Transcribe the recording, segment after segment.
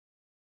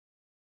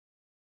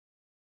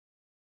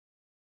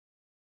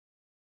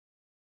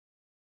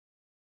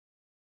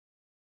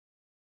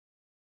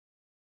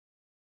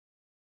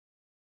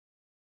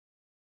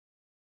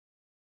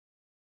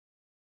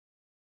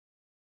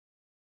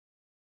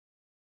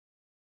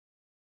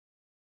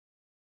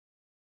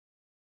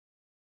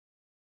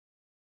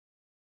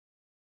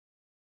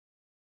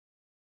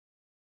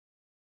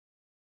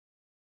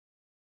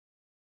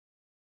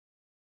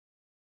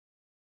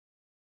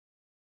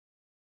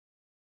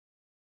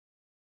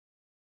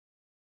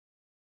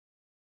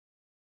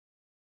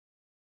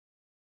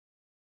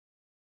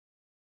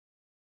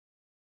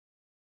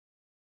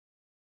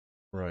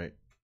Right.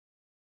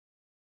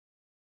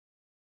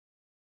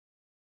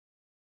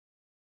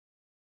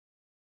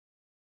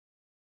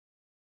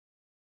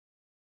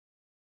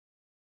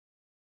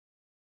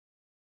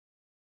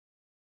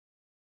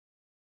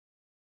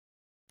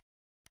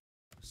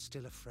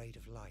 Still afraid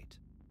of light?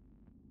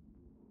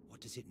 What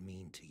does it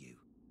mean to you?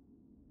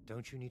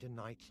 Don't you need a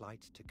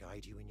nightlight to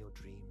guide you in your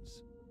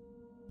dreams?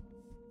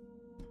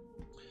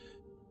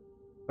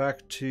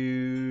 Back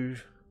to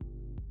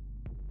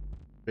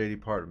Shady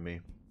Part of Me.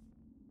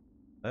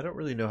 I don't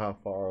really know how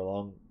far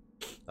along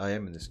I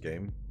am in this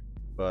game,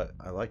 but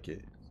I like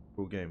it. It's a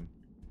cool game.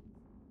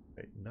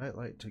 Right,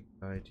 nightlight to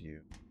guide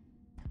you.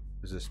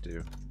 What does this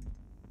do?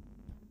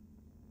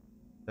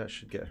 That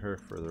should get her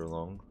further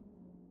along.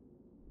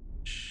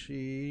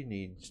 She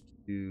needs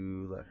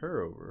to let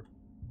her over.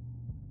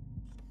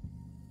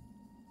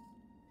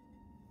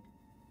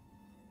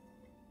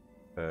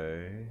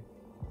 Okay.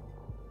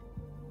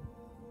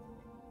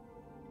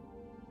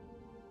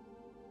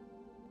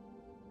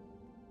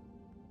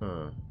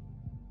 Huh.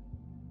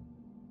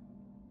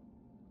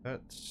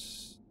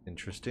 That's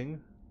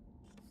interesting.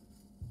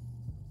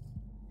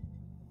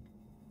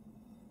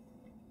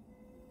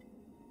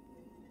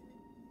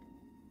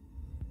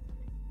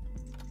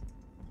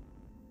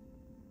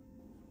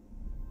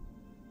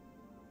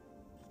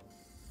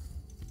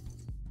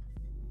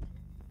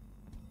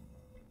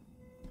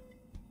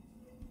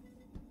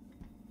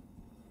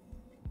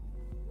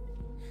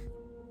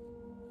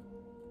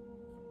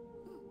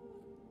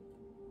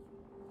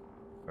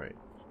 Right.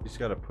 She's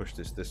got to push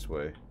this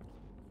way.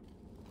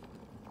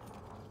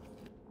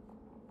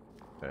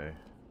 Okay.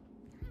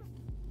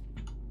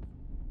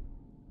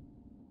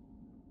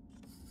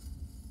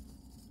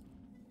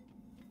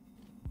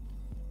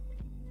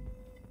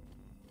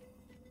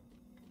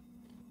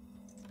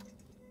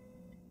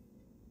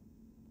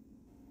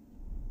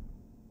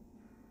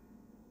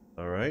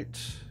 All right.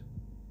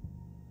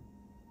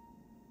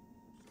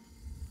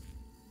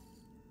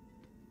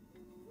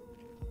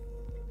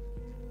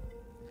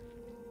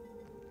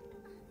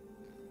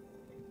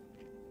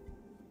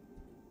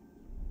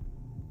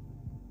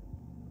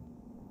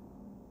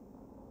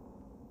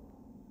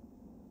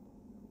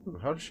 Ooh,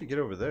 how does she get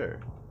over there?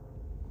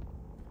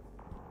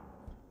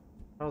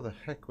 How the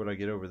heck would I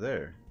get over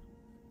there?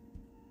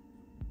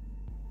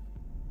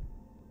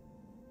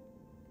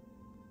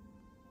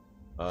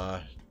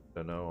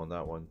 Don't know on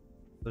that one.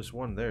 There's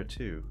one there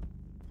too.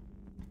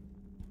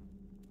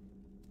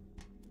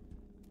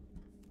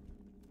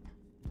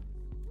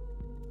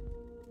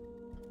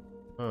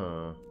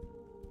 Huh.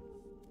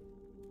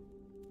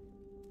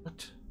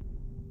 What?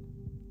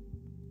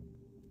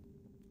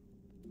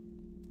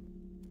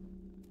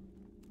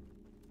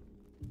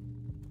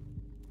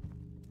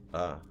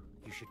 Ah.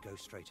 You should go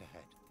straight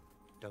ahead.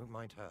 Don't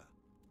mind her.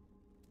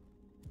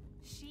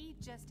 She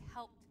just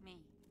helped me.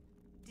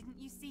 Didn't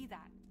you see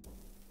that?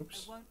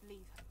 Oops. I won't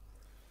leave her.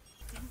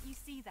 Didn't you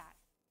see that?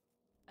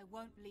 I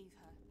won't leave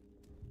her.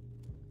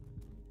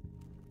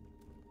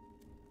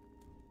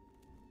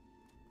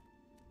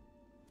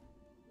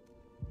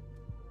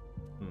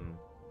 Hmm.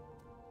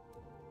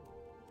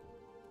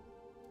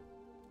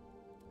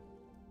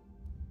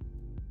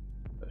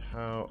 But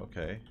how?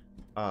 Okay.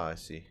 Ah, I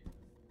see.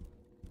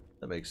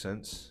 That makes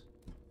sense.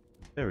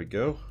 There we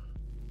go.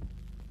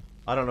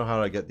 I don't know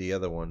how to get the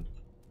other one.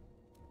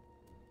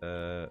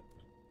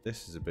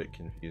 This is a bit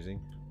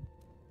confusing.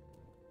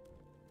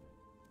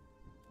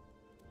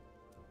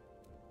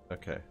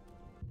 Okay.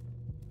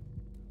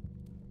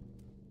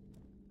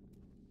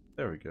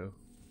 There we go.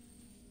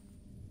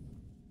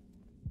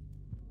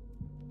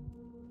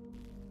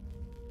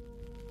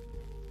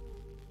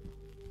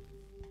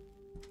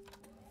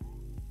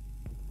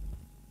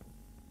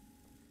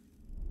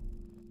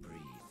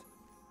 Breathe.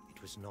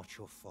 It was not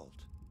your fault.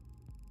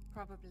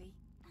 Probably.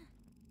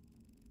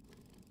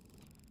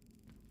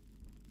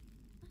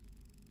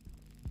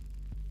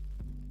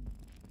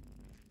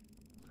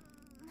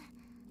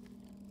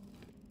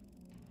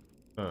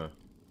 Huh.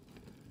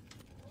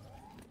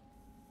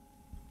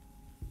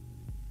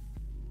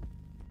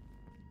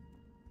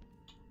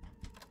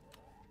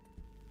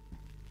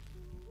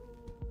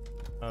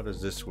 How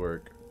does this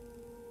work?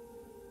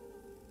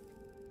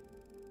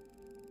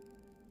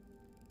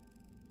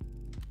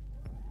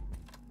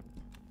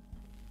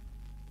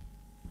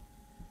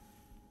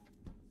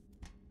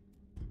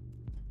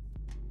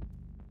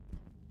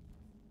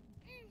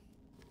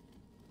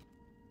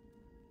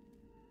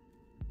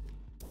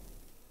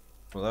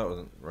 Well, that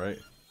wasn't right.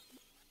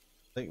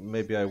 I think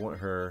maybe I want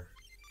her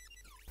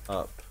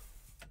up.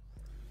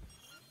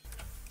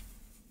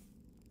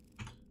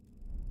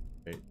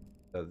 Wait,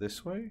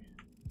 this way?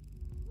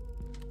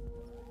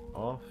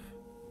 Off?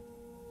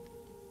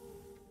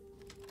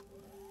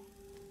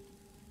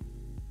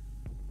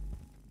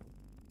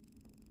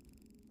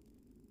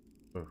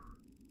 Oh.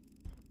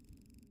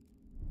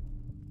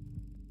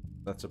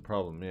 That's a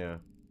problem, yeah.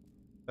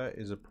 That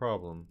is a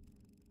problem.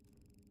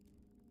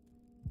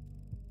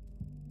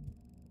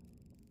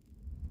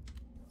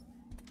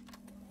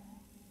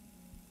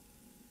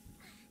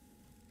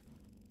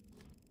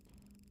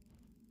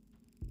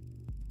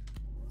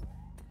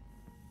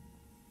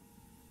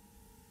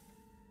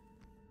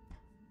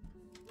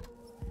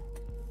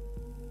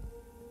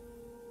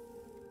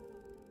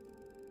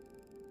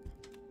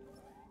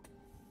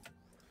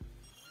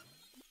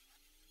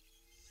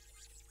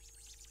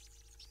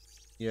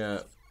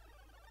 Yeah.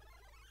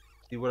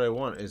 See, what I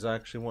want is I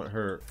actually want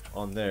her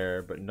on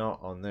there, but not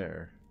on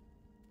there.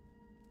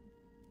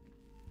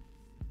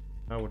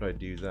 How would I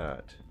do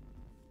that?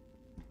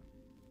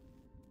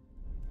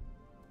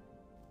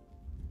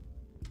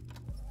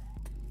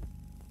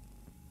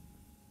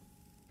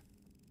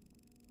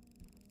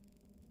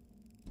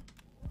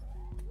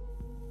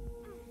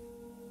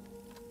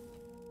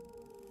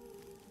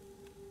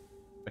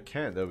 I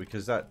can't though,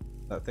 because that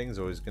thing's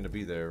always going to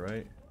be there,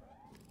 right?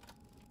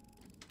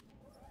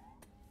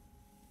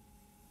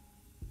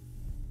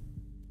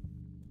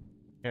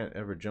 Can't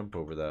ever jump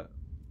over that.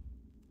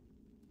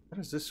 How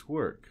does this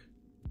work?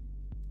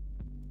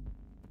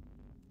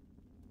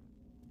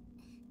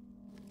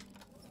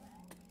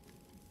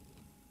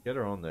 Get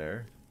her on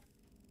there.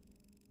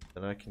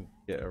 Then I can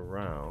get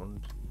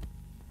around.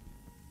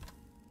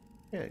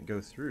 Can't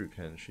go through,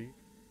 can she?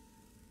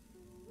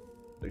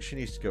 Like, she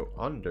needs to go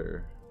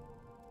under.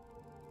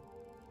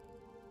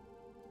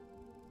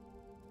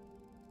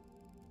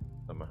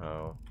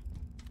 Somehow.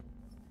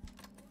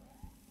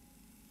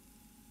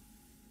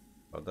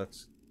 Oh,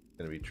 that's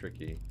gonna be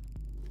tricky.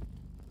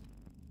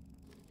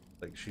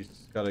 Like,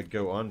 she's gotta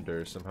go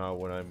under somehow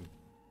when I'm...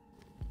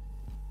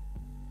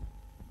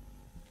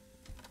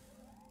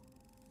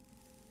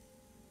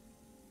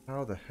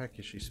 How the heck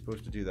is she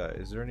supposed to do that?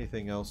 Is there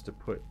anything else to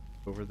put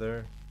over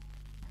there?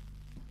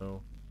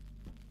 No.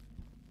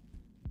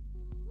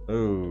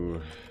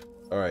 Oh.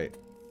 Alright.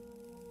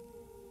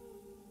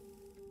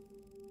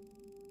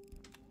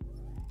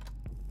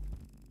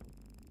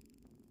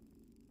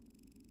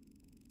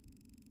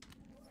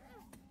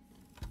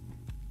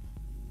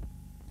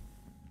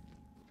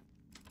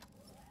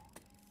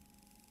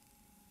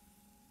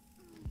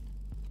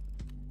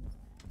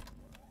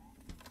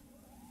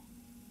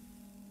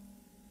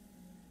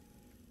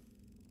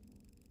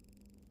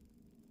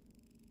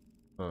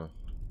 Huh.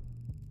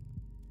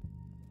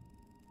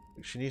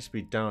 She needs to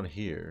be down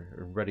here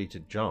and ready to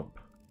jump.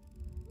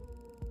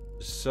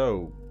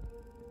 So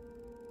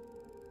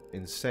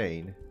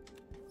insane.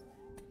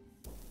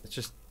 It's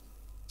just,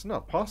 it's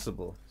not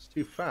possible. It's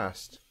too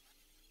fast.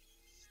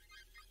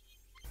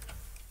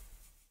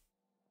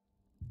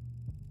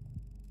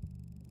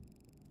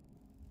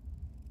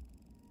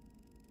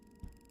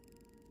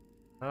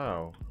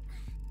 How?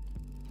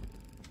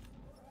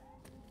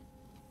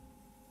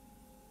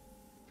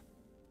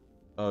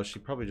 Oh, she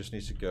probably just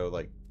needs to go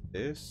like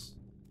this.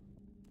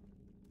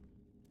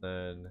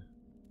 Then...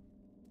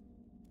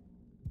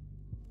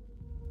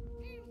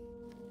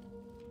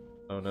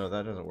 Oh no,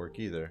 that doesn't work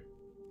either.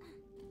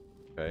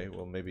 Okay,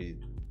 well maybe...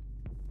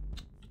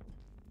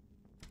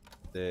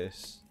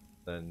 this,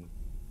 then...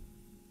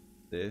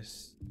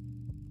 this.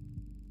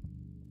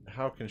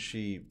 How can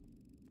she...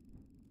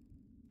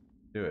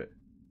 do it?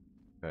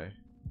 Okay.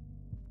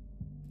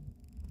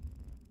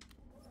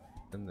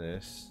 And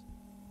this.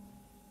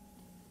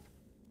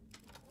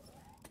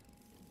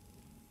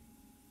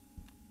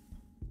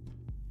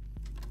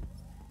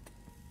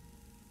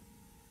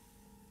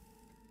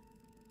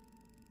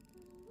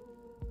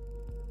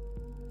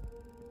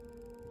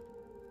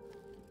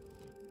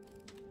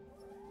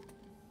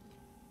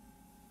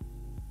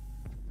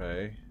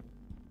 Okay.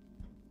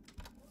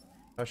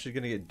 How's she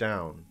gonna get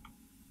down?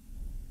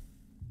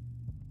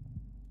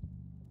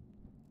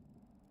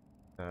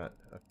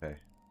 Okay.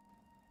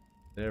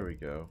 There we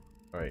go.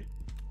 Alright.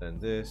 Then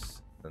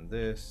this, and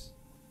this,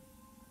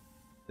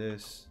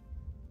 this,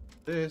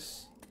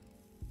 this,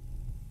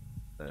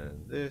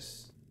 and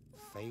this.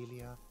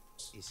 Failure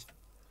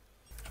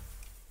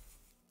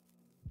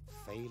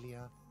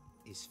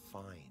is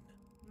fine.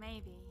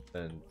 Maybe.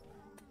 And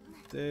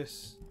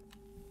this.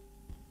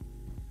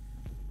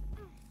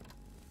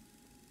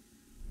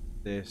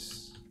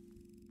 This.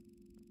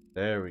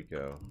 There we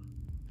go.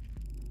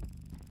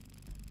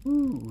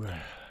 Woo.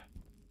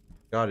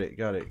 Got it,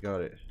 got it,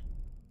 got it.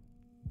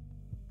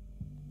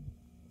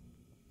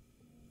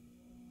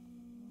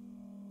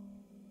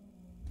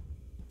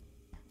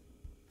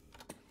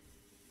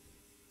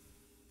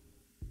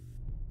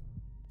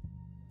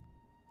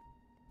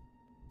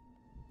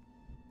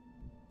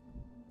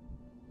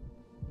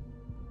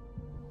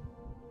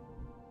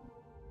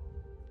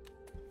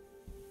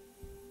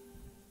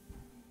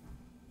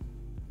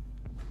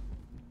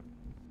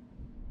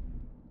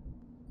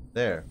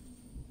 There.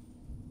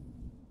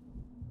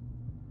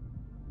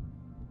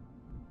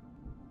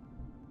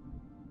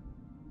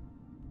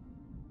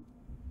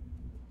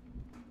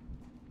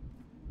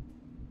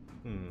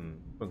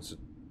 Once it...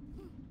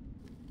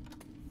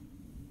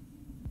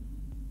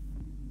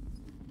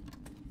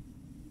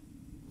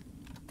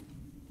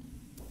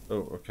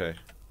 Oh, okay.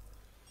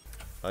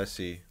 I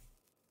see.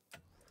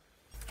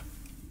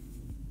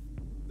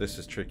 This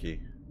is tricky.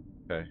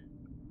 Okay.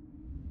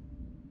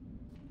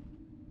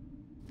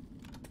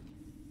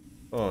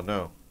 Oh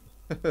no.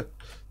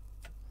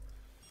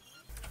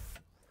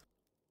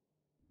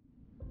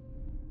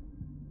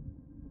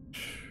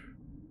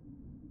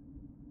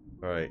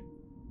 Alright.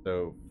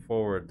 So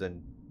forward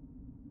then.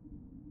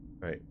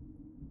 Right.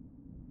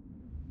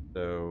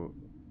 So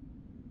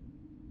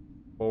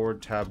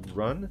forward tab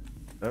run.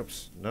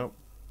 Oops, nope.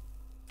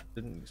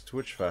 Didn't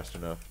switch fast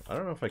enough. I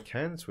don't know if I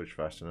can switch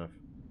fast enough.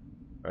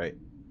 Right.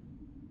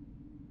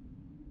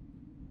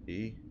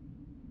 E.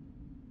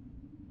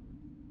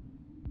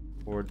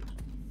 Forward.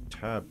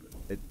 Tab.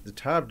 The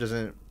tab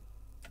doesn't...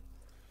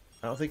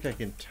 I don't think I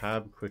can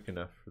tab quick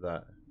enough for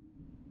that.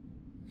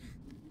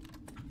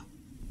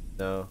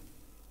 No.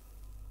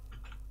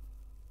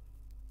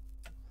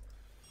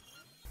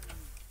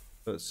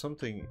 But it's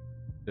something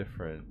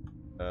different.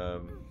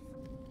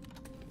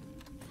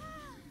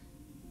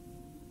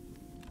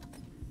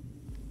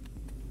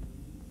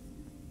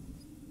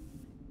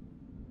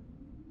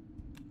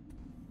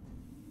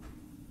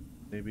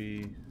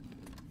 Maybe...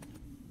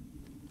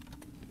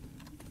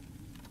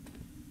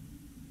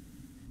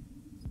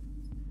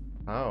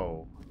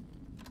 How?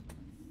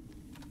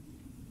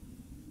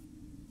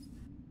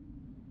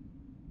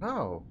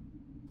 How?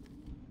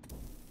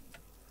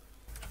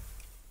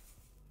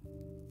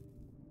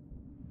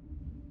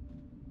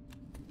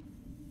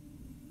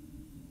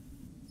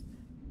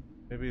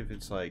 Maybe if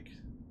it's like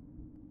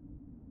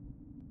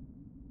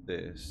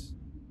this.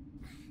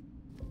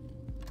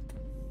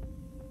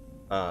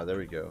 Ah, there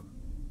we go.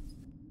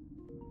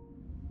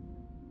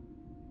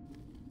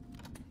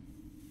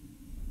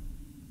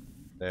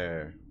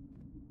 There.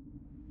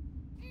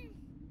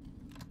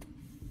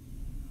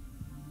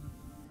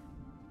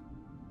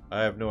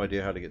 I have no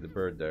idea how to get the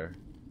bird there.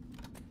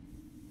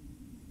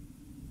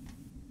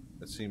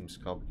 That seems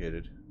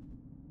complicated.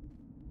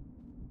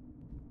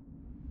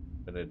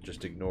 I'm gonna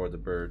just ignore the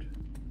bird.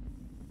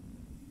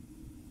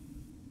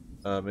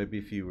 Maybe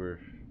if you were...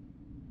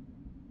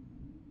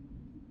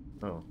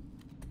 Oh.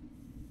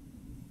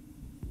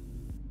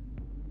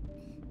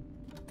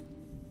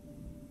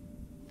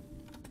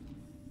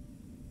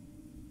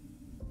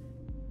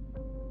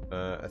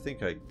 I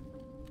think I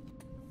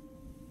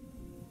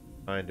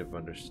kind of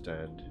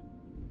understand.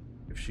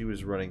 If she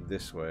was running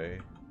this way,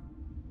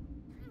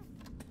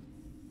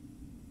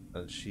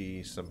 and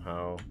she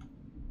somehow,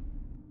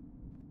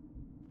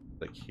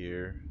 like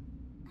here,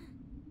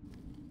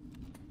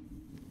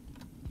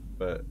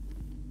 but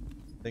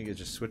I think it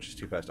just switches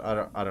too fast.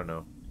 I don't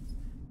know.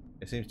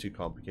 It seems too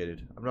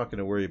complicated. I'm not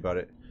gonna worry about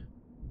it.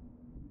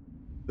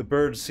 The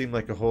birds seem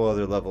like a whole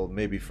other level,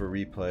 maybe for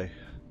replay.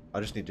 I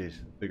just need to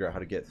figure out how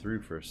to get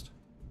through first.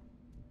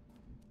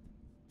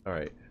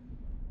 Alright.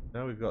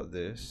 Now we've got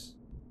this.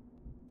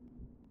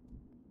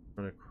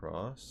 Run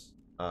across.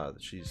 Ah,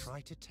 she's...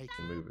 Try to take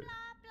can move it.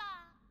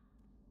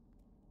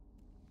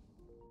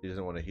 She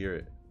doesn't want to hear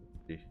it.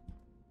 She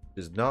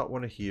does not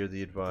want to hear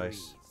the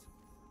advice.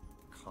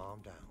 Breathe.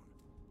 Calm down.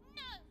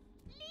 No!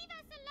 Leave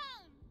us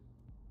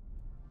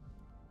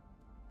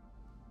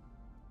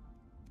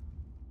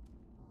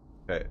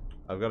alone! Okay,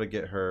 I've got to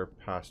get her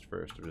past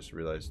first. I just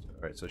realized.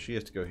 Alright, so she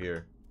has to go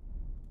here.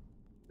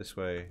 This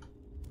way.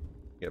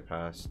 Get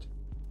past.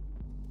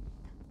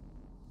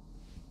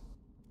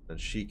 Then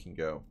she can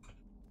go.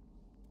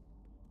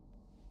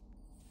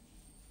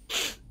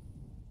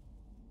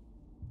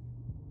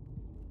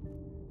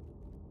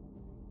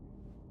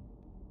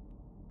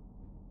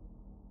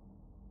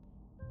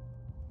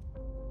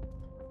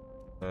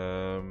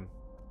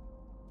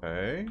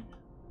 Okay.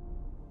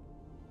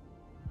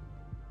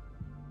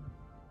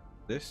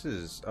 This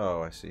is...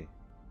 Oh, I see.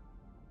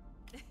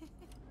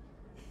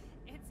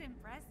 It's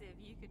impressive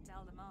you could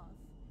tell them off.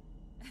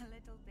 A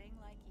little thing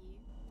like you.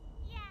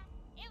 Yeah,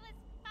 it was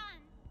fun.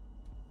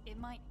 It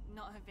might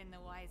not have been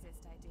the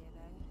wisest idea,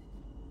 though.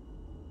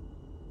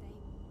 They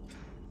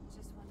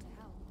just want to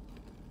help.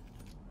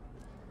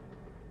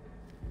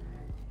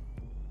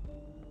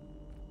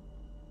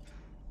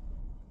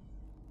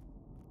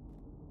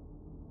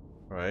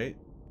 Right.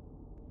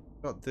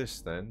 Got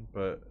this then,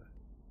 but...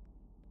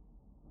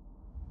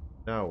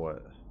 Now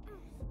what?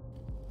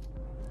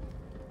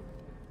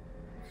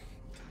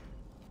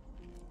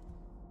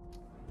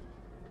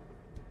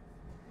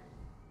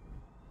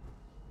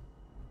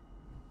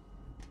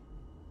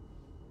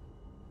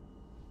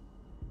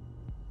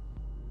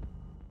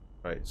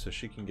 Right, so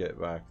she can get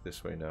back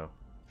this way now.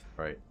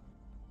 Right.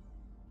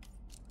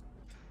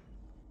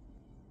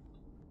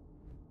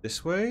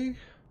 This way?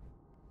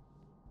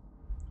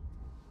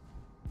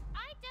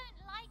 I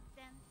don't like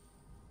them.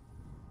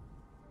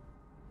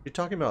 You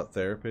talking about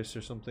therapists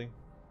or something?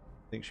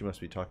 I think she must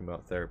be talking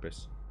about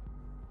therapists.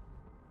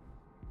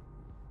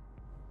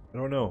 I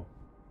don't know.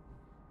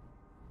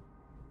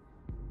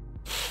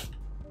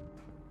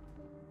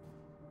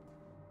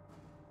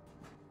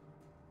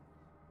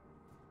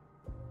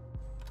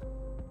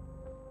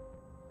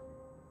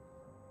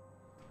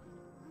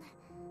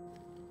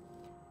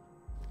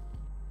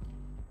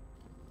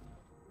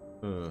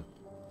 Huh.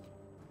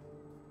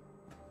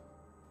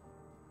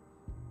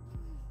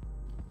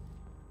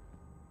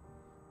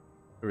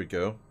 There we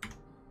go.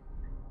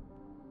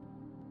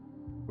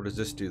 What does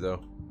this do,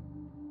 though?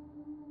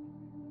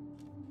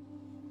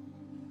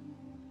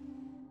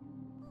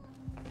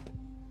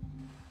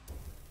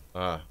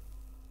 Ah.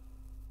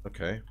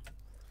 Okay.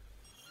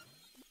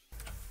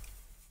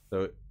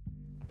 So,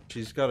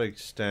 she's got to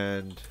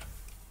stand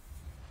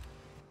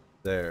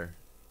there.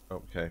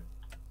 Okay.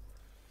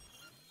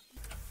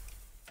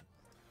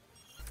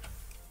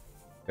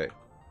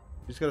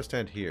 She's got to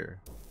stand here.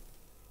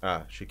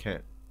 Ah, she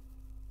can't.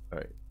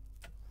 Alright.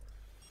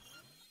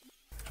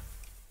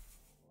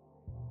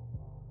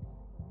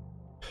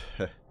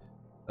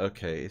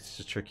 Okay, it's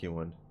a tricky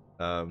one.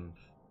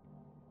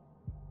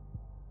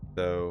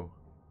 So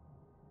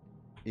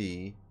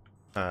E,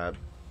 tab,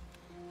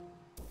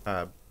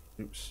 tab.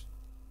 Oops.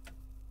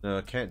 No,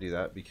 I can't do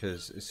that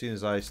because as soon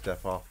as I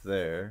step off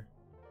there,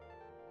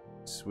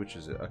 it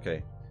switches it.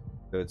 Okay,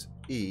 so it's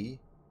E.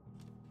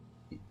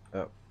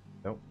 Oh,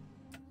 nope.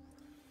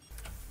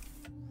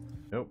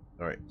 Nope.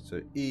 All right.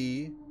 So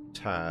E,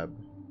 tab,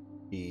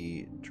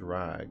 E,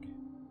 drag.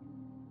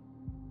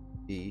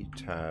 E,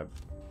 tab,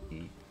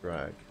 E,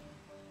 drag.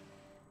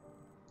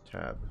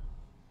 Tab.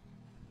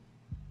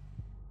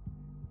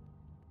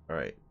 All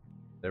right.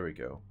 There we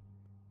go.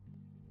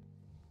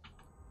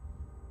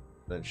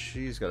 Then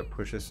she's got to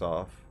push this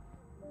off.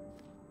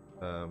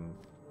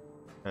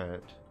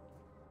 Can't.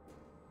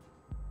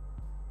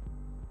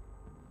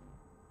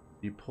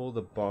 You pull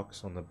the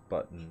box on the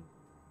button.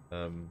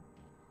 I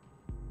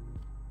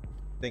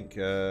think,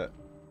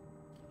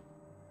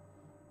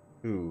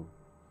 ooh.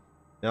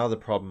 Now the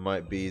problem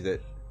might be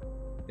that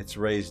it's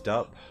raised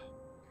up.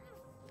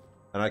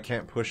 And I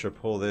can't push or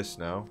pull this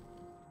now.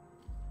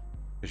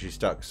 Because she's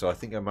stuck. So I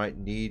think I might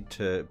need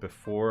to,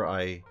 before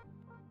I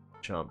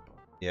jump.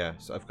 Yeah,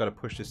 so I've got to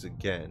push this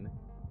again.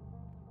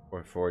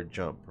 Before I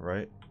jump,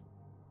 right?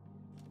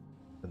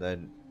 And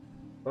then,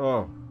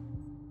 oh,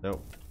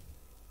 nope.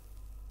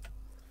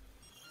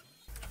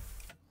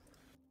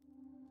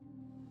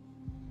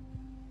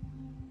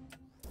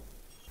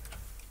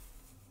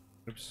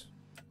 Oops.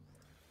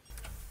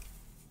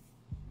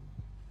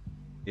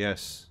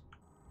 Yes.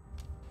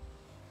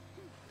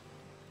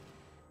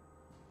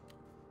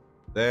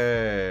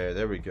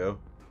 There we go.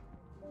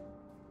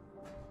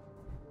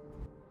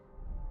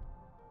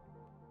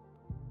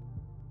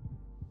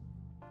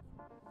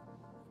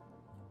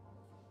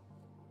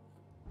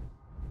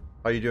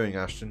 How you doing,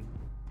 Ashton?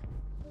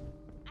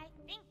 I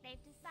think they've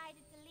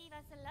decided to leave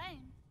us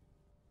alone.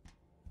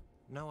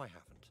 No, I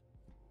haven't.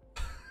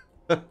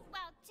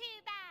 Well, too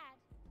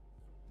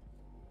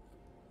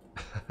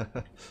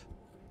bad.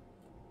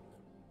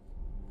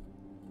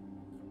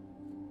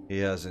 He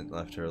hasn't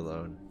left her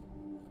alone.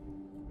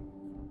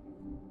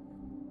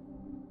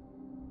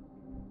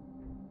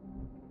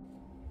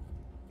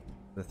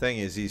 The thing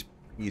is, he's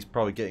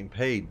probably getting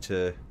paid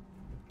to,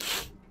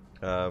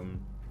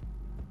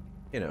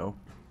 you know,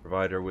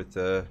 provide her with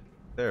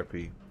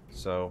therapy.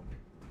 So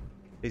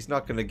he's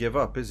not going to give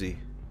up, is he?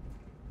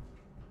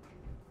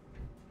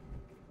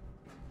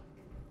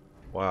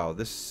 Wow,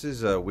 this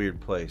is a weird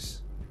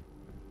place.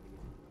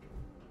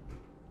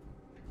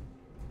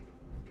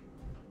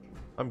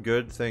 I'm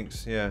good,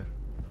 thanks. Yeah.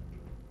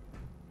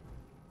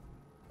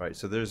 Right,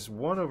 so there's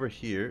one over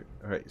here.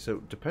 Alright,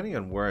 so depending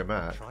on where I'm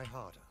at, Try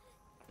harder.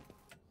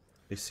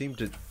 they seem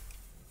to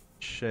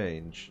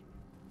change.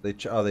 They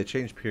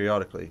change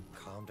periodically.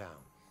 Calm down.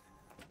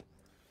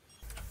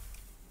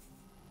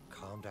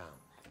 Calm down.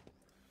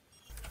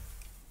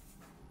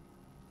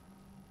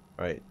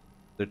 Alright,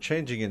 they're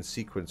changing in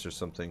sequence or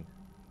something.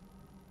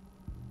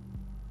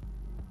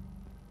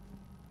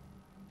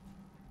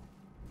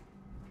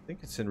 I think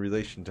it's in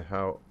relation to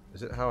how...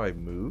 Is it how I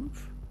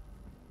move?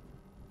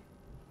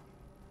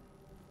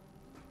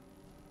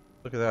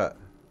 Look at that.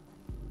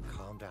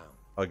 Calm down.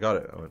 I got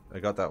it. I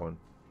got that one.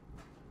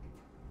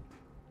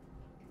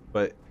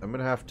 But I'm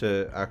gonna have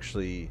to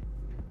actually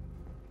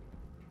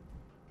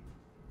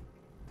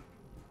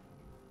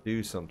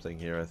do something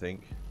here, I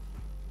think.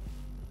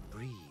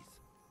 Breathe.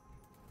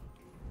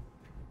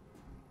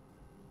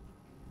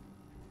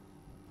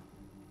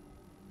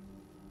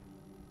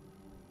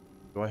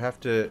 Do I have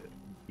to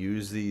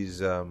use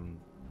these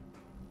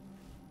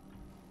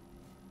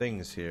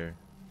things here?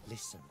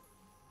 Listen.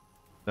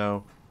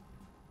 No.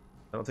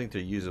 I don't think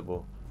they're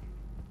usable.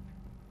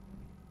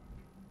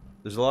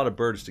 There's a lot of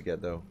birds to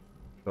get though.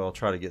 So I'll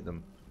try to get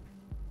them.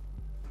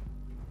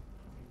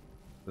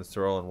 Since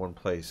they're all in one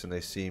place and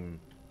they seem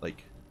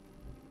like...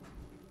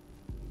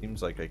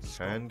 Seems like I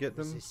can get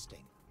them. Resisting.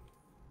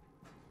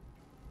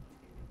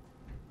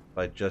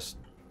 If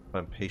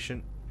I'm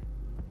patient.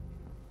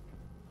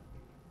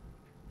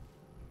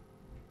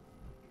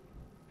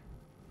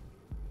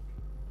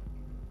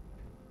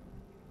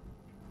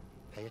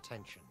 Pay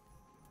attention.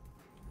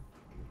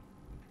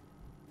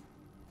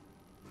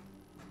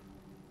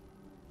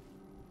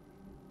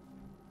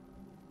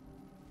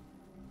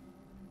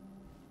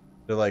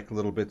 They're like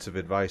little bits of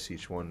advice,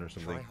 each one or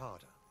something. Try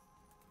harder.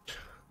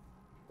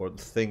 Or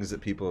the things that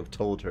people have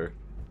told her.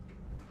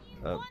 You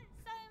want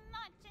so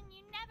much and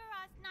you never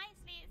ask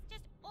nicely. It's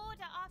just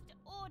order after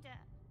order.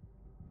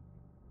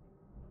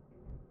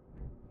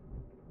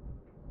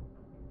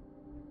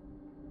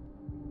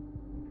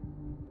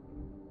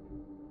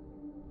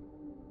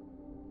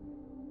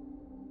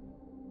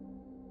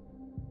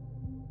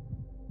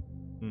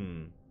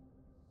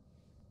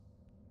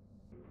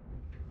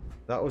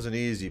 That was an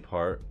easy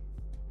part.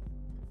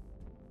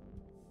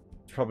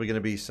 It's probably going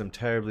to be some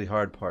terribly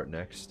hard part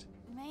next.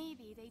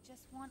 Maybe they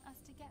just want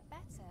us to get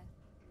better.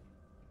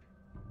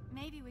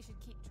 we should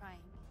keep trying.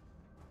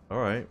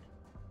 Alright.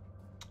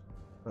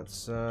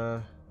 Let's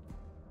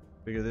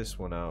figure this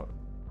one out.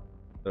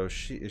 So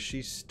is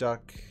she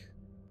stuck?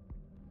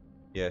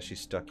 Yeah, she's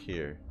stuck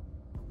here.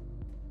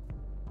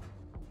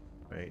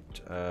 Right.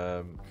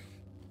 Can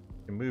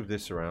move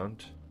this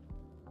around.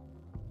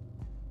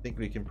 I think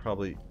we can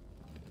probably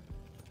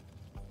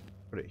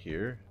put it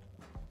here.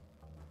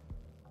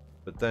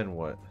 But then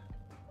what?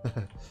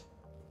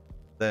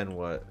 Then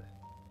what?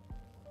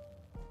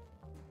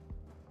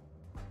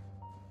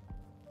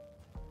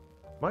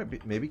 Might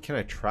be, maybe can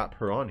I trap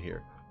her on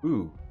here?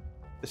 Ooh,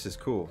 this is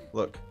cool.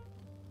 Look.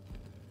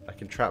 I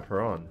can trap her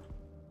on.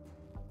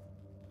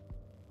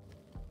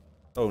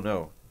 Oh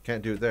no,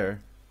 can't do it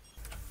there.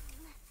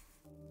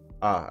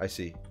 Ah, I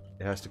see.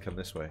 It has to come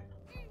this way.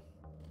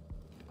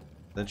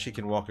 Then she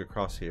can walk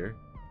across here.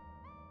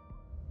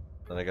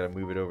 Then I gotta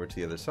move it over to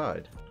the other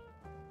side.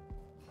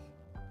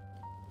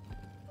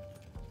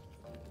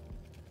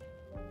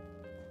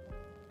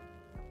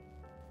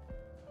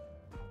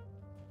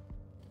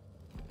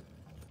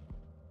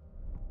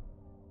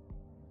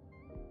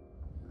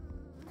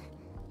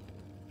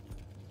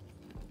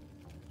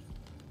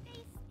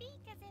 They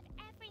speak as if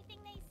everything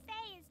they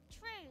say is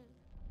true.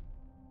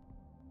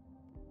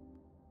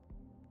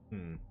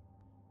 Hmm.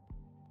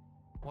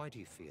 Why do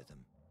you fear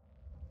them?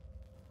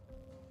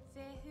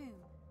 Fear whom?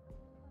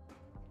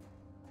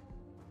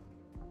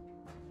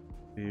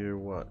 Fear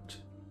what?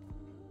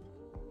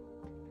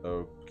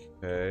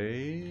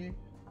 Okay.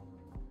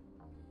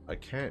 I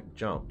can't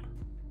jump,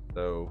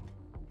 so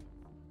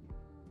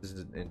this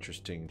is an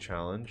interesting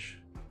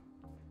challenge.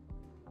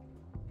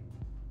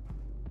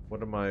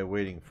 What am I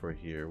waiting for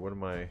here? What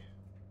am I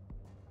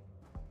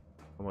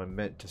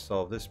meant to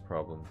solve this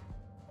problem?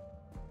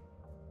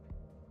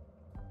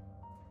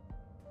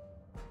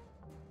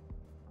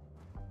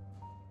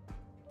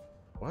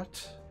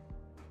 What?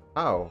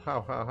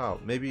 How?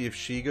 Maybe if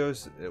she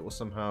goes, it will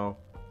somehow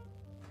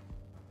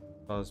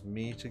cause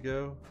me to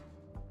go?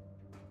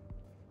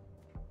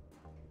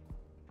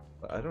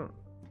 But I don't...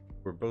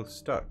 We're both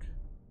stuck.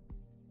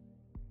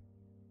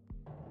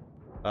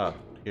 Ah,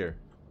 here.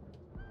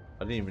 I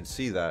didn't even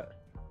see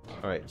that.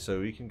 Alright, so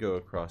we can go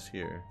across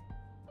here.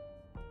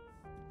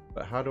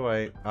 But how do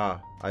I...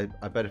 Ah,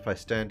 I bet if I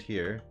stand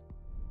here...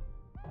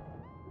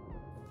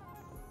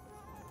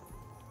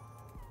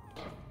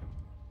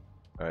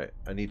 Alright,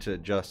 I need to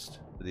adjust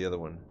to the other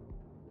one.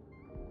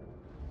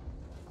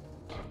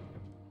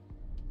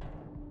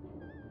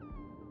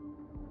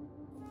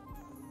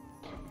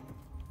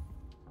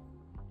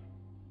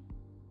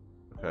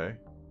 Okay.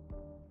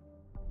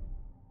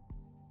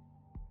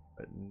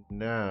 But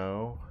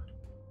now...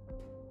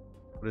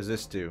 What does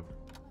this do?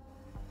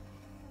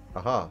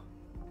 Aha!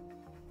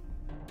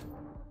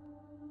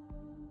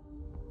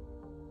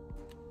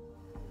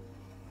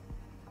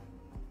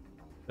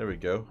 There we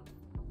go.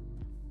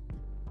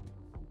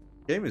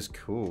 Game is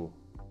cool.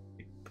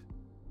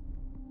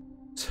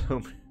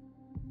 So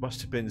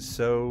must have been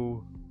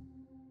so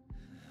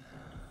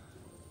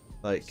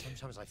like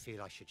Sometimes I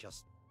feel I should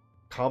just...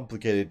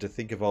 complicated to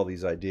think of all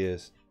these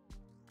ideas.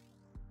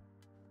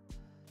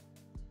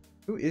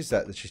 Who is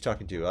that she's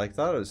talking to? I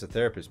thought it was a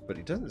therapist, but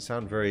he doesn't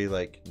sound very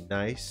like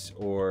nice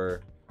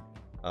or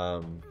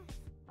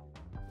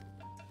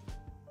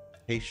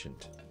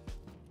patient.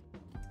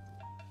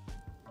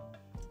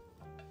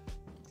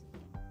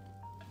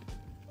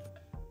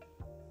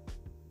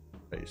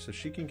 Okay, so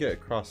she can get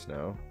across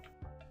now.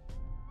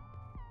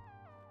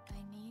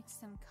 I need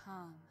some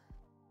calm.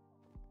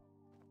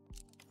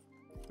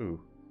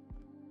 Ooh.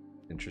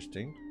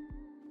 Interesting.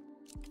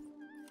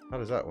 How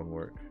does that one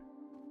work?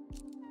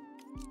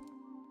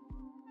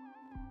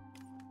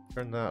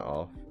 Turn that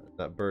off.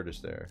 That bird is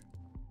there.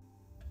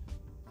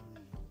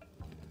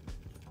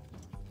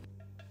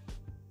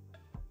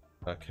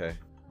 Okay.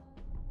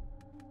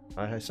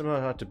 I somehow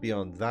have to be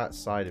on that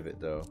side of it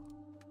though.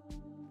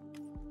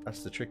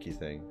 That's the tricky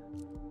thing.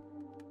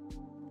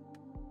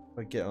 If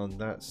I get on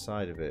that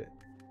side of it.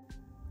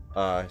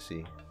 Ah, I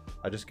see.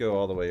 I just go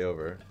all the way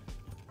over.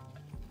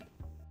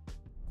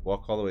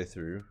 Walk all the way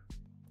through.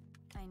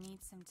 I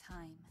need some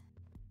time.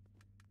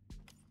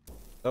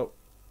 Oh.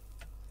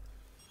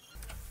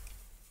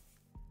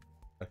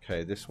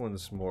 Okay, this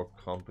one's more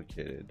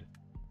complicated.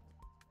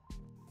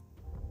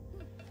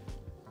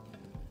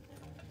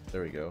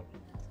 There we go.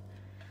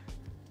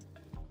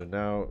 So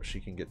now she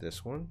can get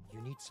this one.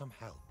 You need some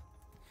help.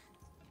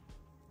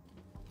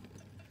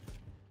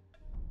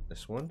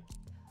 This one.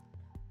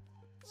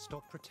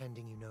 Stop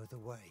pretending you know the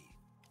way.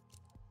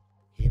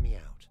 Hear me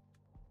out.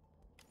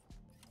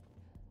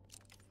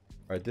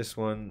 Alright, this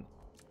one,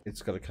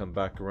 it's got to come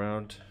back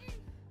around.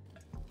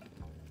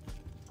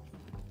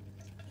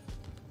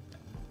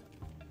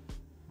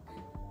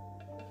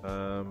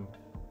 I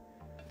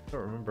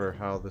don't remember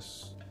how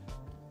this...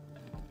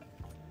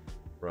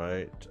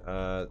 Right,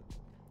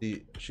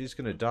 she's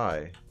gonna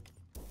die.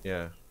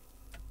 Yeah.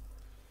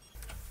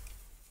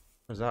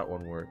 How does that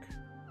one work?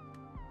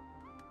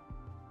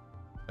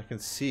 I can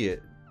see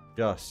it,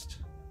 just.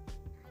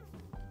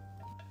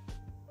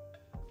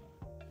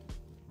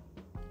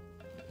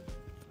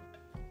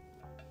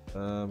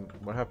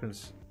 What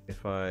happens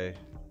if I...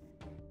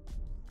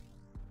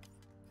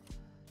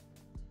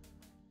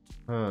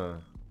 Huh.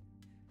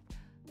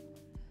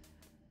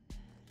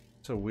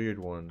 It's a weird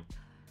one.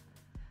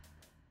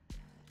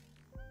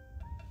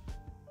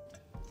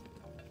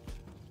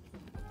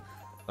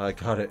 I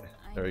got it.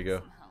 There we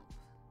go.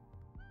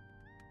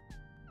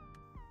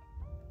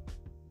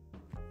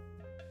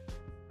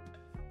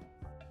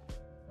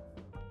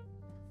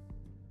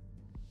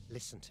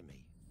 Listen to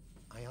me.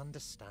 I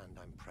understand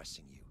I'm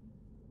pressing you.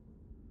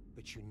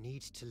 But you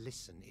need to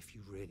listen if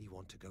you really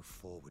want to go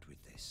forward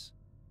with this.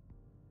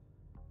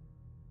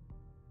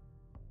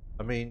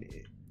 I mean,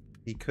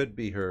 he could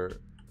be her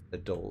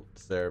adult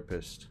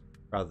therapist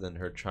rather than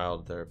her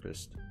child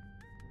therapist.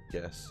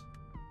 Yes.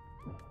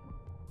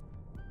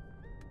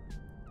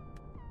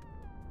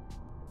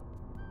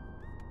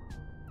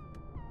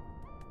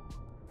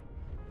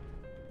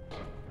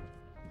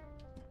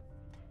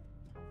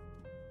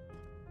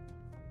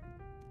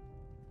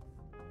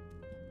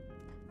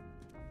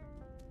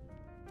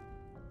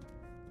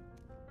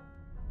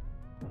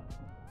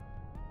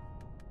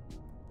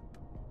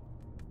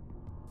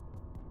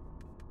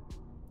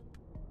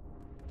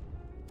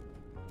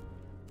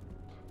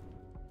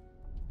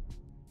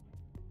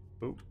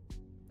 Oop.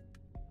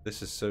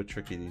 This is so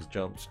tricky, these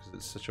jumps, because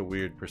it's such a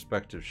weird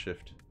perspective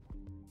shift.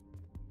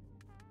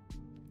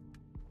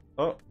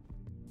 Oh!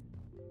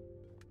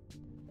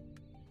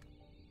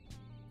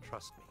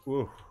 Trust me.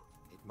 Whoa.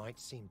 It might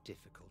seem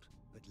difficult,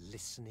 but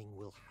listening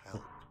will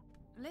help.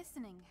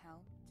 Listening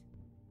helped.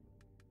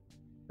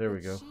 There we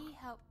But go. She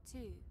helped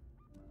too.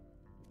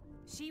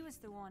 She was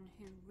the one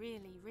who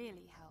really,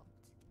 really helped.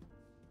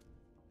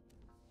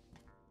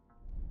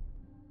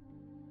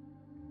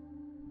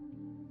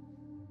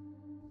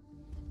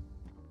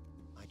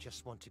 I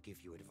just want to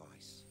give you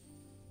advice.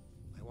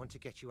 I want to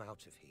get you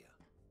out of here.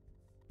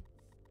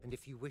 And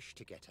if you wish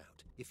to get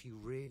out, if you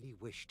really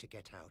wish to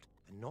get out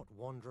and not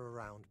wander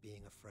around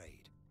being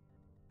afraid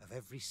of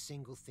every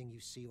single thing you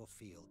see or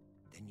feel,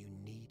 then you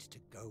need to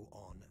go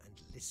on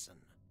and listen.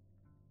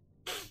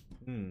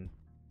 Hmm.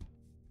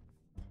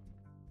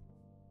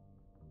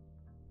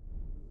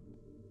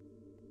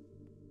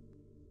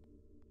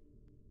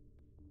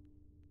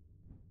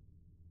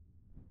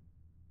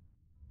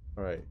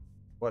 Alright.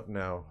 What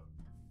now?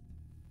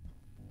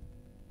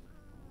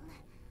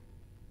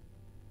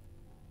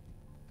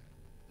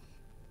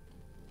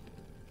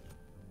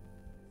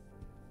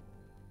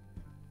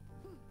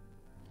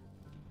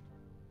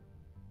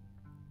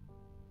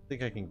 I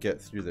think I can get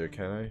through there,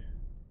 can I?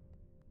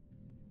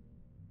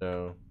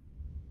 No.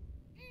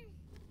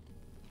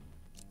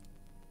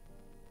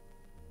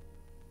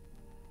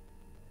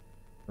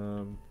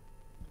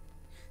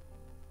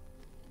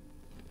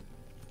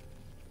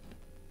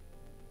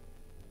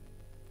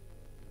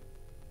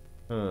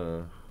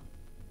 Huh.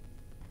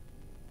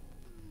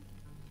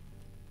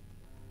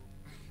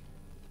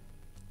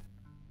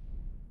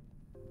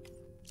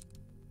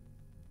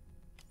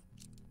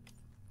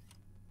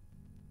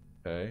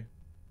 Okay.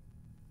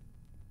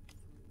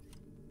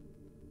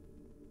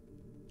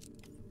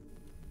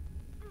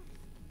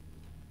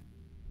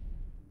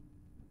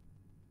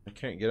 I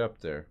can't get up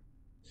there.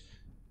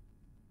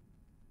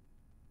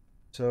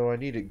 So I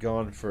need it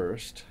gone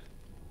first.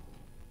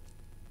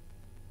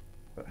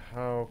 But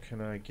how can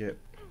I get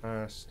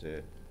past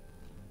it?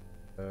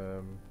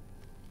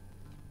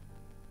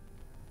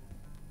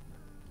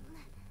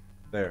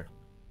 There.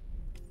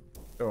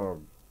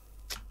 Oh.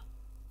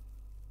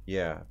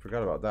 Yeah, I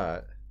forgot about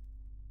that.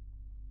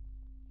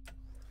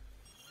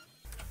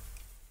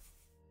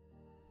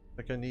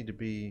 Like I need to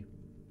be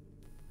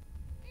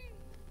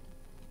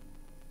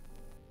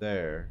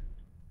there.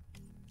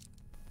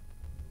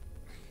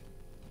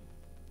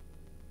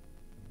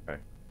 Okay.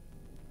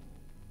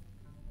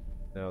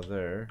 Now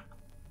there.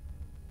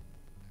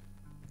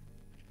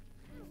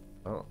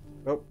 Oh.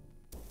 Oh.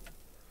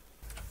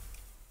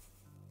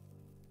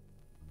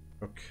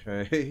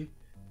 Okay.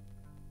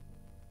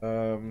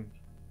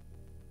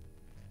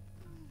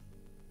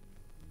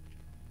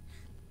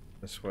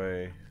 This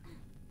way.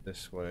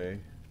 This way.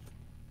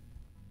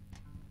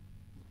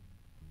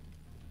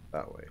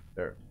 That way.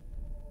 There.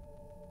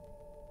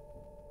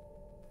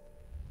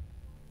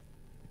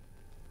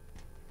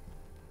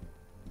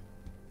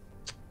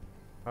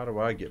 How do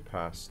I get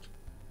past?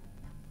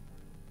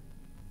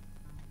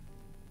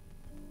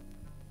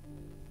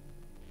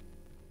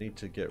 Need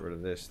to get rid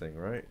of this thing,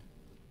 right?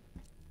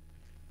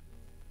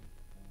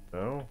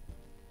 No?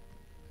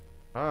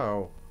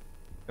 How?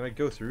 Can I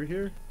go through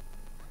here?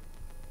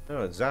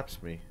 No, it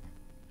zaps me.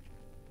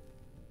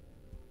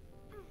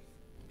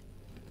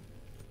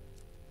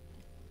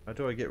 How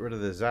do I get rid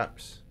of the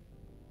zaps?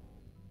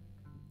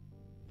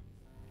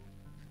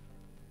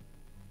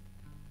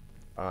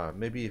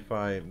 Maybe if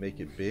I make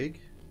it big?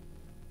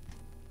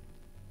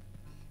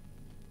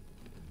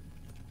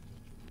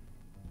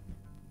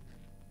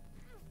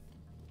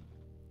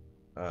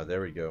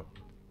 There we go.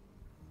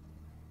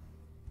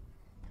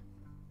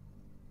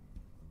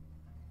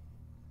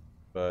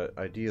 But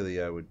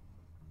ideally I would...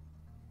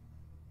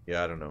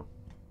 Yeah, I don't know.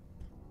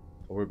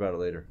 I'll worry about it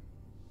later.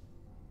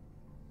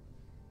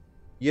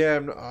 Yeah,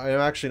 I'm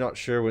actually not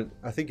sure when.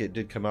 I think it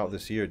did come out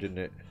this year, didn't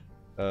it?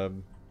 We're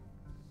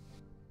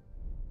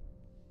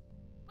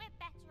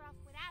better off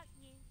without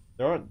you.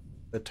 There aren't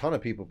a ton of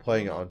people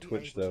playing it You'll on not be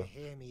Twitch able though. to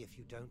hear me if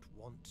you don't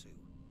want to.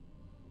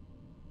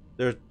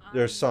 There's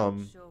I'm some.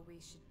 not sure we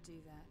should do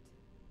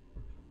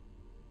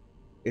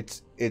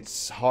that.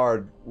 It's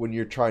hard when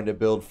you're trying to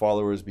build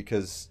followers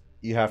because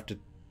you have to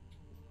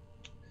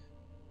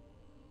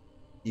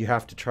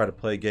try to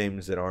play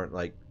games that aren't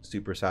like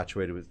super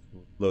saturated with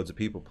loads of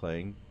people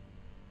playing,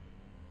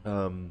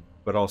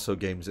 but also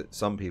games that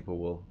some people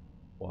will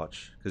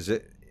watch. Because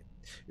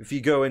if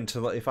you go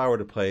into, if I were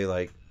to play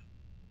like,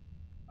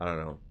 I don't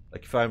know,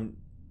 like if I'm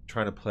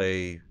trying to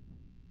play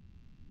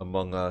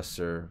Among Us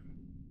or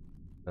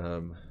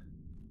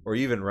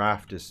even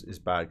Raft is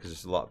bad because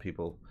there's a lot of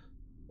people,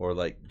 or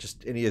like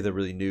just any of the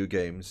really new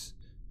games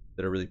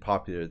that are really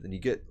popular, then you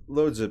get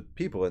loads of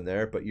people in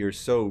there, but you're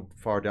so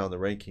far down the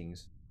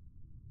rankings,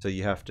 so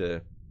you have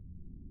to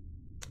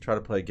try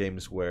to play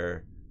games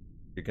where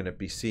you're going to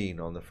be seen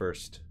on the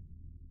first,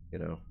 you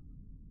know,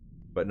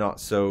 but not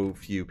so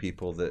few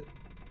people that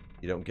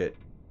you don't get,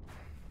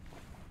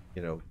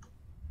 you know,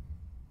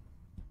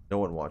 no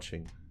one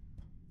watching.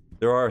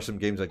 There are some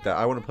games like that.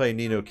 I want to play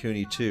Ni no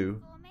Kuni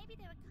 2. Maybe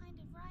they were kind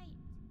of right.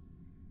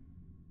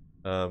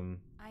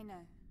 I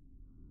know.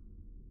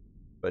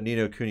 But Ni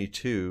no Kuni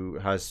 2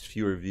 has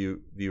fewer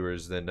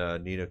viewers than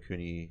Ni no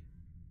Kuni,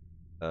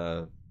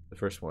 the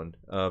first one.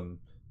 You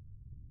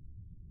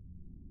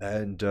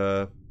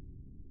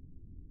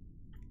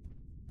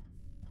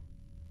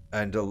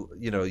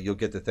know, you'll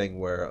get the thing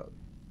where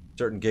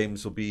certain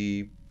games will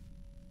be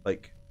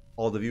like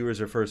all the viewers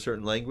are for a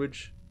certain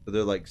language. So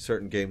they're like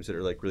certain games that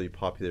are like really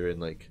popular in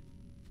like,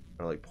 I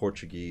don't know, like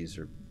Portuguese,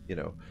 or you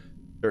know,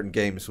 certain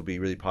games will be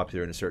really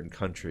popular in a certain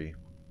country,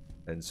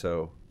 and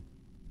so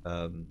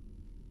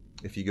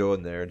if you go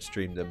in there and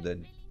stream them,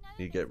 then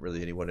you get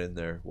really anyone in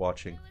there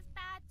watching. It was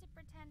bad to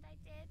pretend I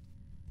did.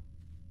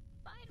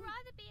 But I'd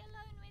rather be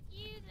alone with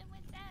you than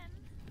with them.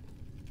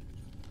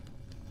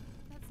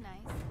 That's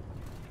nice.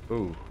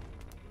 Ooh.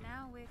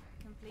 Now we're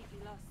completely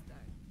lost,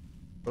 though.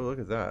 Oh, look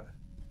at that.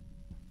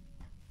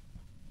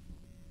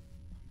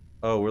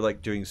 Oh, we're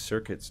like doing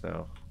circuits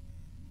now.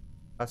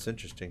 That's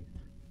interesting.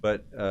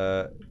 But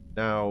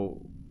now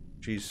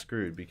she's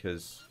screwed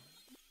because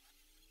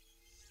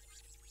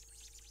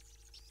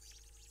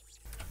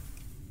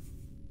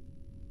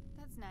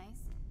That's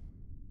nice.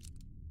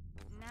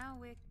 Now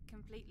we're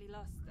completely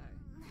lost, though.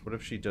 what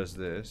if she does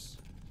this?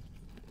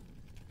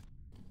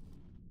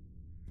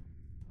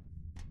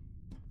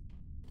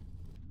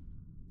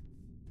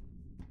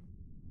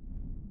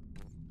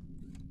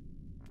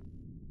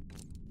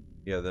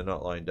 Yeah, they're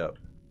not lined up.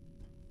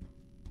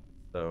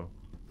 So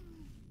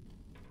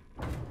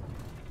I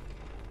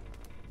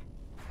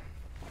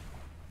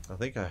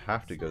think I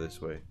have to go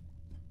this way.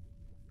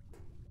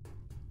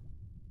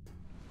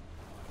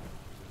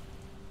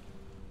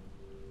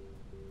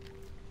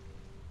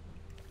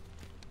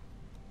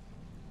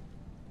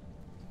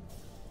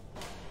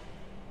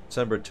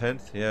 December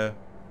 10th, yeah.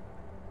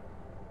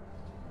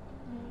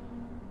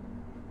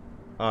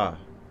 Ah,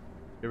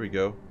 here we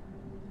go.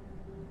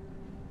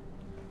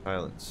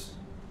 Silence.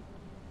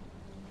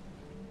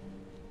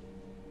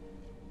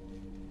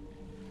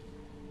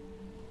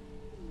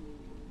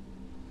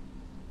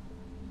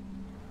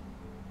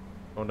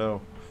 Oh no.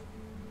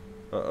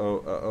 Uh-oh,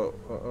 uh-oh,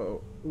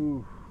 uh-oh.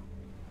 Ooh.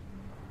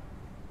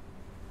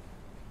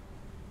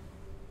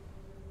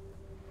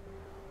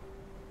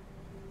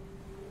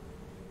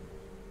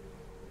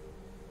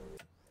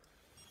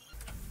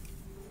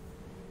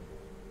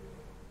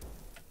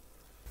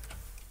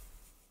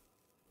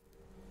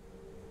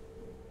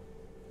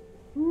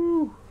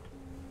 Woo.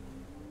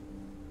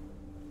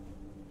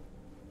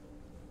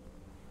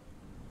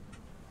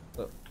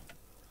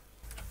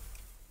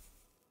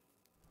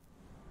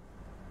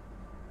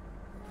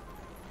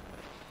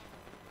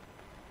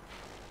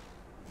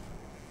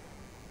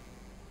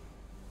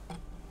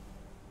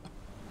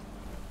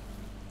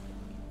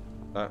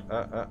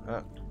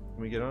 Can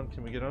we get on?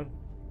 Can we get on?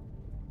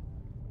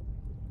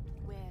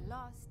 We're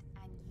lost,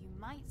 and you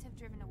might have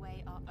driven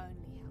away our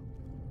only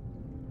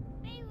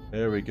help.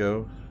 There we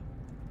go.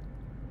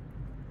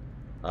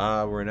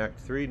 Ah, we're in Act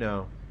 3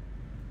 now.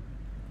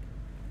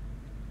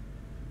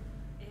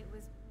 It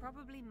was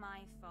probably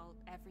my fault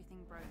everything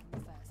broke in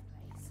the first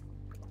place.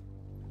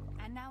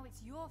 And now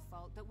it's your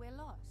fault that we're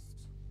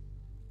lost.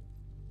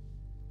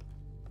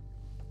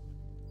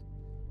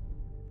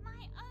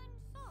 My own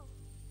fault.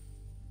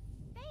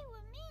 They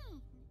were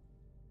mean.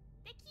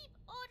 They keep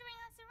ordering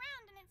us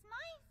around and it's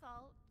my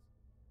fault.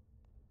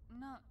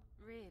 Not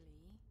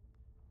really.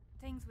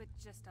 Things were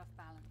just off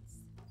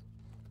balance.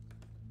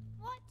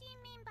 What do you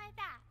mean by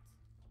that?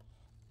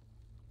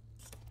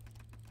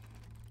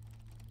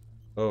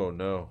 Oh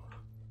no.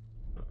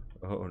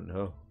 Oh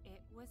no.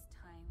 It was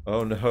time.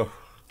 Oh no.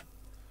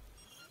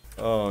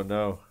 Oh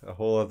no. A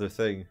whole other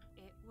thing.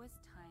 It was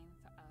time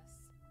for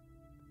us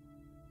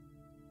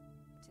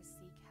to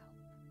seek help.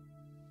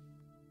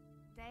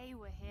 They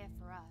were here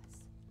for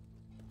us.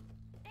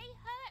 They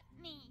hurt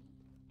me.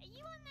 Are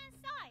you on their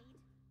side?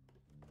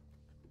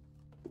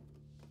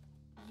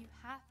 You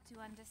have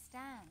to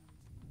understand.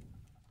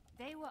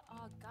 They were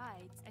our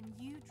guides and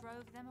you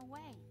drove them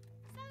away.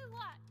 So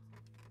what?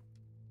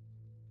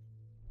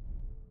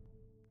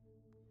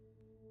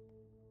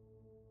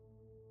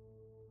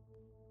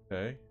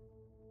 Okay.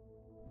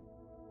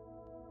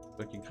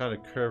 I can kind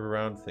of curve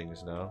around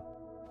things now.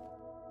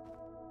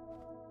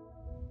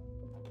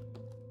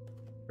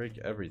 Break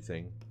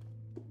everything.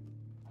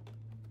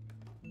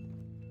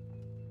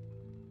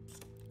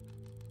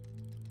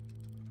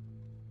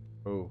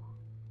 Oh.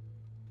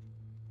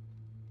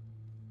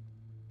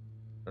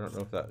 I don't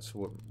know if that's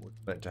what's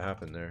meant to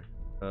happen there.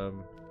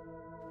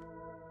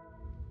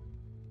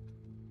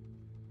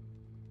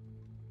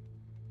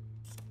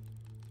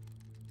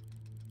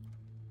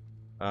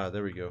 Ah,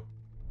 there we go.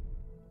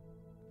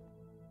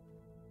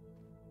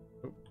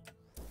 Oh.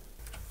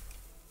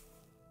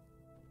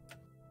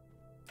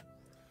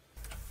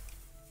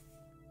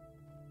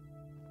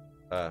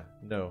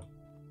 No.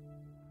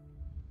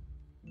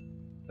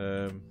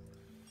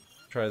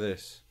 Try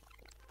this.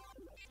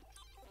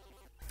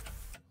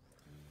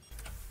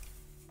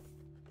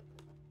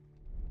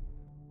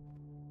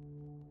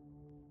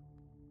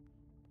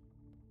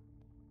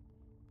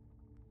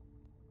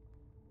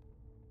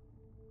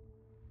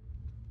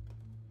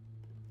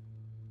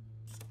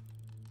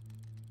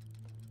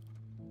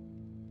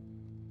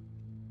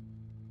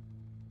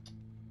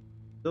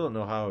 Still don't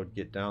know how I would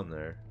get down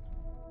there.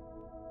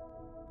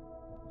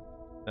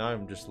 Now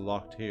I'm just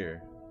locked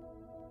here.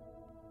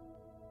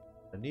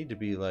 I need to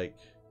be like...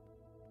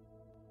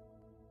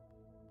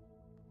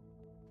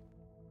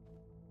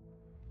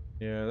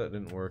 Yeah, that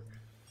didn't work.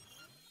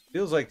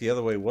 Feels like the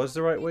other way was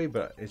the right way,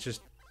 but it's just...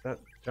 that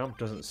jump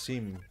doesn't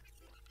seem...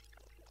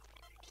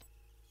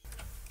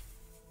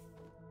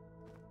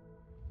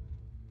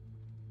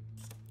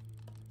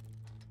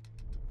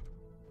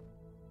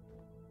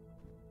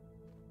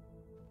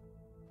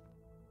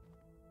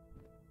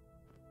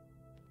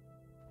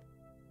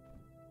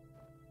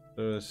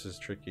 Oh, this is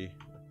tricky.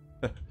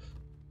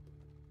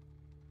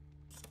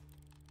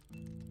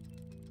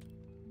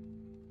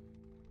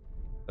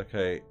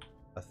 Okay,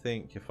 I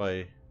think if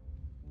I...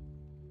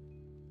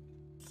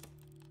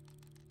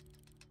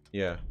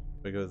 Yeah,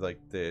 if I go like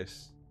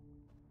this...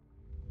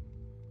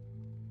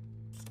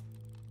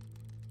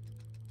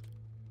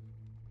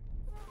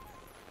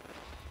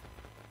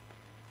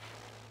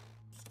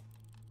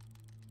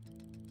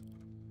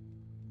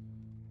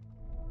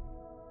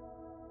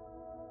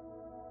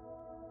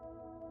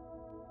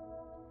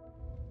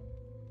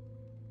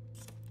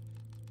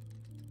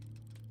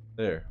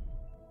 There.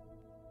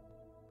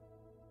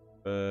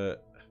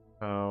 But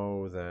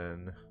how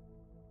then?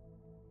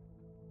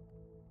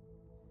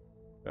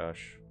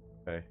 Gosh.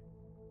 Okay. I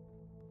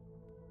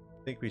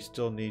think we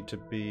still need to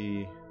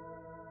be...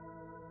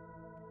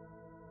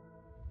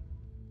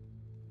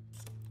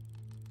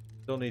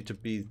 Still need to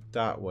be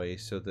that way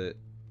so that...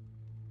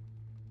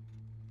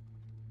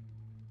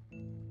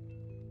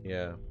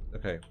 Yeah.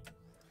 Okay.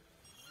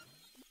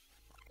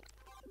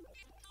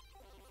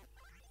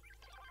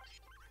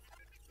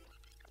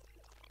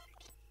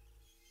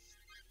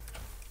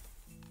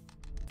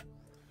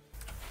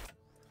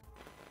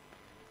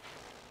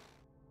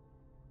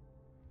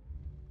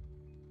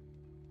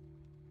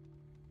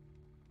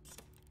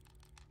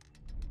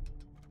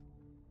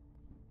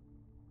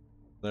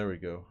 There we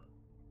go.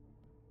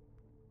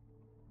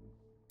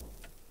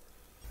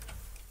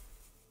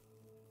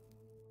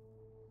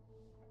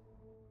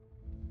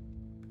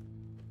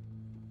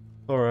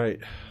 All right.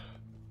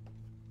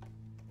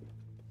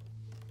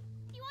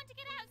 You want to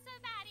get out so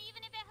bad,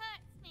 even if it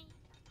hurts me.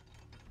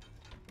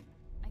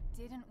 I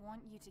didn't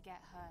want you to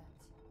get hurt.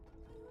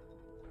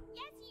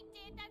 Yes, you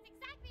did. That's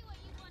exactly what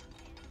you wanted.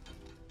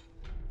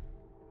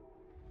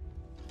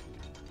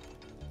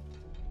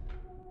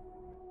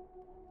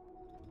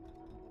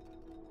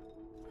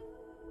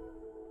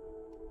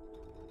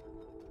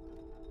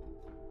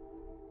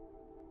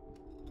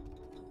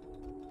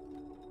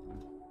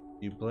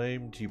 You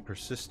blamed, you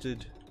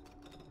persisted.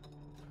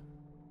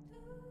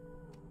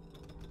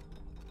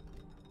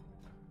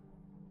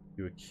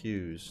 You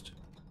accused.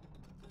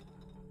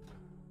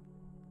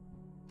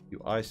 You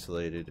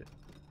isolated.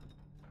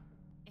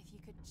 If you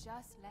could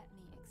just let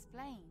me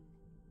explain.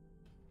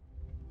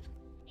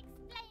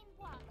 Explain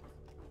what?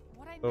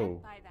 What I Oh.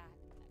 meant by that.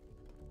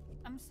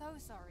 I'm so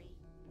sorry.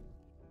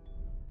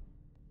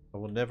 I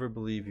will never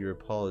believe your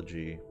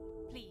apology.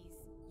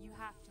 Please, you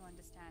have to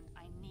understand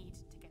I need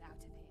to get out of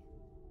here.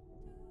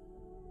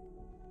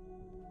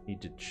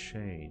 Need to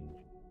change.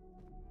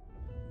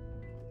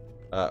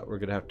 We're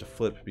gonna have to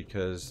flip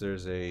because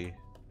there's a...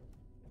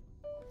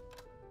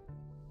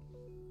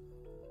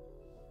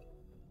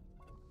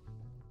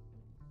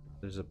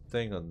 There's a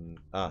thing on...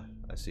 Ah,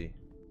 I see.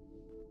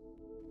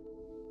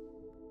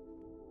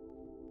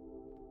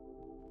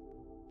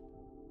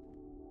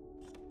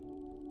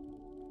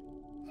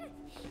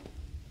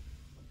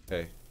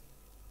 Okay.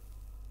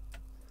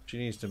 She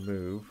needs to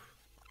move.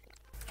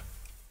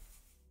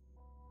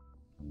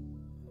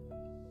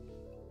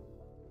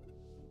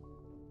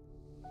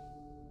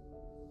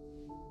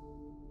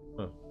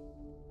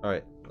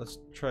 Alright, let's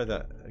try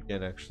that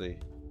again actually.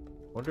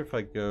 Wonder if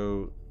I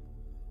go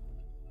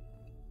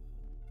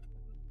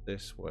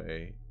this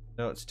way.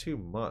 No, it's too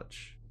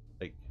much.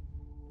 Like,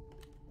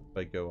 if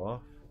I go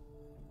off.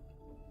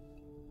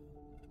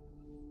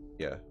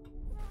 Yeah.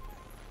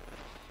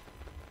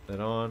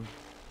 Then on.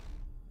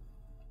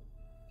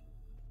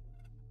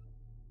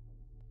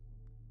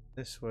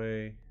 This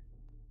way.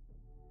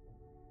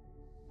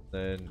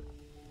 Then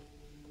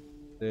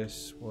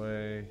this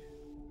way.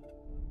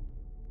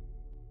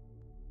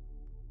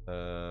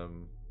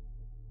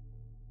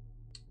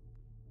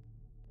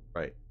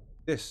 Right.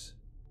 This.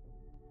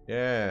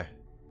 Yeah.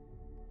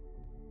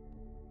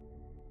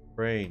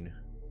 Brain.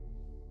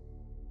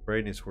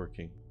 Brain is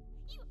working.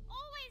 You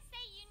always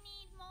say you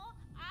need more.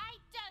 I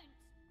don't.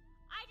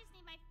 I just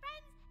need my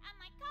friends and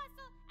my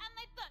castle and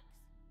my books.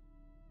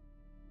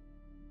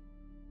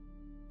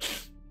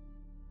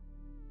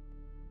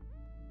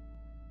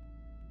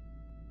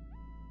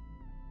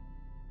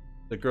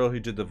 The girl who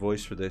did the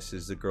voice for this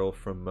is the girl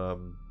from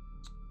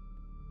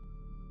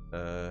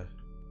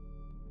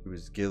who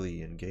was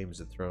Gilly in Game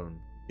of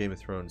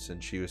Thrones,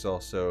 and she was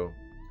also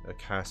a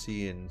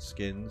Cassie in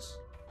Skins.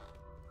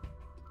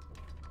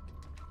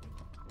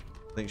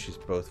 I think she's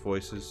both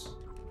voices.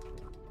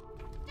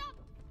 Stop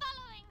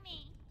following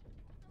me.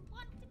 I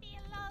want to be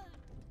alone.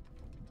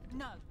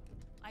 No,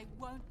 I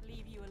won't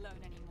leave you alone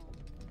anymore.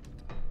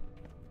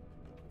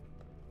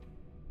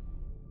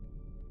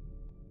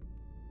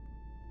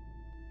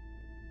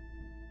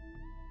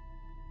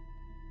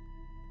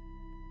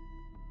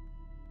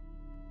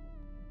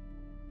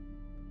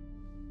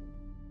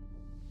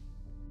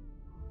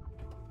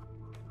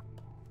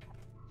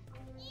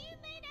 You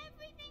made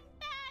everything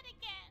bad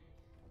again.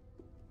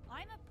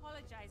 I'm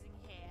apologizing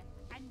here,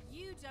 and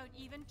you don't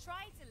even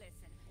try to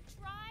listen.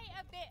 Try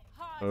a bit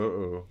harder.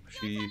 Uh-oh. You're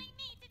She... telling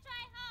me to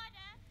try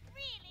harder?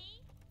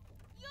 Really?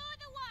 You're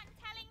the one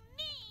telling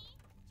me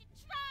to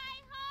try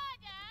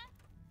harder?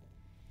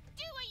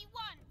 Do what you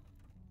want.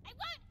 I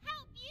won't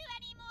help you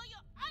anymore.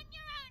 You're on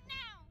your own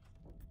now.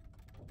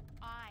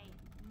 I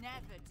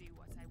never do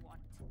what I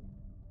want.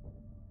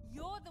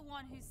 You're the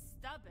one who's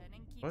stubborn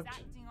and keeps What?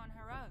 acting on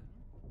her own.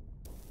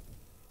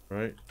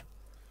 Right.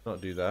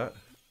 Not do that.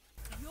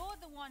 You're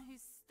the one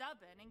who's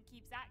stubborn and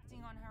keeps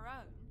acting on her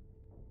own.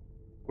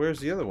 Where's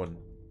the other one?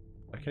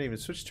 I can't even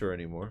switch to her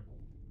anymore.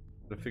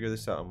 Gotta figure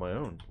this out on my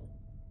own.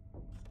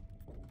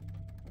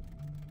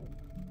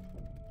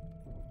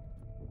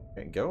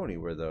 Can't go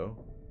anywhere though.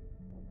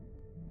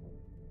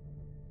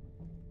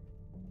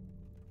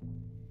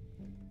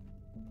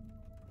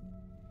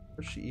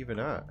 Where's she even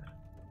at?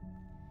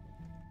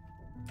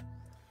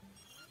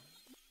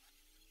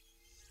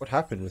 What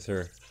happened with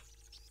her?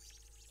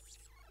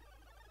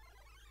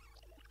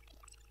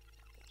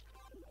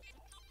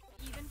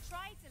 Even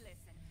try to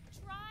listen.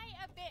 Try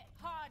a bit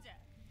harder.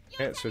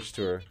 Can't switch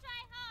to her.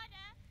 Try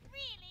harder?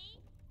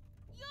 Really?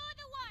 You're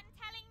the one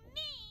telling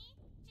me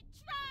to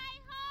try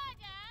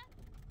harder?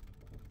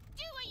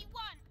 Do what you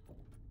want.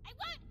 I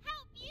won't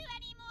help you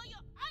anymore. You're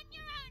on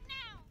your own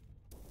now.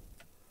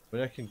 I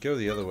mean, I can go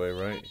the other way,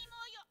 right?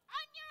 Anymore. You're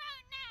on your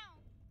own now.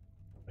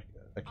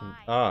 I can...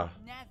 I Ah!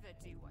 never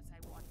do what I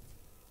want.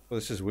 Well,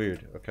 this is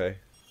weird. Okay.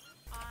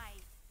 I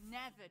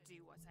never do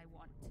what I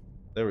want.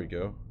 There we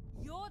go.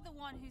 You're the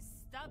one who's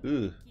stubborn Ugh.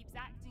 and keeps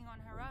acting on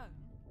her own.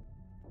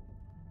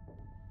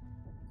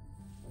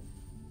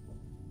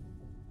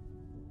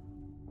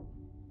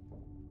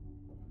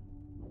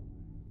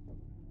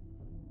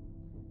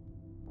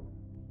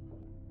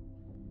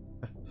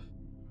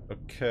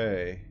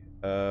 Okay.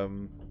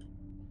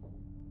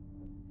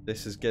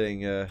 This is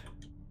getting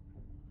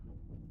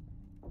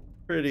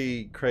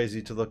pretty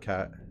crazy to look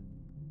at.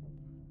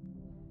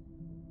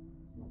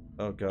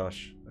 Oh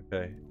gosh.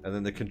 Okay. And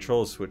then the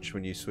control switch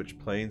when you switch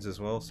planes as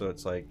well, so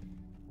it's like...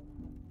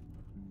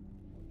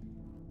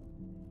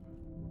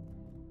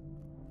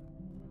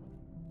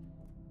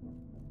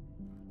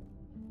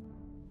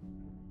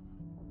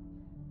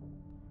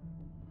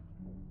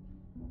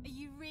 Are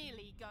you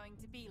really going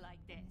to be like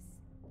this?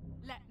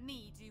 Let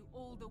me do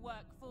all the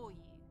work for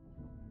you.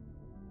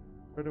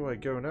 Where do I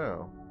go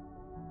now?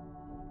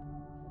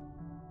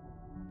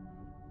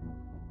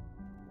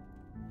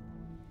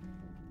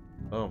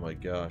 Oh my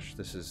gosh,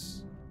 this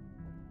is...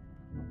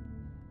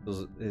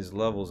 There's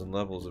levels and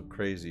levels of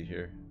crazy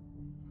here.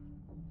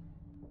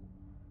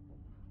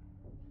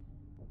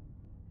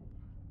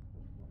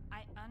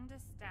 I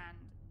understand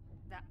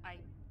that I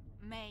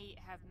may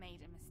have made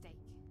a mistake.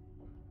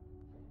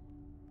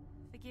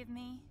 Forgive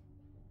me.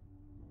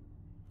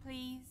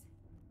 Please.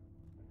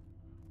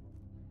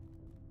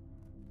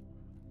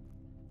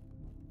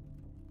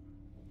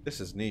 This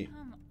is neat.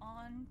 Come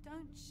on,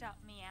 don't shut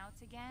me out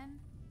again.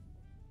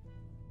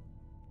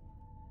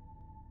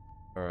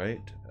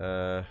 Alright,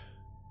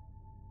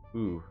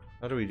 ooh,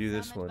 how do we do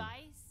this Some one?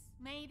 advice,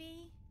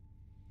 maybe?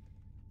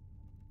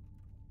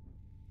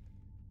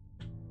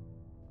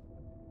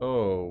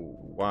 Oh,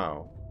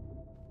 wow.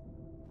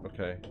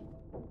 Okay.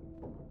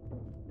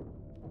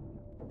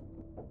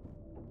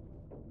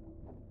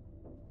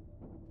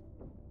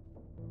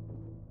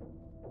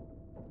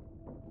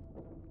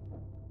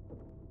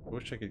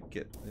 wish I could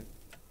get.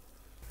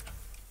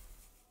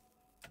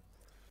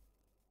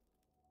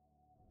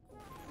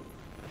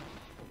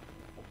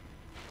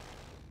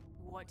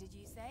 What did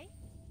you say?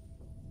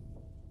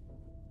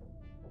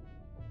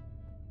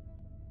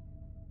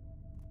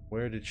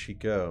 Where did she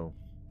go?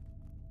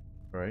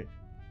 Right?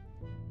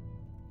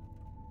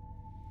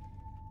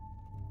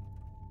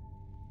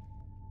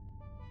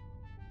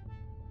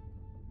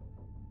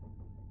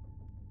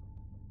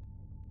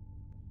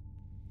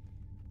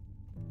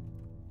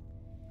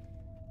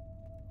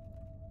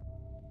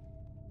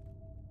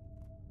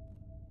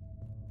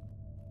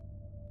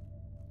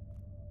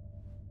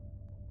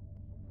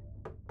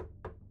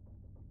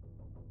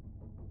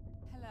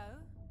 Hello?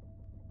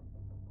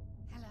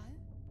 Hello?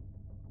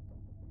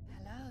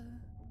 Hello?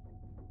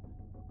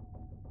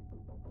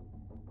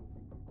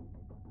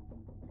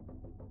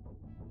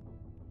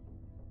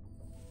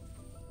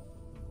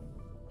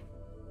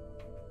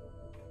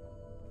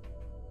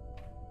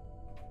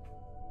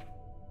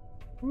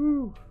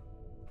 Woo!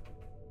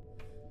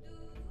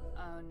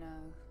 Oh no.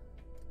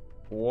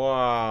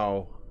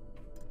 Wow.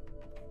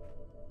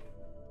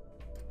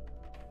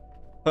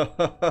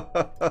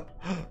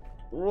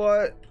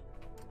 What?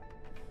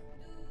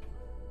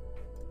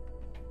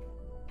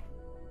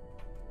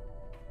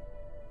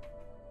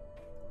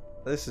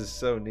 This is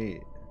so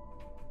neat.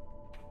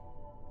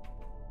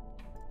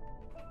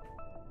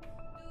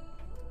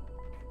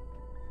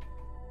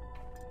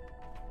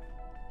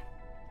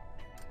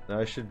 Now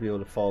I should be able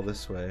to fall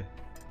this way.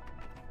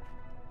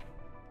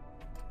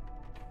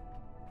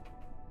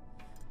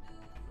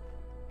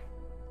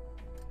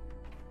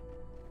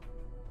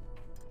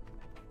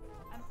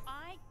 Am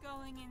I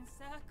going in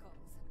circles?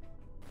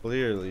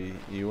 Clearly,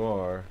 you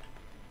are.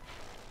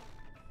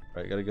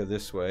 Alright, gotta go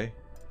this way.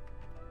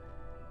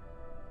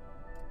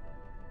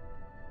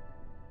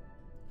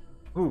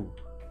 Ooh,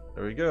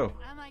 there we go.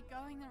 Am I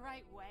going the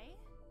right way?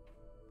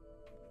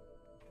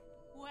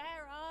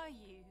 Where are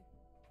you?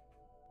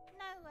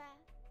 Nowhere.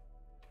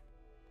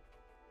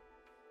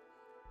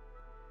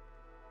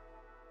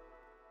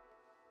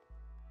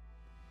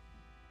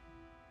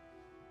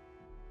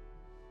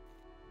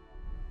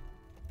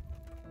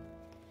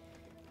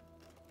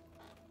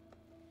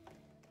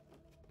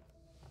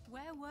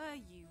 Where were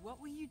you?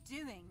 What were you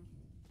doing?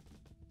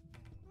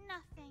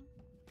 Nothing.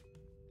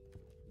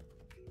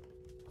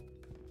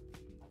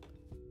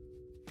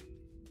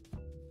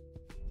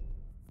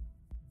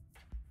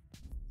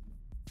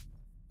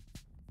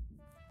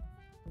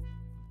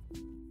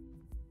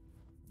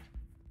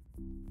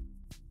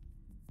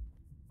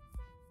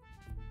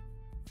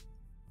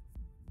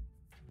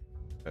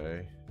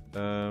 Okay.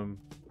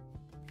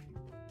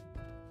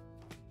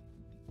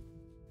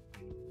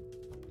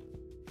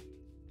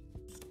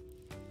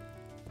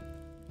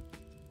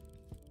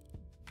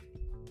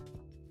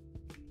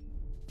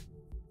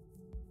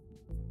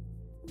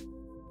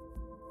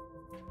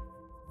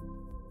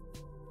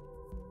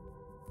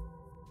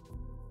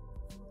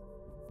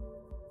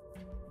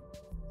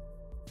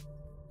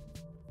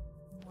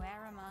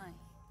 Where am I?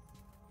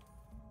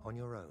 On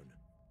your own.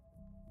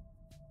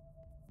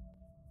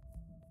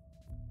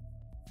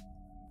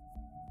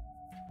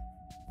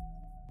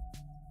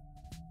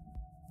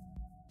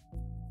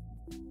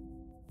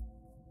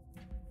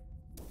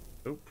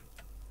 Oop.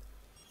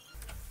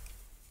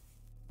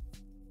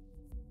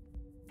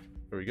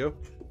 There we go.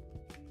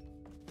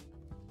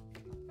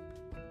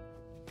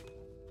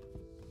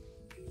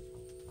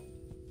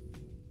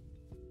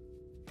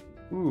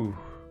 Ooh.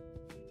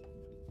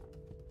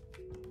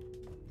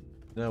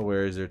 Now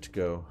where is there to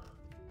go?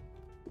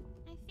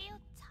 I feel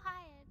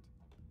tired.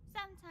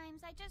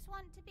 Sometimes I just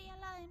want to be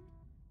alone.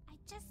 I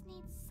just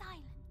need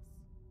silence.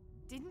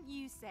 Didn't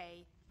you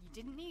say you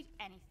didn't need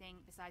anything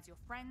besides your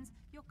friends,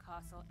 your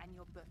castle, and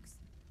your books?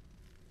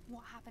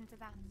 What happened to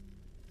that?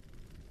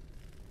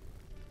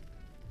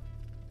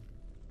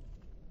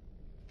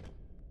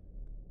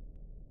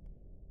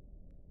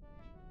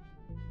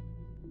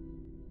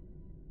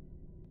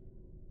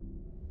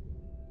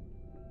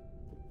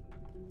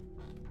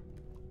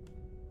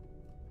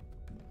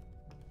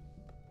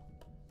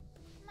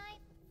 My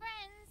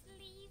friends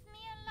leave me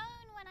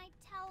alone when I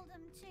tell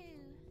them to.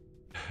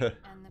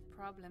 And the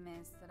problem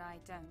is that I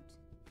don't.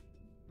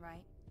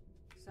 Right?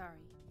 Sorry.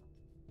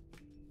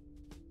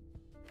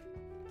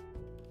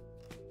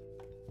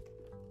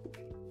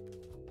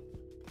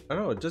 I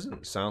don't know, it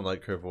doesn't sound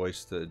like her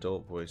voice, the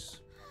adult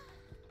voice.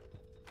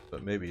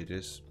 But maybe it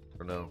is. I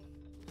don't know.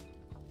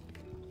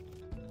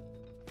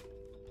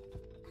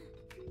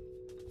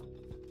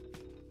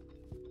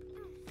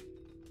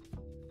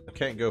 I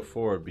can't go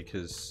forward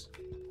because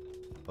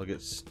I'll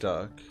get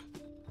stuck.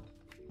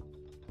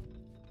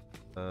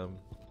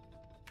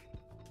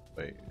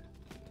 Wait.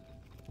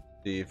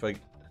 See if I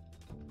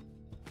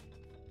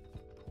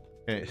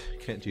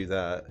can't do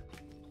that.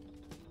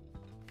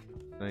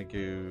 Can I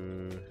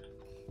go?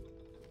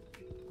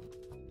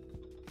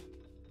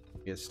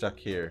 Get stuck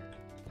here.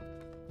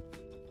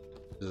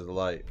 This is the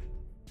light.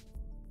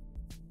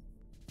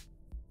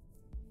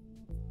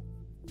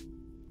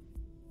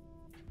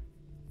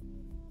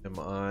 Am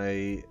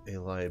I a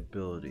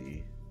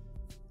liability?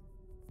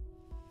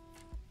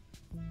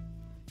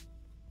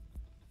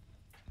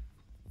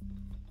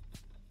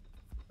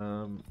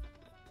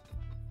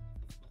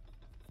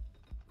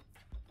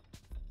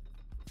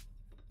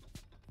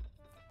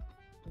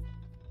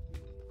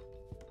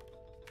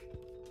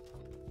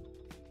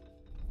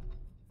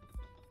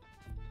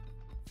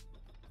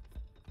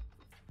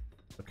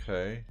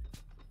 Okay.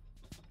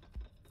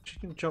 She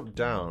can jump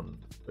down,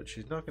 but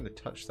she's not going to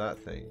touch that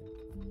thing.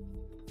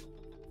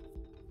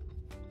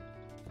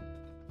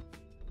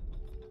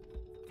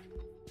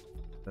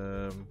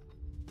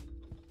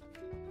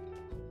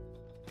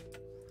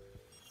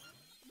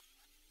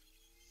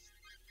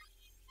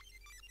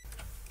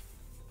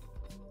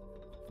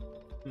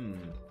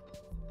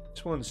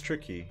 This one's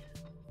tricky.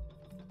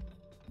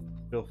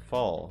 She'll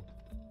fall.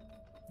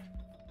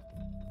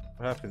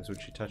 What happens when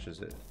she touches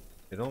it?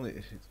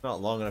 It's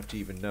not long enough to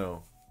even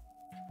know.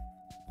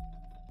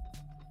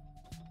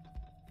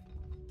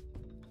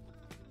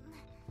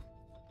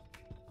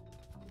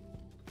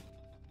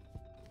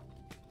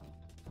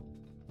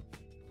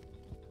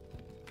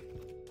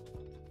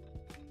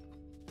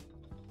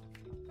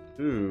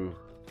 Ooh.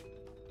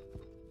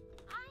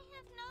 I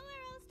have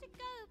nowhere else to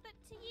go but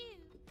to you.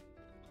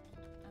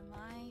 Am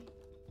I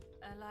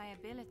a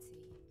liability?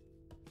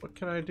 What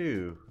can I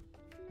do?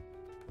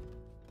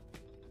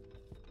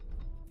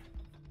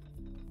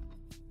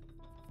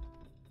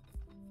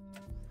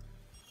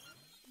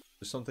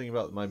 There's something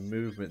about my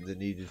movement that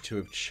needed to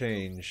have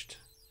changed.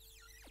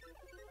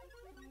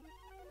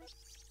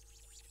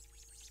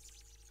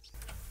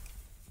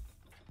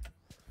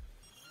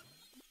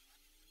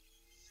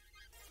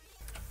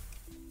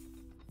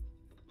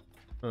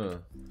 Huh.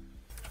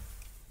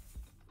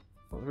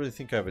 I don't really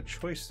think I have a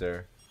choice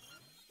there.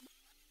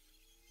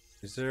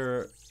 Is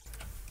there...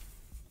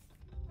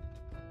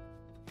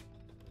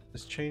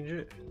 Let's change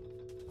it?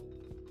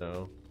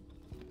 No.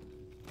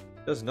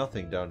 It does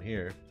nothing down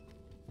here.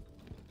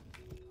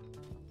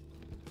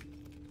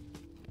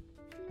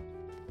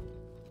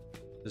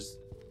 Does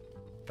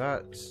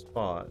that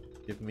spot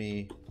give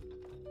me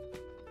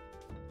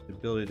the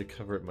ability to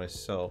cover it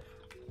myself?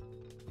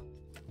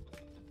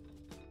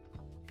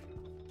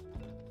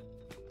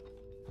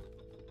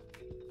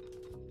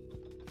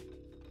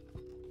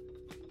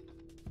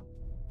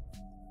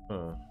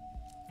 Huh.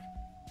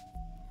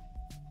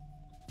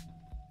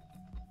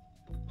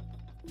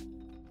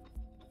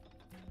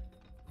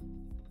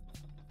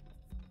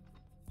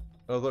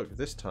 Oh look,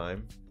 this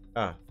time.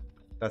 Ah,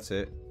 that's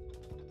it.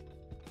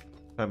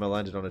 This time I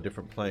landed on a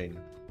different plane.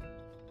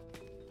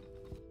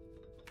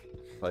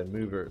 If I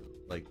move her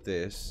like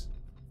this,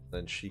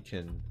 then she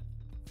can...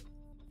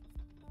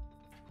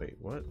 Wait,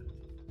 what?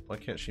 Why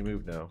can't she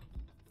move now?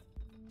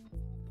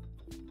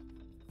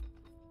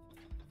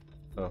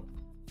 Oh.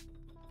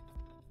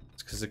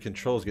 It's because the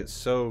controls get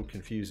so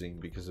confusing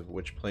because of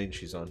which plane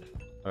she's on.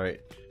 Alright.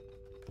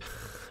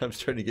 I'm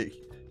starting to get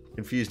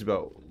confused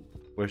about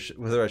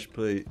whether I should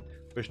play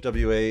which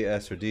W, A,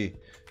 S, or D.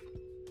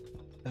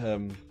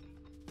 Am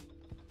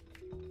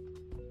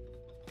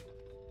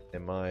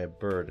I a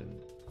burden?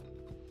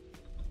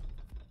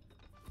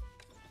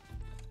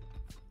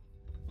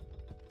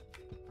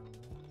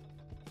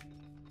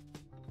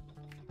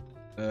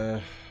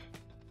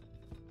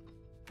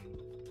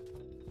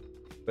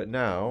 But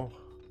now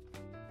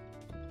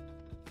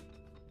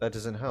that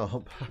doesn't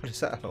help. How does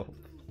that help?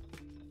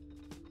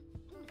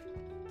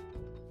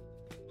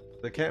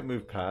 I can't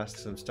move past,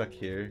 so I'm stuck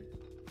here.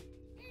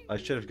 I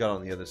should have got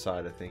on the other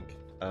side, I think.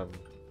 Right.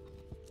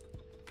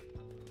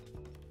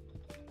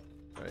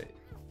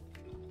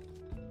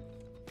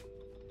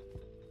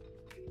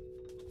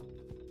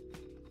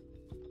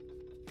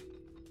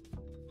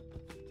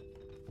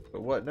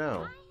 But what now? I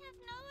have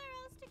nowhere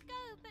else to go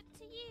but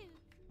to you.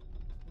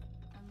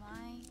 Am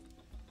I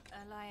a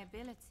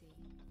liability?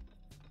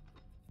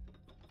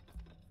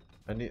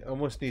 I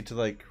almost need to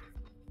like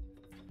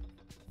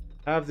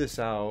have this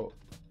out,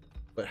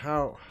 but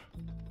how?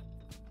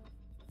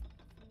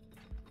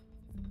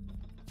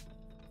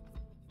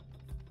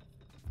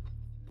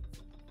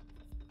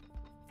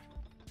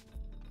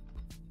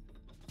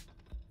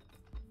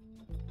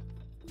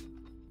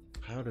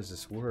 How does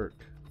this work?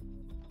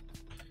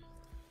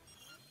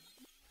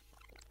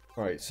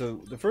 Alright, so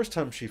the first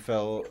time she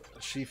fell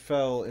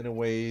in a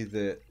way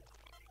that...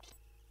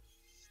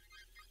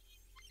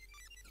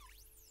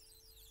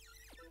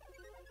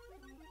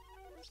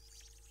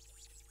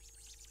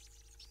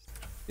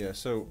 Yeah,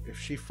 so if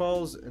she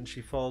falls and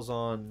she falls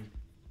on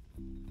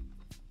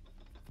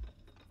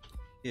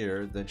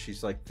here, then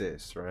she's like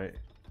this, right?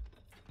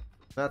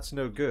 That's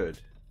no good.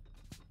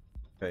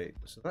 Okay,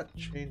 so that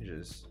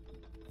changes.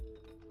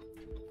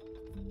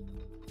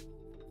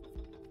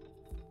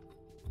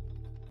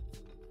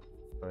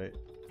 Right,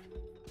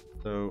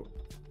 so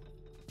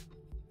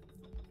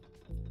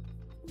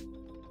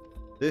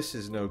this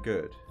is no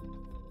good,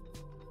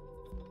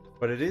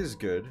 but it is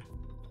good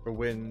for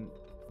when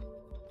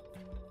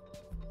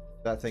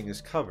that thing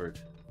is covered,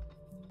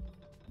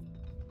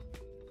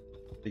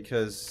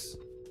 because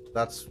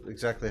that's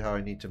exactly how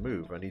I need to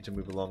move. I need to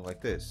move along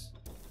like this.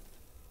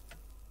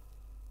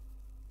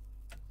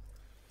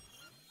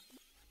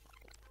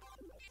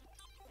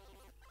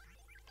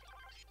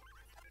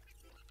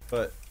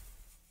 But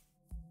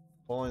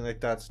falling like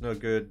that's no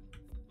good.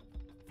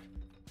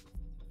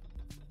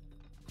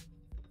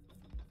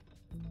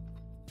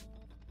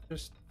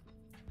 Just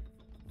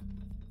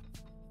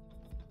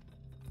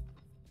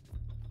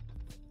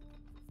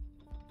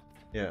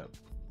yeah.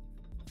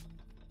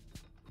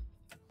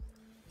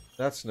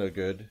 That's no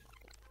good.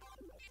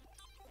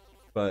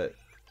 But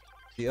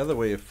the other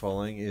way of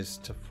falling is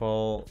to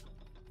fall.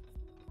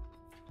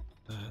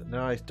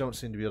 No, I don't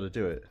seem to be able to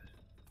do it.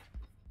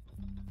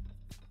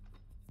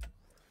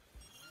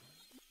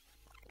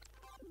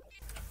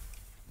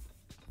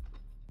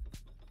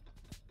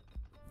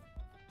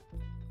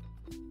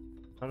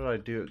 How did I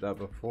do that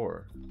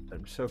before?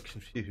 I'm so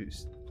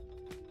confused.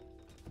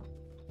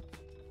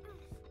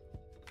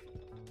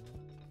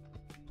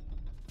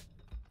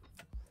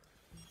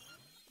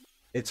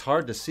 It's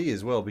hard to see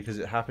as well because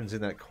it happens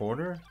in that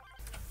corner.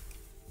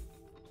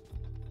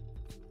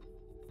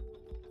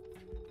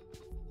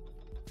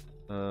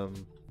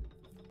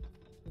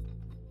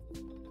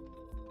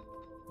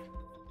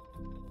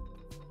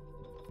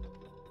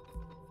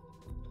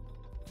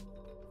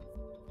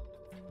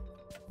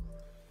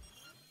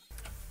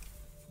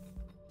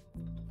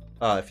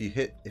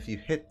 If you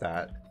hit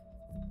that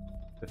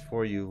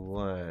before you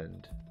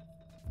land,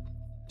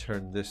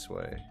 turn this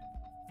way.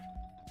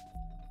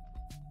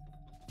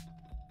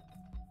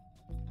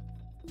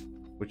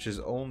 Which is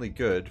only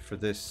good for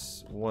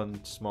this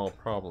one small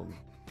problem.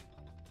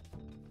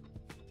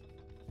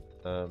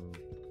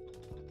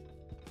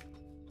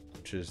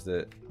 Which is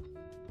that,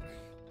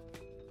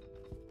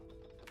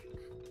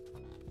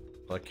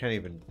 well, I can't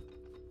even,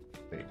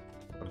 wait,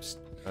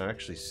 I'm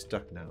actually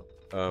stuck now.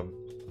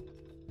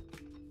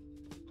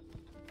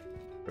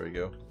 There we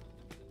go.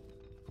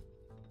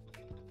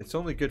 It's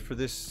only good for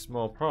this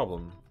small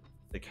problem.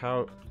 Like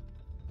how...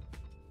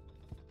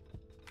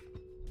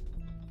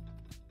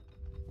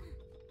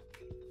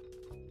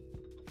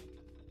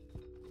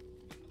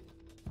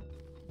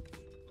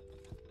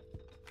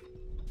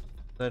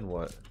 Then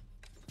what?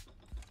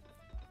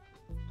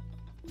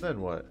 Then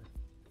what?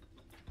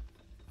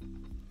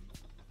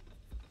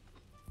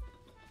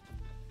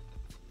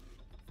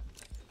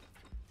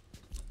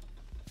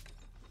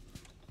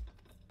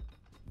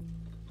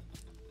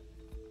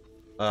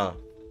 Ah,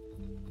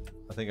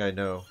 I think I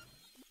know.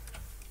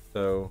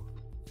 So,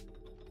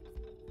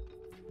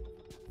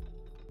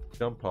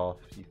 jump off,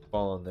 you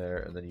fall in there,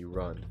 and then you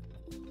run.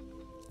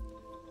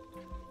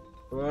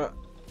 Ah,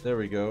 there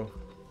we go.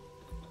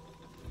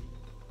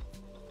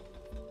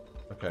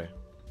 Okay.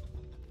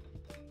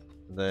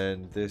 And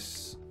then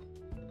this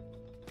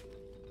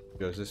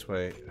goes this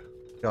way.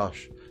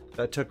 Gosh,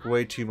 that took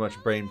way too much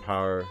brain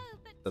power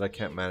that I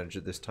can't manage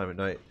at this time of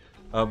night.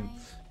 A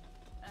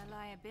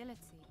liability.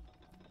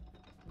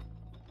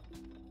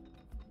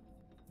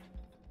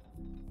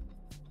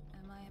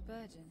 Am I a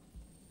burden?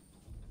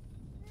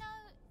 No,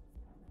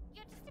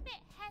 you're just a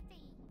bit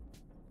heavy.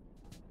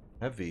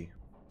 Heavy.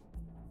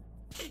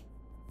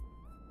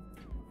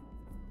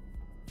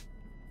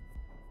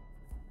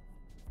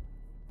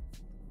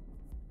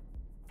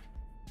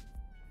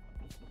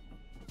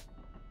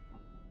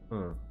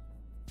 Huh.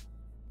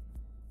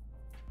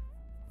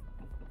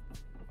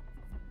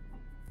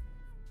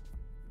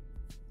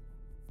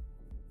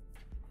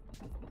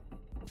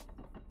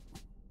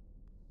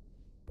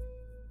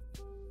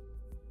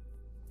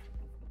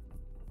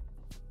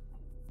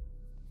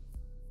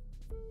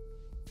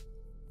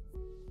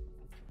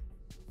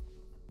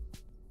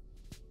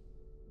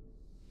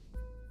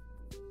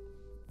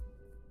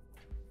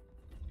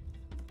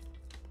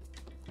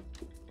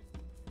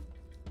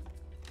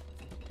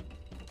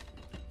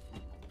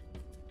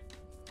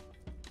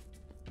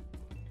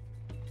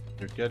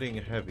 You're getting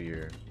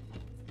heavier.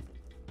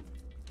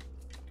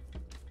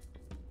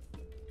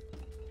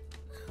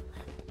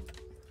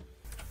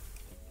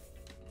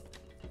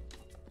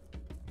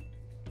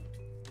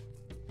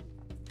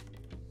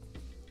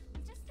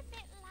 Just a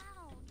bit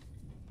loud.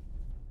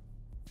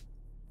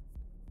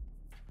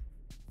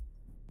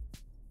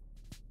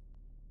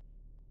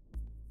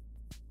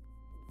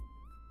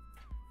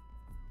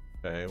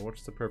 Okay,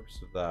 what's the purpose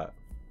of that?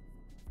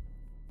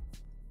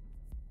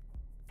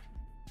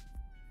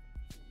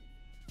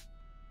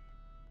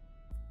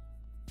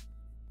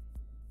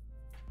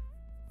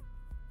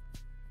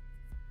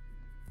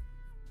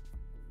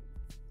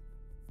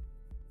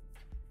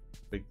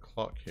 Big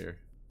clock here.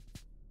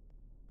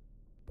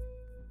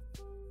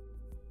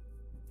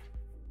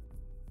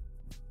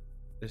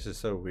 This is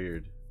so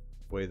weird.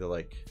 The way the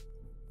like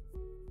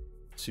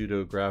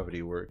pseudo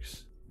gravity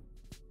works.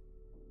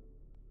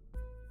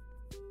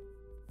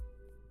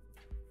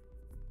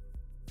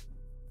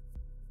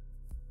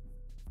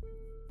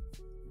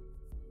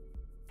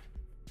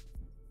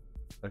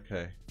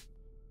 Okay.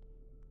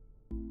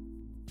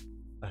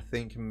 I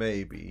think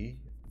maybe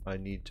I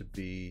need to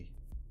be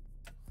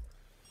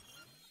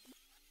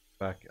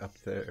back up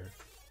there.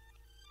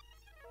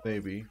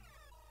 Maybe.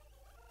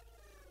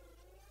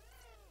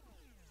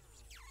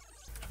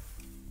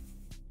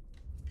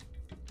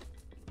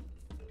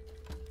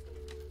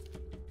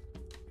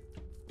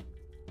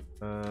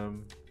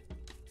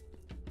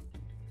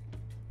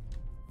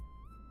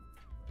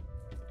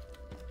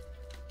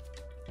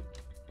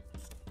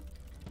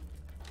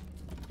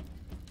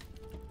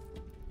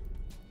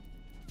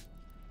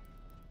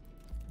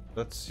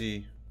 Let's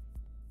see.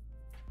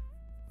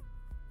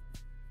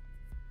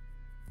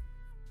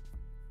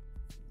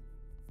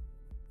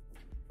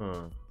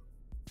 Huh.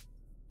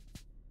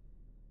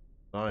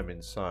 Now I'm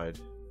inside.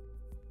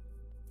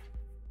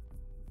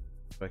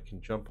 If I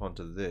can jump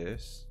onto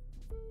this.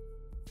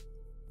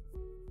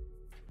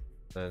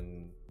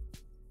 Then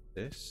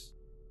this.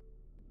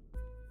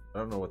 I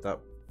don't know what that.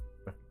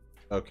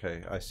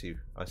 Okay, I see.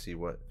 I see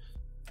what.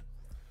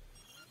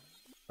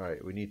 All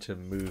right, we need to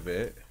move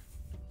it.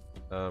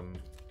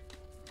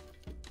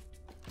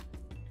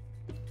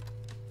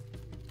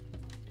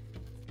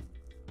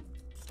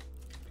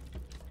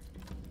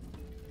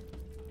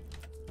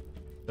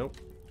 Nope.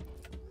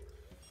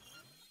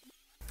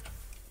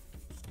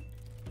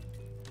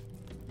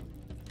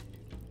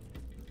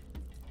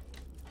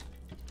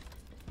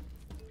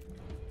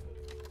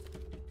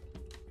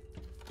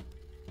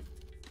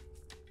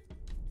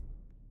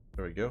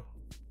 There we go.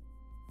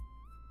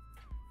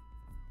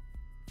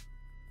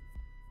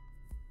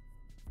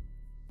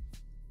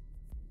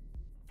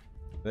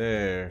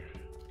 There.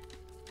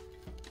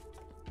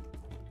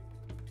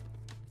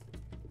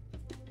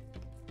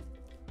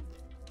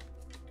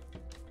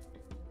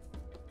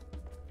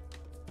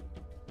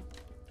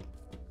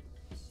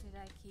 Should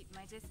I keep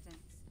my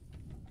distance?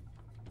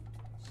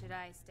 Should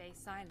I stay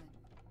silent?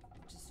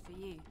 Just for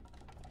you?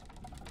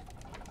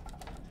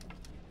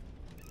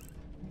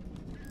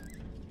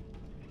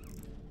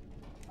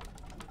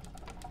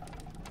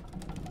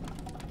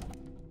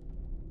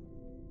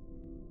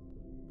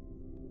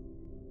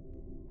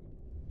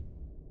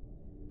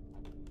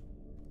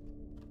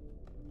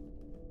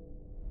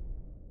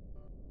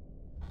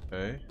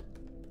 Okay.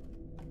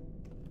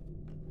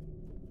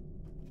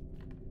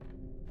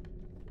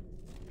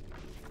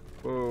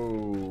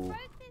 Whoa.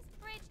 Broke this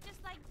bridge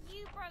just like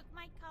you broke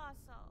my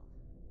castle.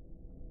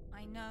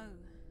 I know.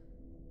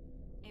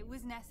 It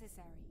was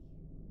necessary.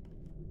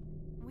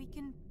 We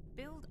can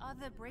build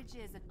other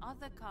bridges and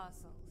other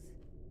castles.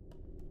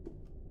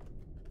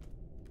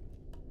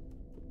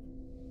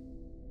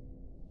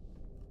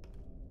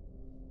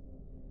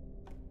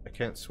 I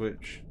can't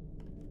switch.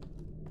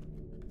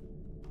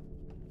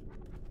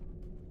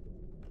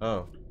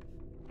 Oh,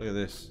 look at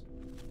this.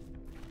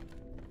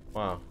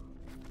 Wow.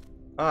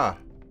 Ah,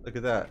 look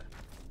at that.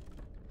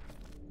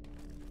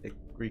 It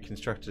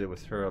reconstructed it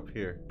with her up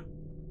here.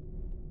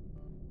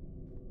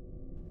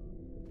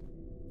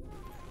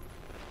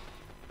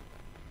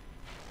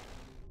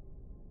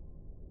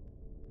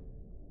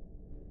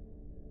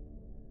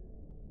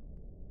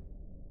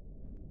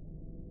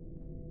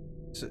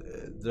 So,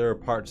 there are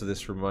parts of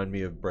this remind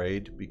me of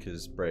Braid,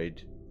 because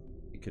Braid,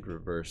 you could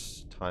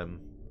reverse time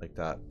like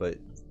that, but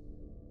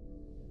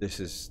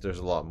there's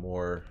a lot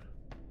more.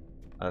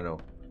 I don't know.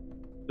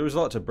 There was a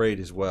lot to Braid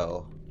as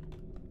well,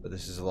 but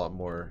this is a lot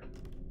more,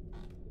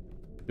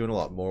 doing a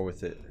lot more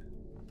with it.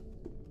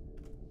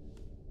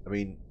 I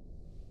mean,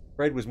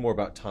 Braid was more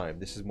about time.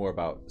 This is more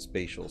about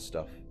spatial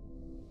stuff.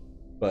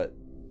 But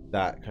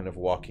that kind of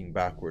walking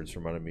backwards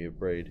reminded me of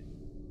Braid.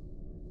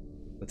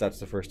 But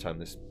that's the first time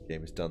this game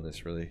has done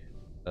this, really.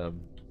 You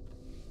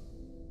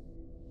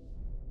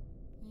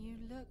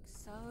look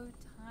so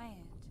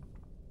tired.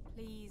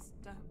 Please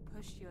don't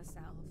push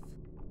yourself.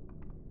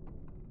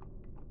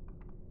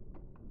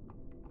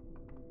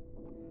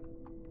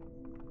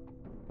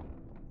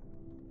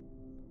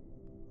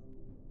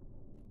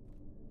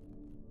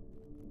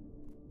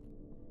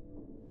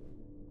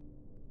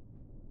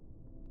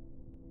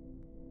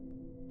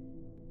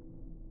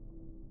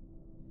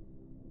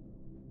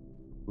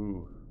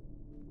 Ooh.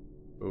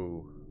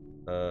 Ooh.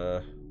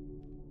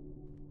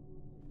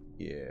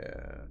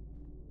 Yeah.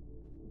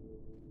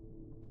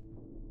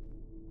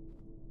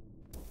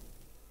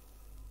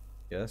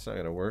 Yeah, that's not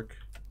gonna work.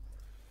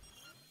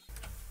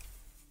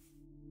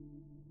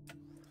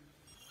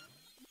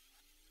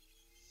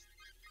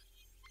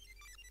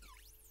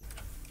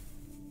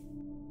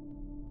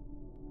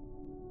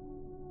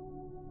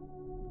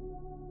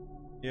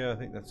 Yeah, I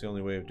think that's the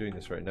only way of doing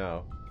this right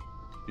now.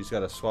 She's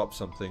gotta swap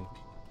something.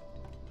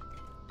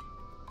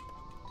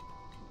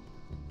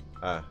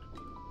 Ah.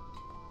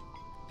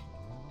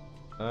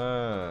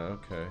 Ah,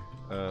 okay.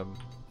 How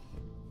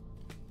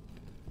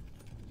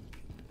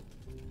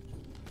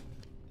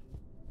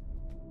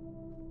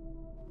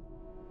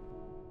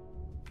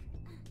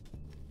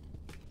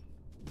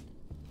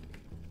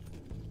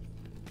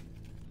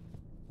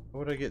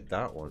would I get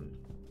that one?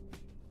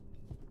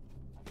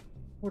 How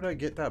would I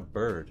get that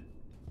bird?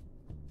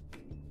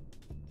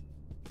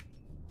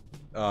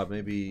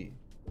 Maybe...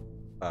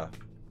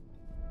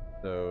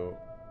 So...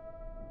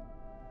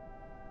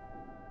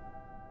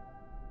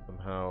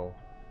 Somehow...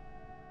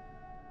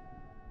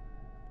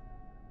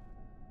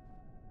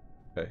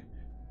 Okay.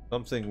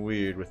 Something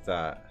weird with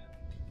that.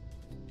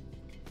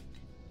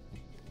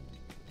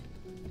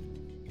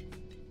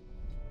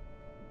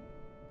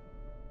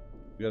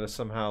 We gotta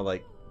somehow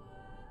like...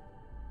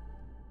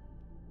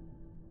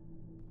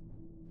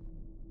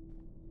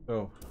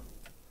 Oh.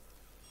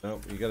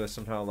 Nope, you gotta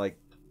somehow like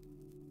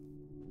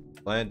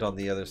land on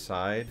the other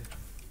side.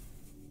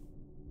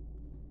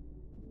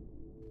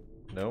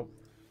 Nope.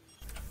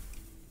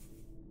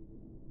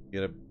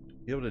 You gotta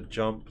be able to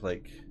jump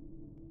like...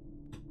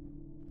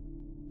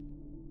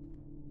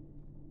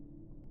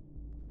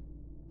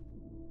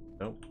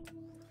 Nope.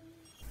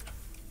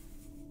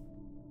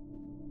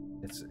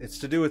 It's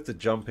to do with the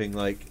jumping,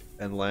 like,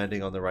 and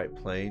landing on the right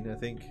plane, I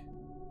think.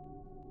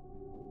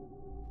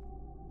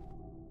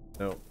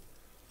 Nope.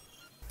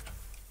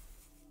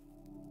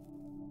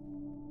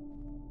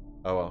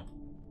 Oh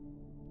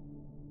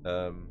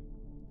well.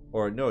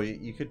 Or no,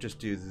 you could just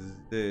do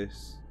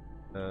this.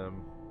 No,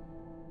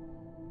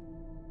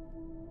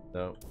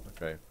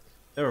 okay.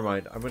 Never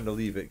mind. I'm going to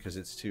leave it because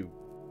it's too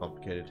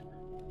complicated.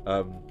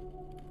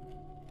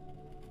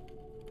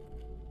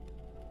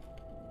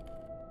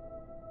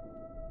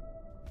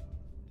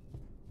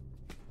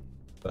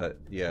 But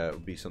yeah, it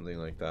would be something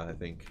like that, I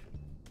think.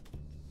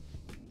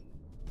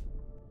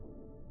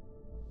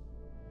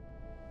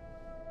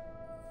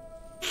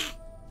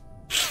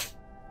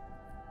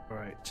 All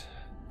right.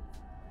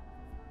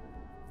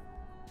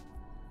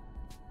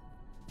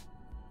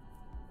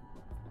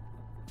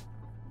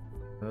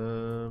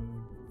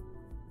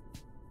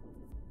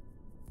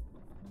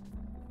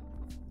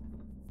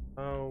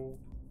 How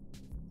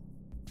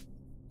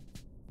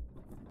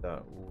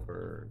that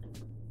work?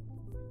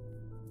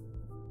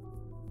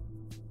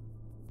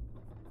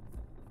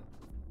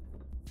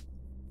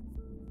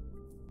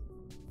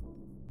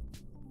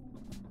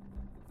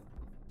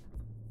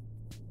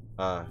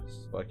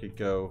 So I could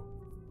go.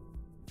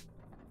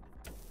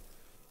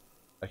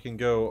 I can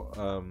go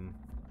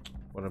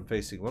when I'm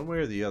facing one way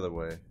or the other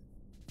way.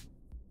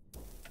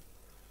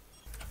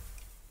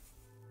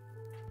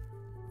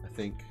 I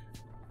think.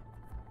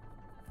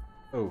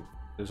 Oh,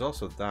 there's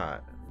also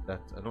that.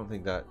 I don't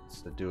think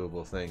that's a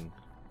doable thing.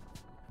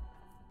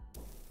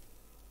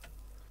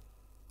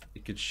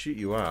 It could shoot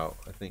you out,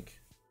 I think.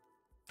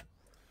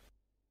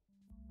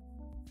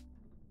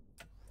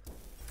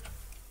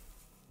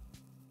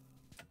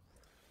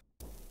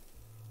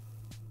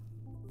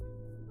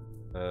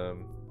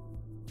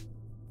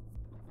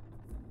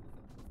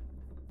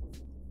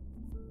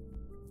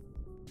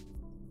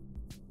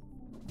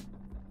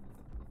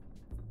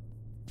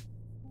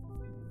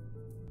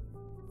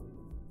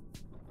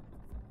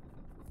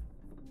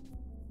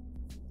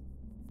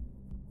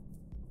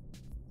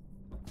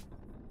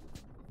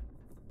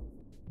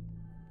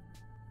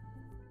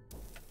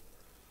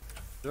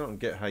 I don't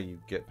get how you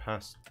get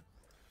past.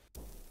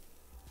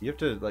 You have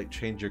to like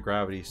change your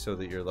gravity so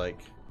that you're like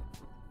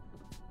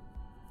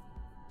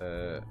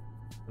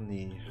on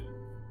the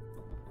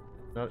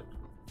not.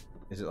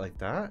 Is it like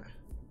that?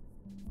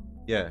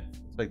 Yeah,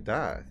 it's like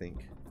that, I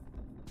think.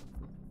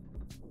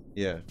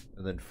 Yeah,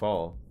 and then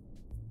fall.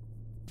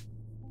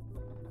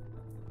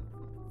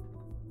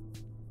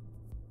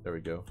 There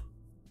we go.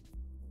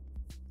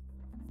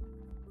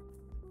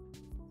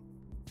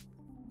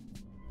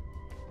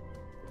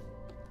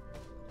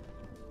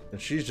 And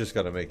she's just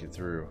got to make it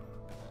through.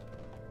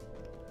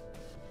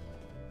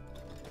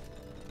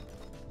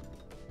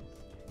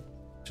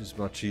 Which is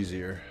much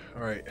easier.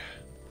 All right.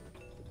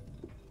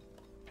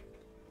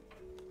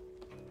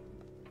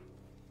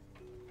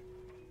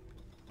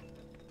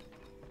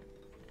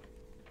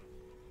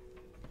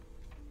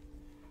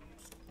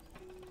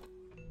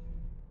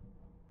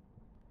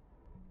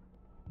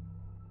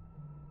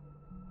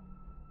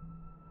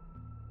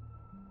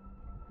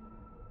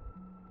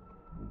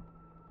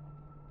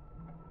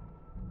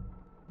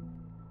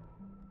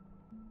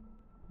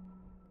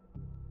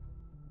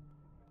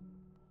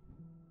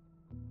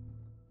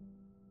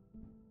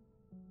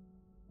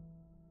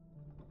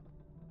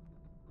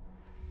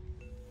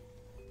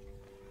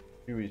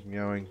 Chewy's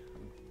meowing.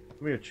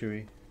 Come here,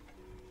 Chewy.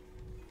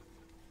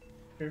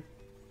 Here.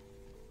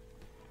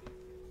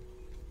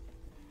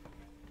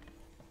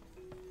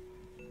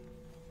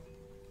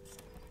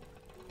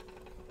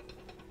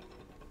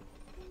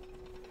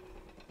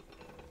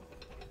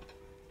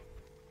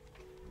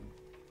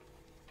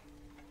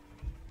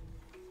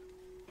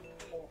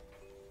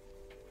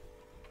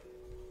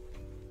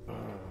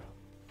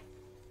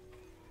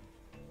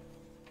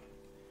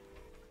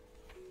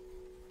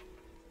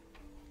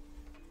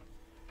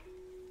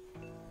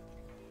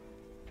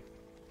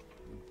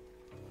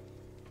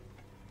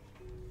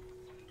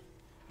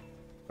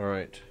 All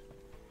right.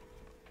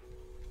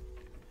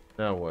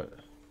 Now what?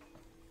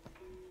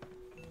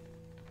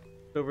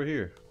 It's over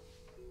here.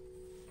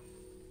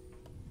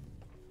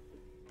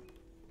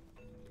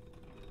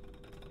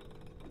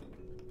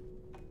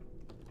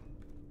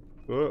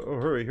 Oh,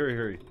 hurry, hurry,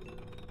 hurry.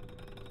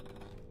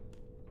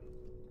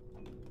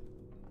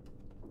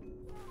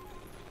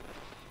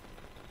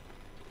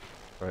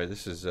 All right,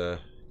 this is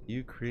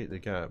you create the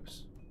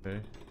gaps, okay?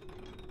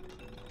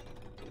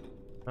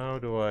 How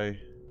do I...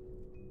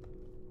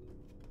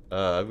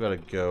 I've got to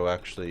go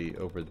actually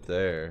over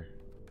there.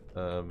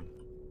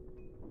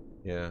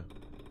 Yeah.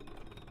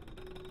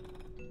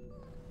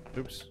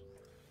 Oops.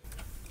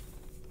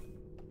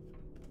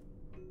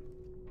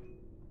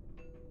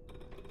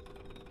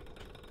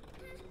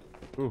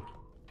 Ooh,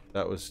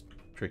 that was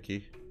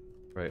tricky.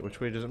 Right, which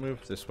way does it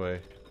move? This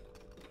way.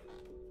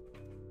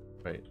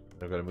 Right,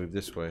 I've got to move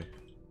this way.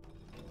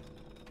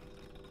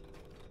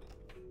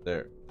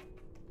 There.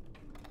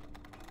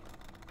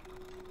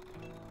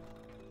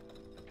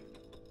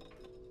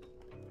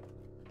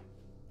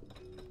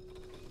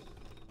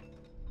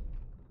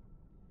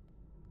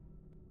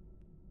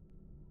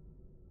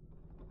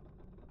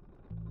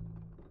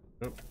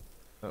 Nope,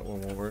 that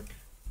one won't work.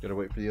 Gotta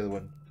wait for the other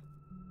one.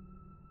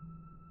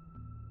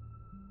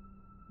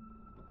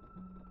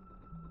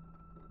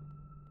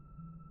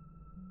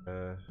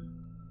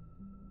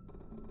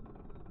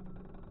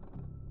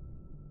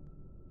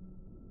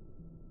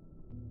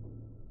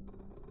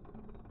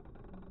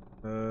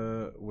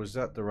 Was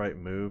that the right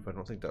move? I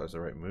don't think that was the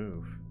right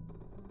move.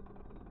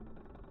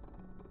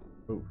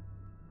 Ooh.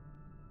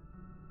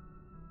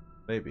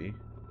 Maybe.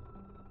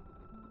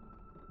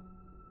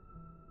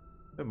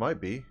 It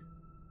might be.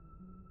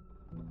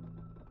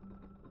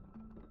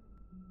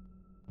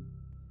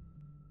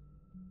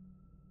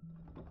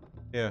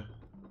 Yeah.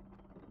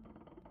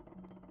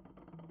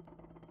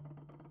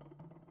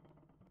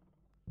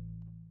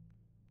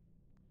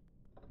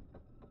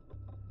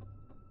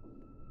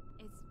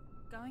 It's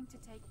going to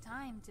take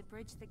time to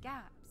bridge the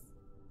gaps.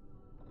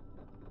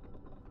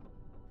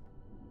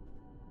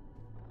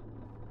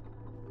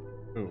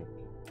 Ooh.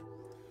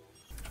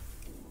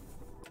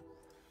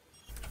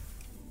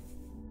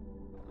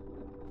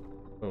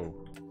 Oh.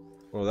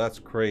 Well, that's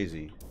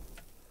crazy.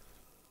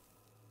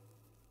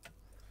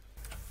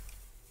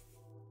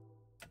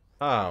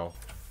 How?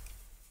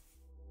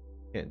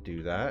 Can't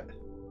do that.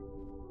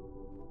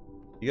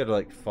 You gotta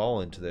like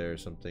fall into there or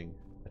something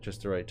at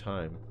just the right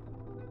time.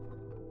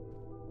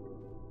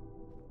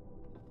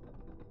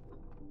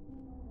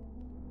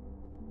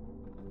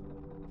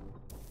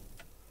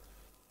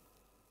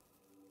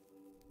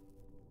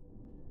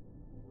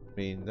 I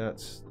mean,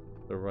 that's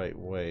the right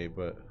way,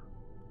 but...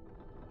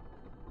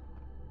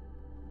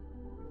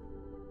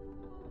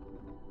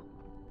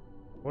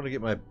 I want to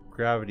get my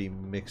gravity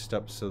mixed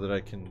up so that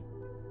I can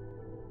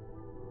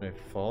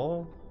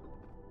fall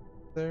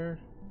there?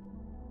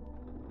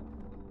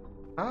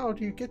 How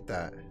do you get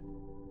that?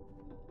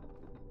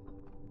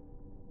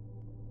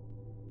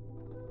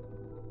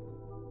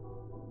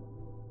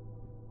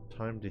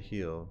 Time to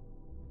heal.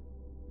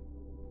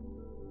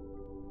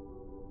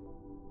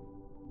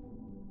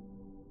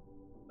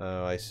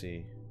 Oh, I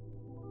see.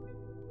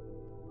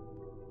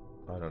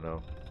 I don't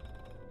know.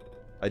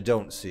 I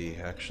don't see,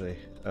 actually.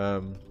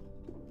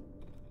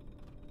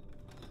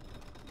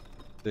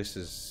 This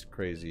is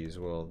crazy as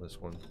well, this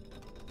one.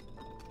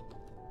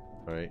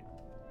 Alright.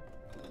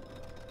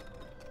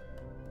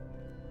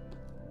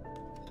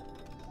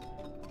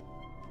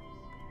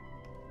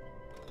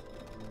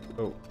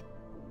 Oh.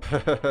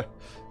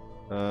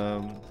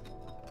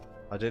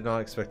 I did not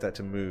expect that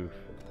to move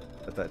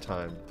at that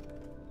time.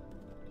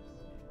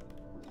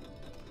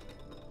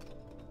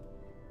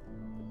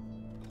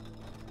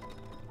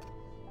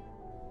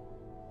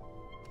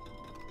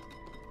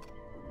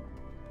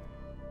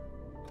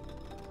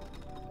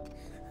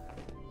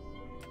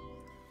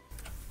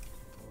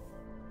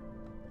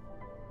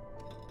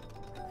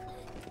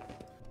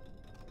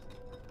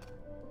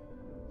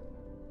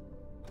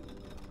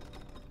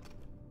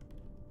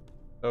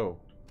 Oh.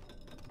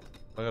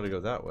 I gotta go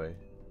that way.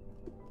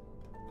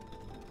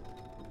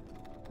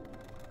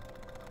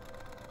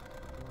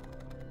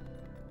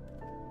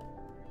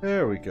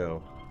 There we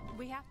go.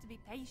 We have to be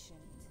patient.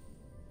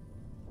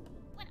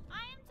 When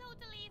I am told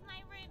to leave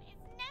my room,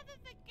 it's never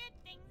for good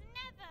things,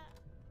 never.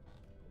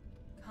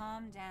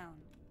 Calm down.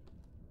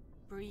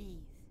 Breathe.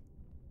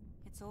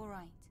 It's all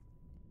right.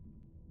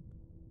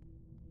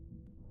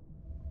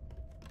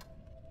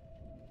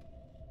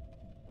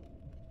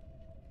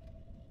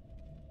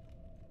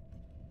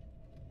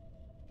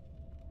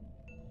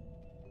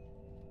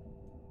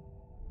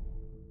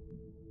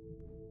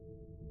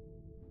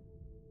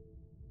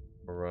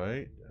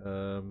 Alright,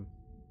 huh.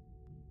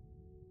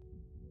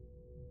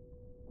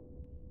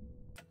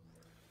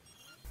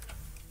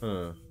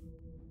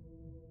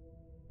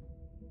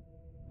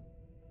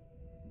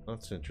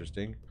 That's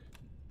interesting.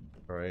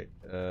 Alright,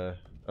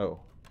 oh.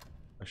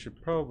 I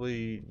should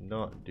probably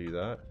not do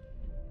that.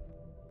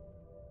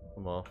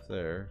 Come off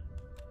there.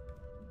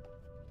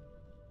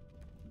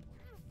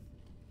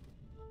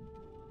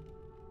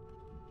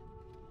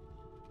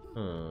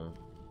 Huh.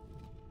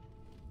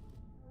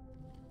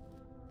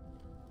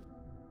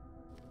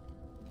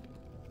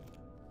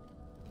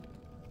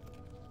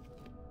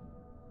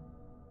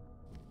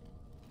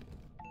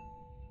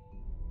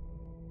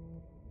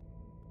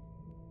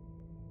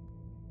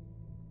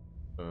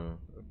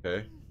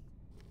 Okay.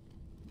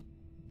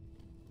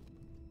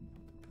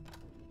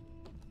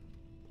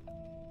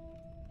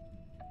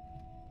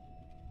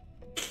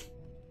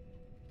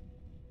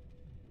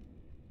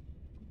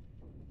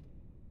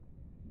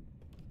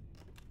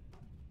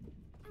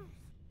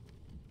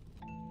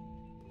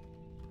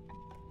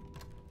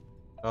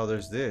 Oh,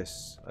 there's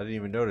this. I didn't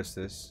even notice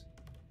this.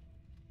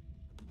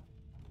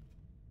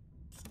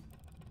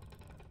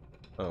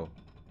 Oh.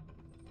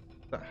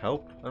 Does that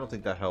help? I don't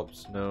think that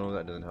helps. No,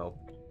 that doesn't help.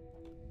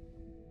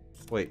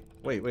 Wait.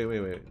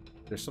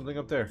 There's something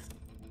up there.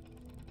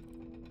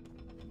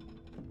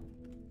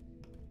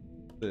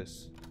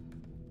 This.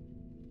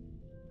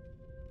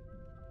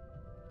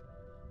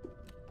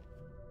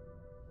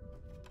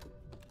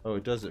 Oh,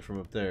 it does it from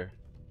up there.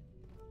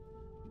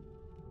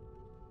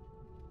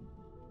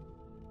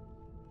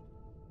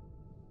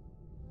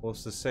 Well,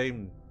 it's the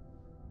same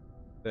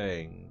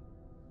thing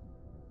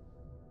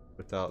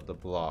without the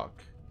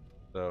block.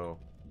 So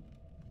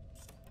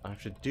I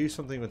have to do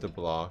something with the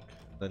block,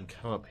 then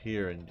come up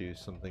here and do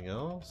something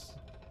else.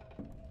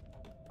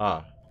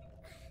 Ah.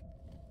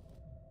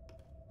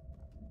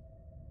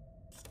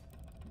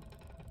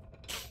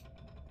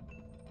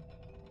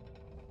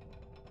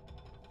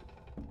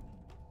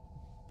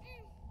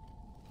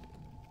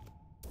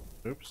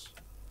 Oops.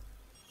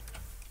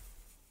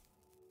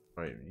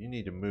 Alright, you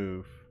need to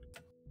move.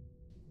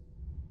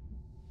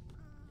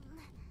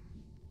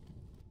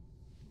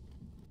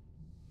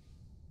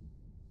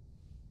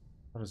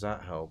 How does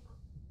that help?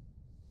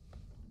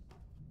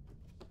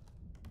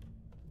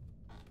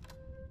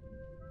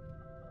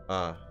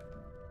 Ah.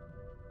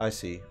 I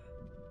see.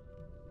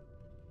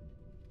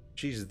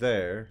 She's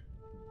there.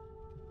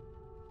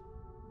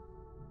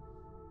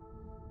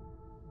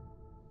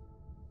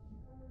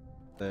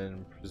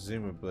 Then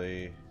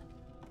presumably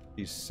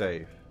he's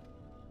safe.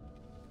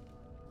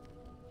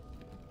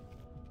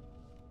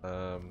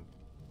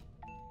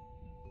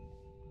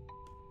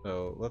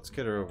 So let's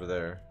get her over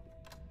there.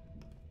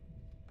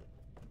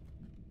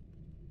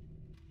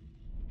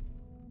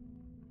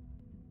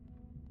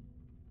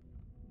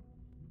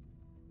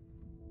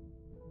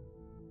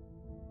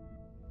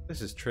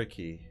 This is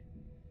tricky.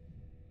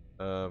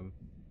 No,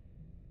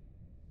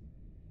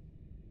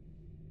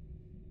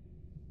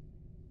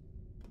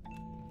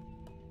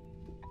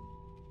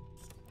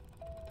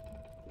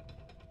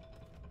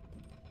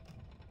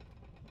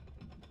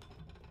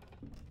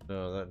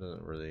 that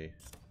doesn't really.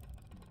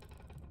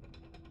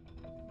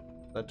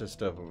 That does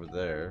stuff over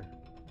there.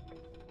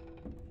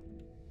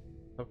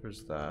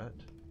 Covers that.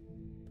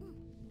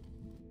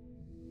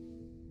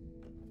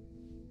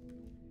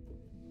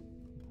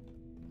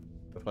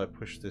 If I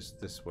push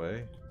this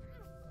way.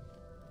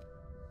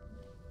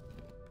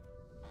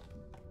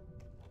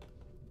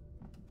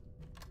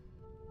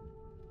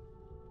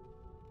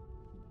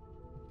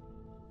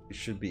 She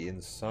should be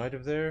inside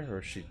of there,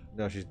 or she...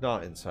 No, she's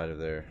not inside of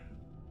there.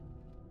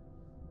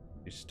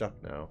 She's stuck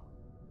now.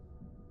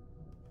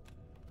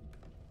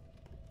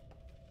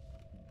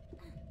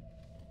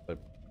 I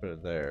put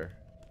it there.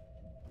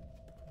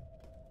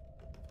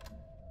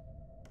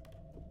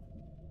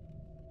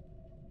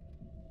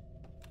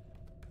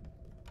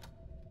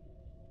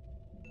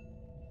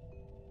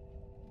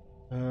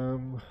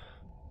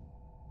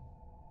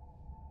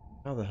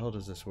 How the hell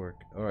does this work?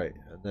 Alright,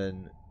 and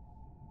then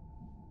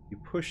you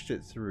pushed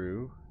it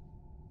through.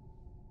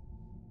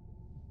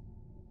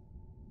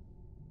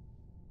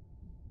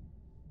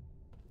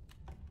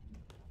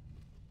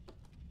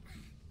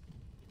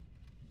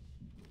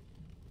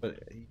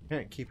 But you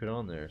can't keep it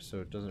on there, so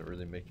it doesn't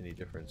really make any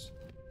difference.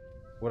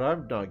 What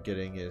I'm not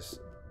getting is,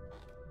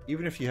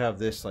 even if you have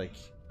this like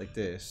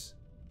this,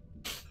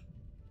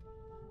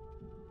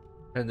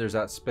 and there's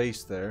that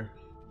space there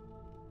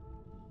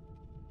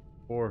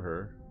for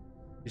her,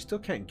 you still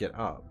can't get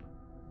up.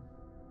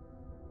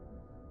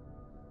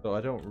 So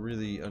I don't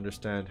really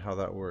understand how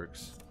that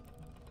works.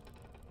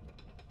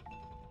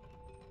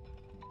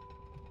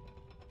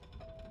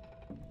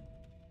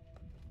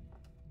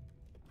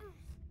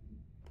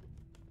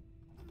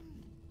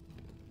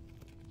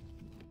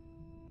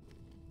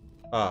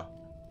 Ah,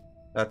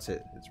 that's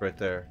it. It's right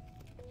there.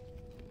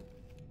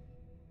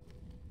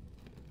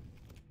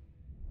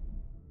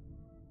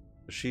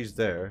 She's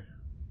there.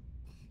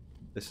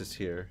 This is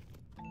here.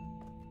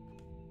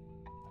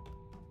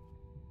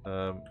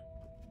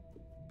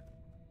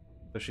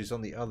 So she's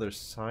on the other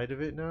side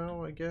of it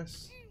now, I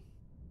guess.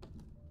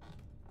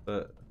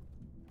 But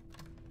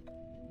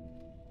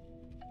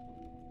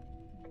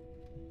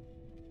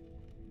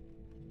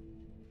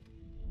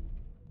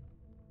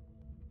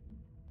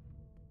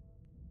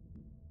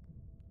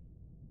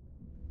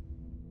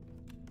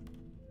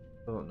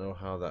I don't know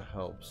how that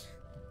helps.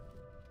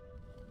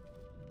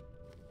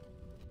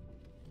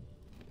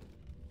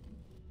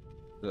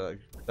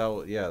 That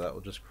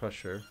will just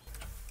crush her.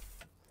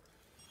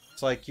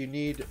 It's like you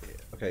need,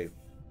 okay,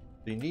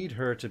 you need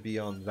her to be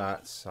on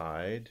that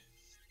side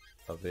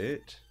of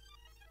it.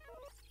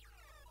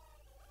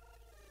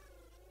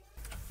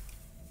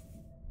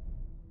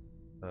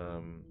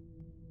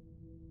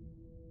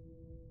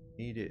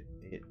 Need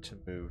it to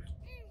move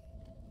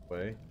this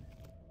way.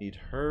 Need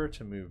her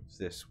to move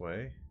this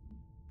way.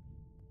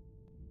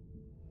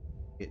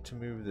 It to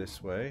move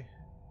this way.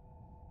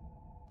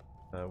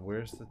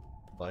 Where's the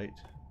light?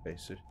 Okay,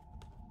 so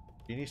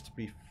she needs to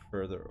be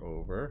further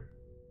over,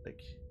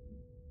 like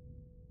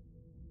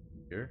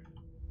here.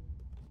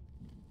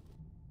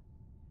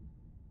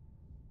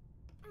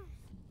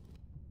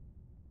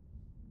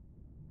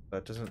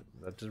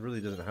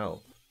 really doesn't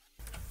help.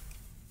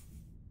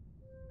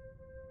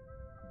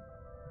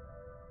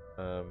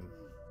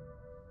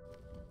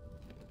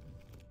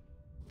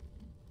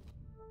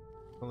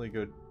 Only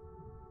go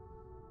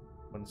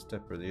one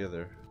step or the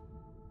other.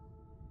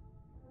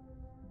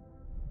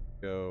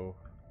 Go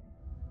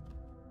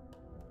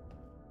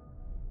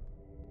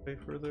way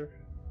further.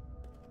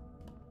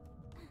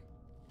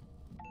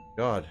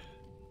 God.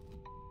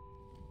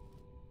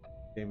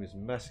 Game is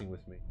messing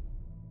with me.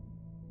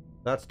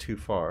 That's too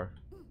far.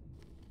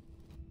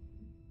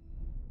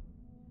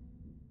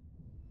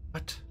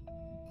 What?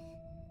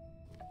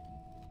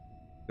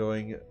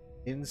 Going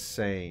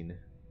insane.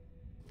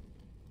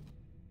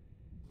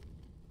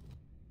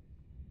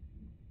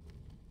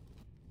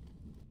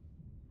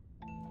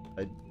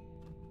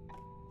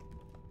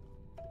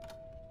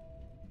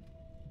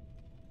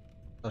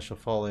 I shall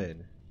fall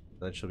in.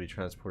 Then she'll be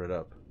transported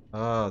up.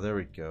 Ah, there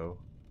we go.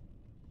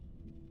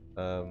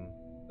 And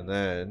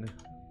then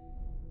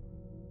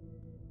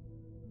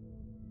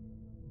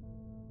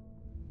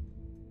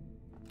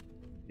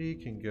he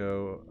can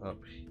go up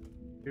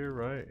here,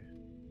 right?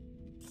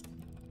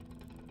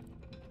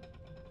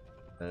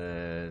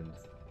 And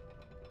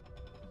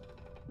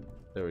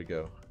there we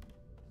go.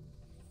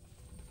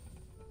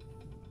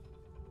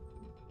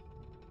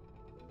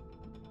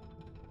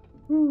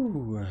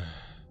 Woo.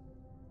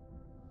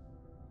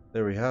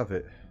 There we have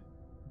it.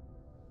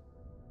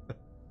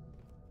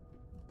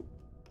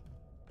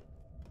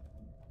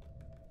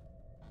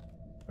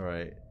 All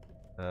right.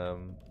 Oh,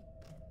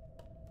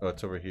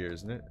 it's over here,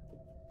 isn't it?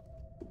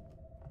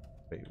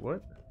 Wait,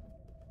 what?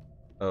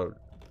 Oh,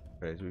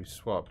 okay, so we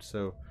swapped.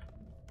 So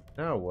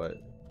now what?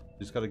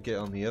 Just gotta get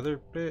on the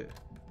other bit.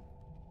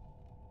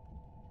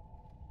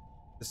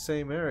 The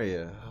same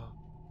area.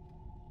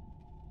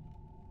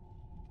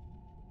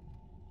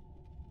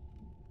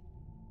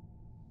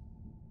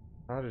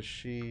 How does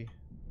she?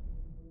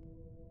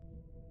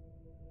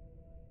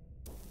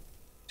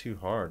 Too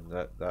hard.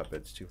 That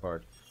bit's too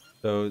hard.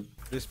 So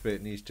this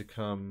bit needs to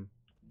come.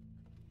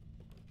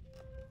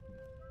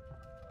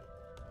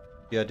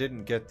 Yeah, I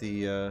didn't get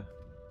the.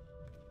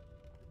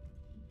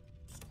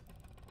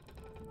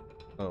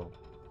 Oh,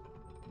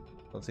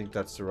 I don't think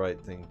that's the right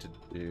thing to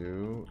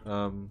do.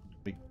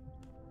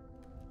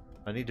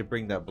 I need to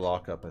bring that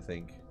block up. I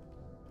think.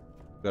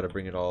 Got to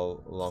bring it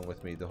all along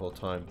with me the whole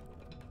time.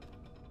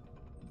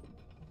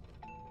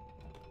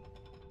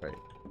 Right,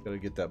 gotta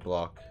get that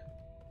block.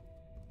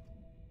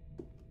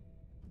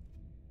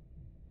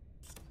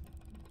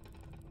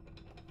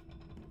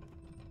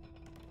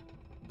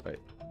 Right,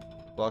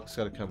 block's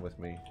gotta come with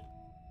me.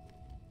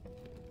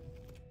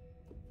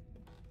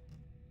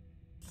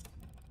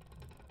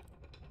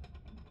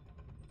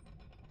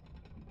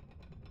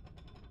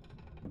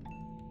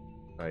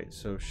 Right,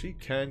 so she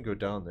can go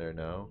down there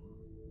now.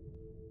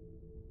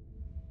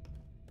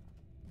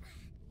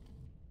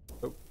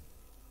 Oh.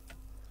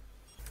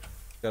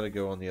 Gotta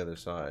go on the other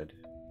side.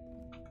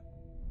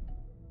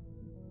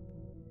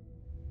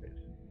 Right.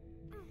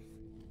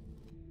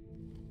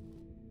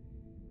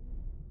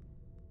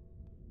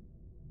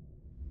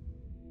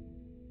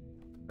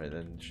 Right,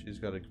 then she's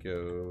gotta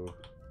go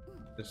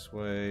this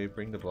way,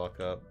 bring the block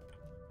up.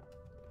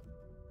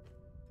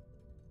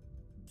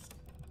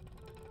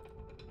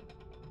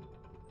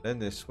 Then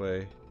this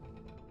way.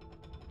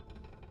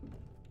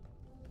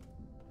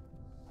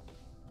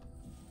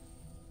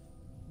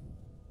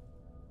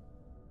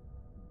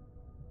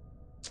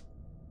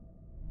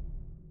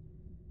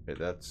 Okay,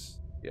 that's...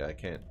 yeah, I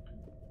can't.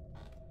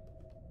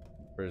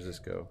 Where does this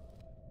go?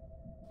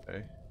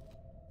 Okay.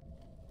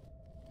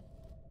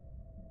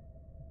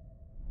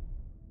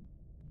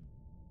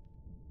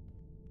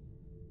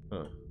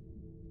 Huh.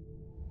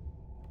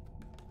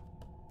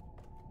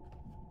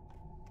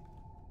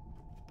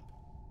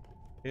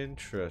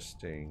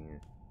 Interesting.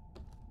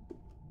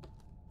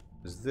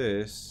 Is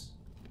this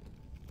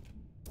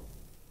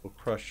will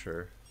crush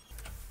her.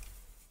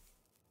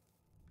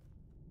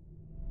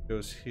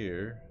 Goes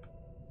here.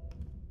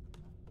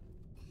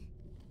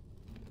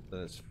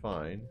 Then it's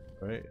fine,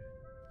 right?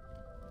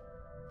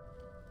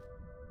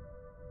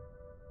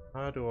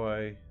 How do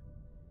I...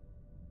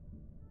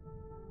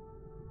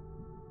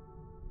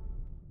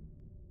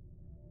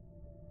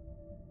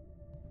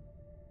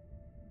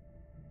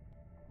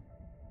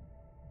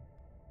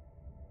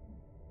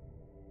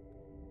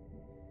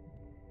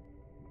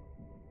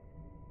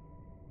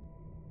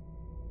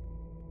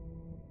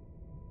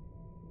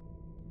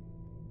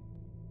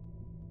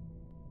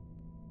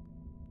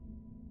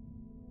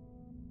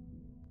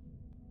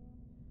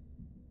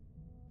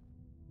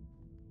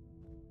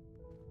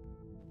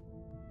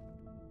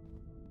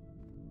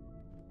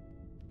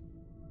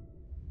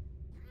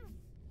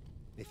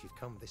 If you've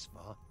come this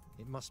far,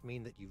 it must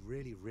mean that you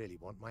really, really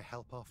want my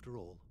help after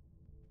all.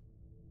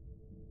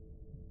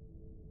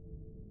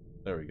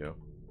 There we go.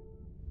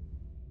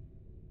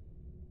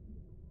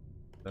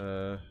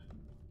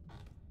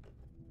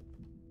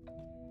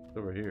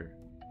 Over here.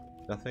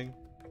 Nothing?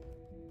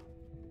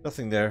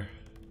 Nothing there.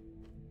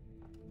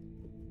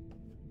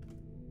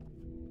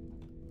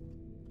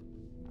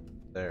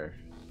 There.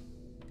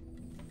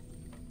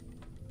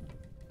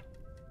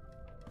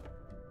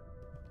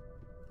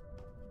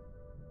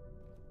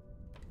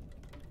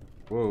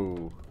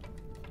 Whoa.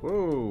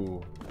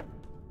 Whoa.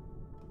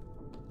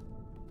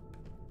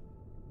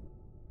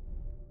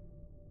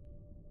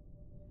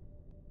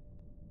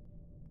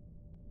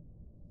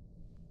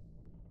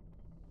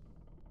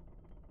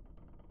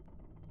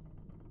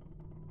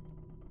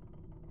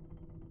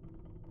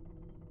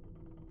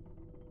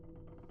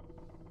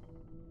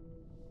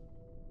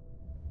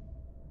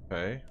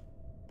 Okay.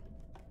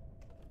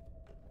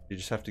 You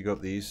just have to go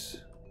up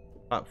these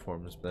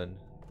platforms then.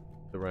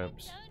 The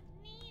ramps. I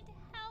don't need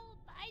help.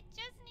 I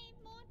just need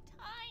more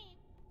time.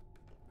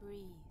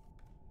 Breathe.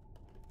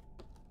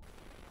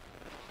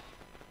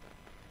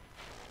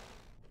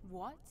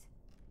 What?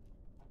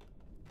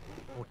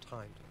 More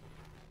time.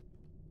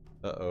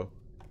 Uh-oh.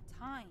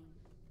 Time.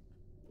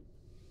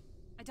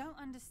 I don't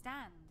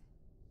understand.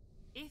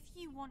 If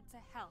you want to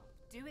help,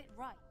 do it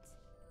right.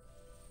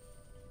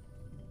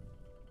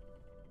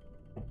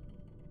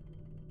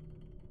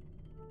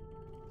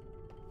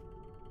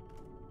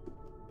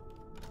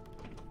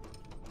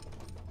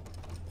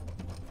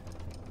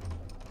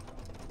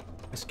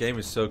 This game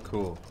is so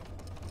cool.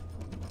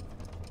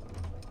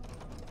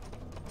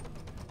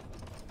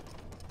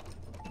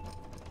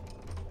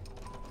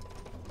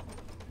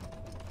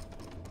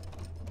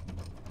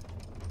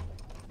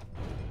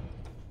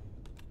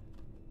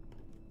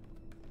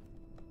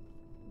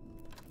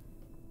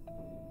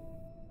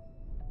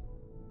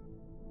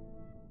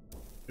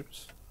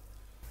 Oops.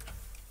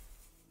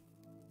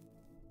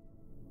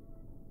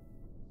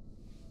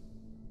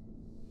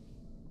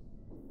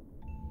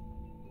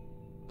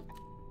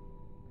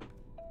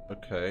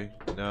 Okay,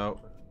 now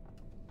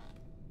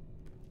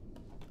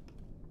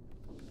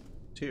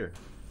it's here.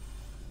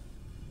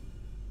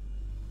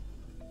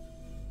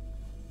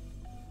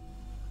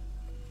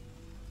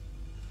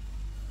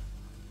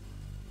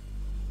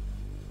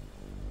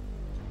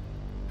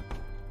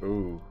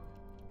 Ooh.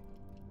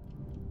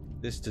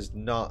 This does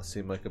not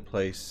seem like a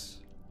place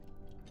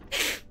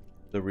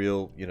the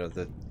real, you know,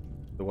 the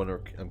one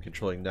I'm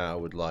controlling now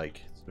would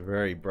like. It's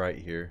very bright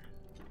here.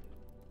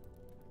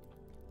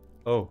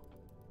 Oh.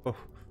 Oh.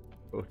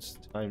 Oh, it's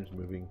time's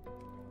moving.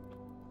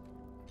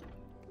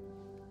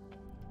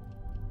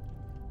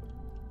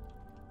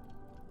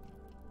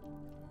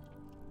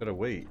 Gotta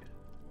wait.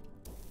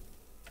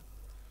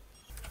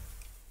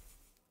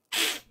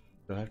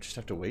 Do I just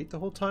have to wait the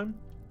whole time?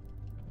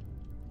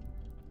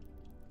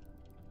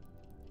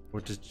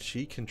 Or does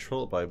she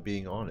control it by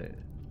being on it?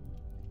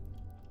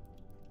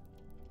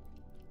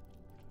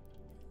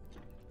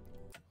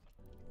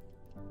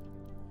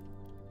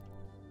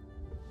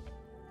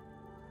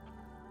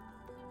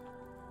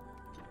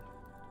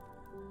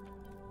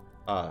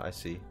 Ah, I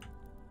see.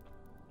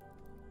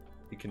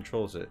 He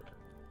controls it,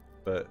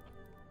 but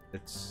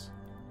it's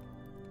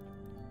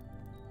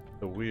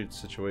a weird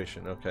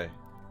situation. Okay.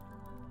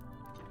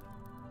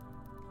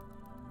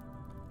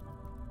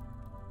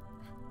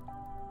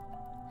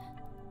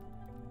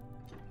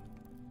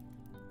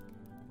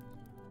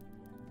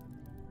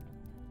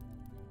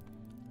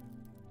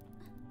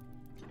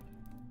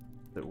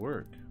 Does it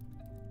work?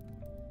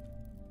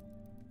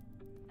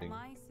 Am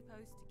I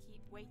supposed to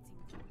keep waiting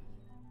for you?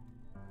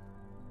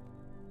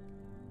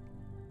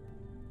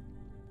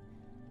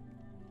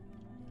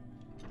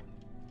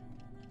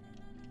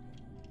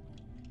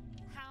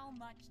 How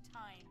much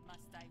time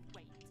must I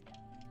wait?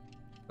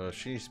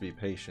 She needs to be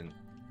patient,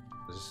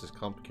 because this is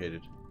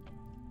complicated.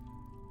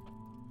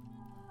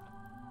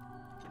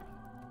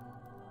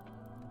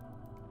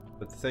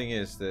 But the thing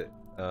is that,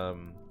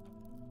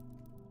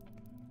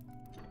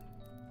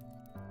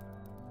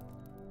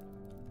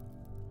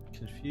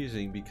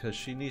 confusing because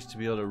she needs to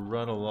be able to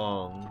run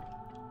along.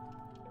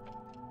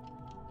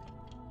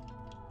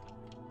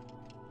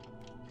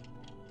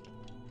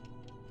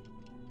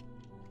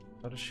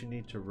 How does she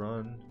need to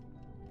run?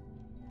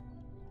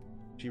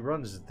 She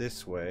runs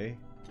this way.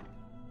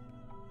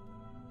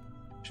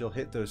 She'll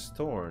hit those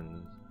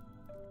thorns.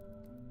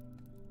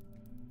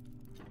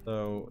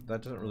 So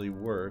that doesn't really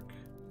work.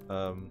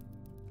 Unless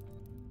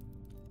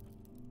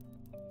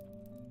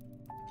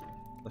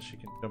she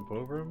can jump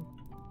over them.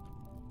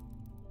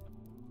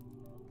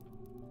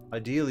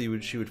 Ideally,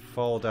 she would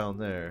fall down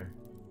there.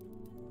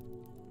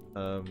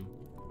 Let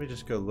me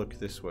just go look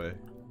this way.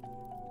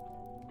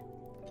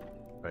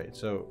 Right,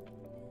 so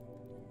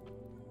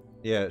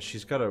yeah,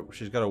 she's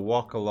gotta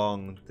walk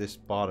along this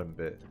bottom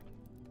bit.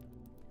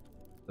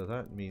 So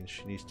that means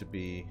she needs to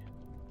be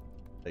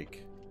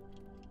like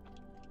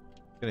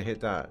gonna hit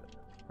that,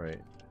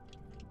 right?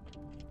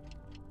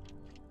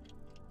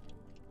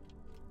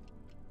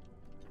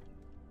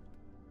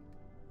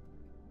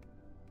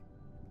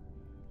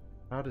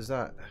 How is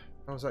that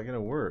gonna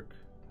work?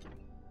 I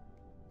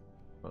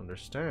don't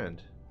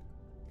understand.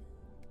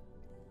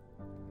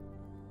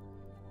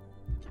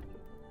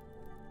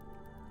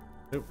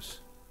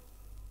 Oops.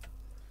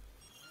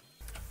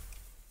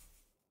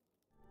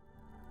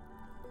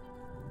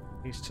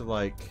 Needs to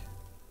like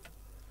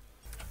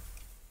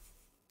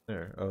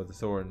there. Oh, the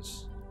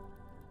thorns.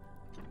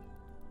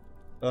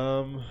 She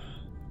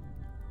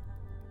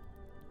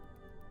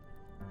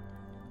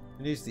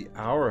needs the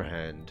hour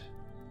hand.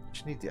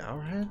 She need the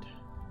hour hand?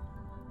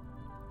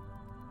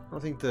 I don't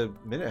think the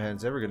minute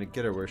hand's ever gonna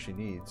get her where she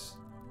needs.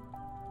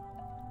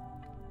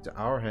 The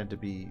hour hand to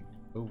be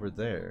over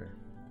there.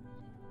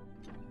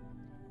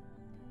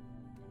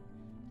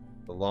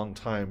 A long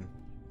time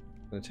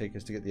it's gonna take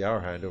us to get the hour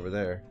hand over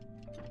there.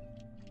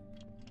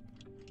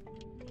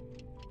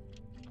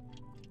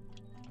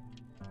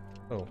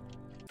 Oh.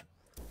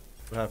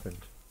 What happened?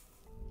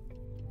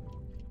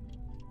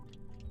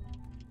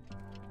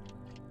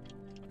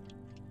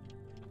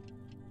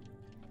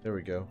 There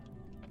we go.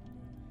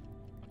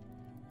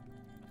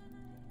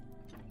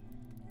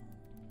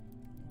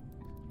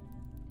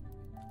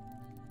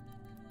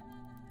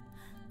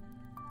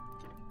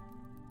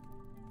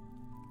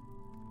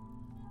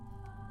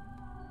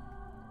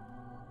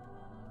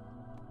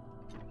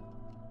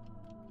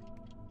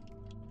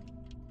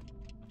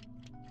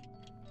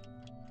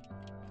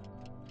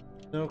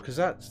 No, because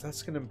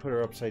that's gonna put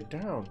her upside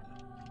down.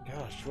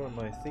 Gosh, what am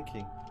I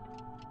thinking?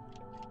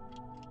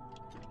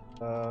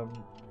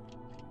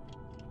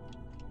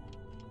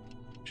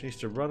 She needs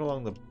to run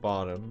along the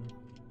bottom.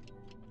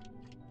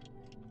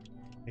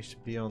 Needs to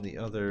be on the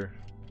other.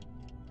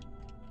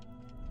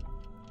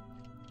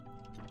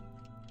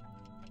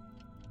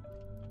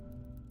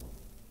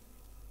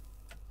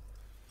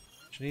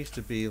 She needs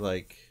to be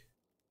like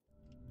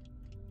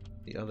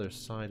the other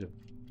side of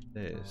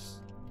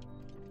this.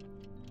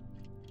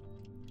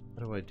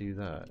 How do I do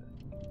that?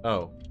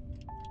 Oh.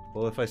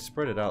 Well, if I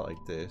spread it out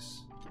like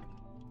this.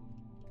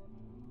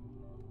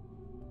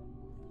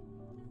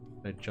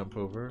 Can I jump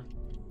over?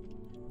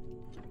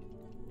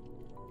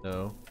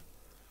 No.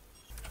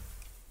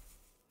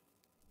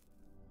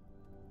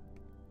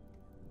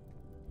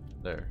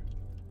 There.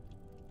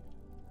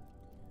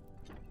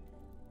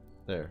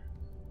 There.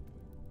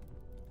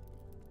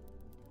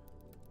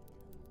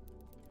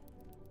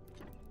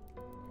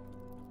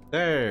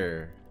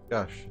 There!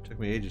 Gosh, it took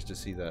me ages to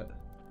see that.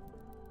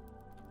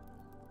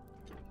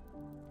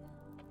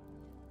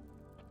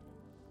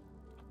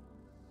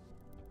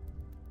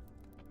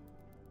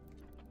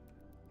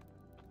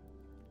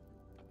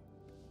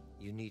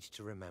 You need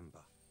to remember.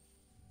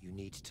 You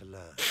need to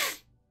learn.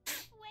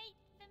 Wait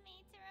for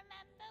me to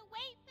remember.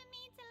 Wait for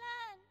me to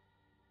learn.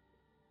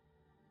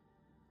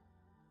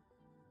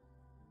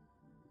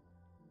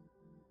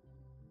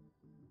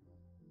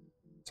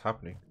 What's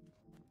happening?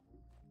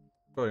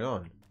 What's going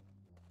on?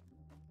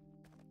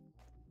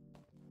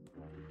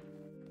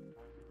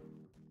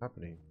 What's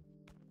happening?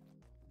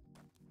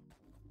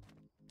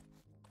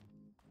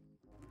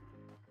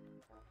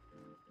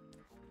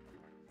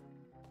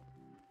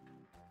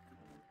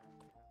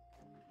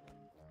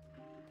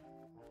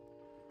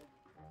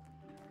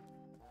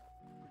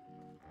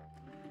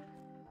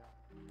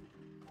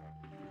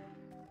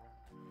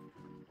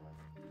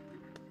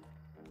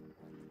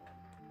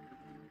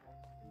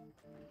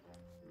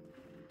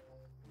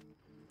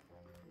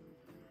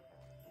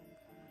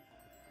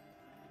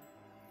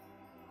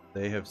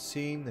 They have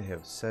seen, they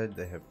have said,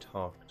 they have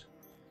talked.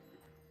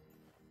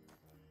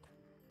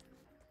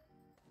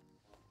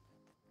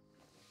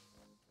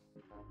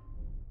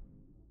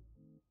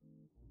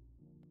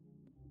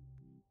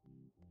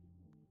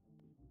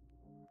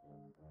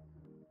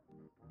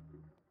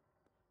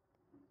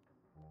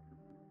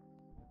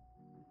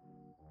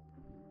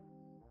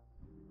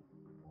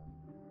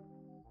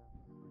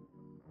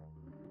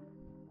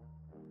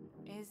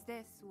 Is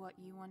this what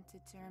you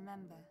wanted to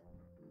remember?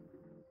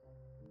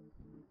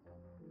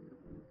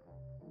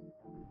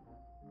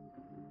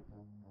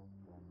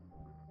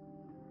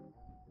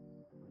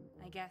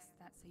 I guess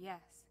that's a yes.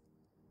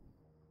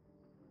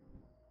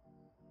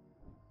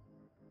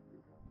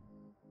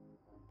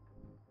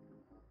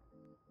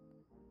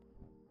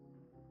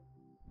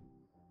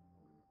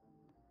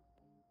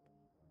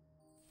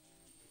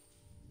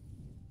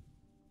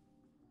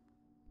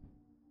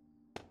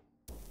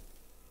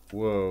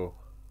 Whoa.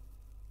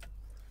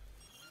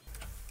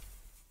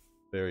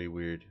 Very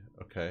weird.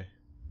 Okay.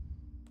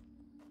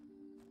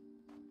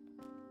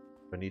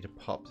 I need to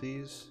pop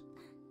these.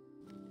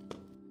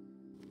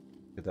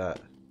 Look at that.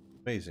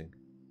 Amazing.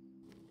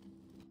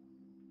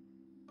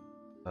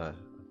 I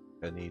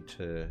need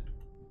to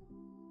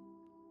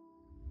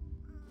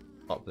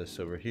pop this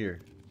over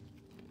here.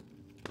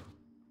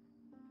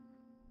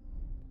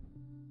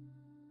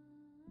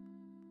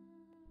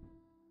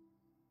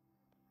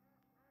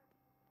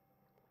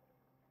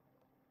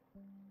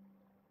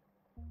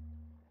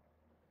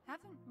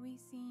 Haven't we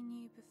seen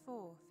you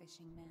before,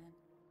 fishing man?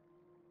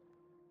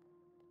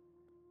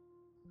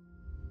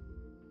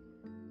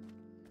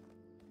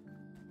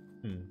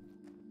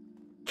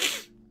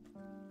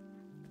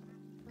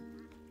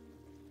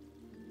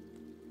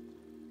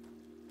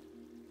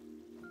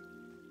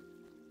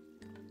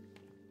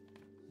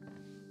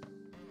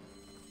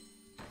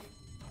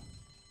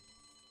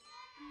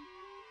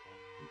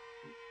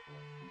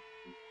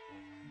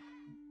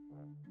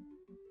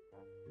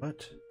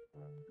 What?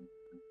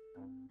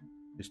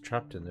 He's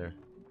trapped in there.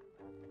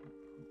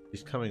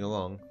 He's coming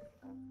along.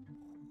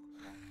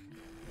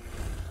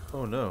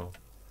 Oh no.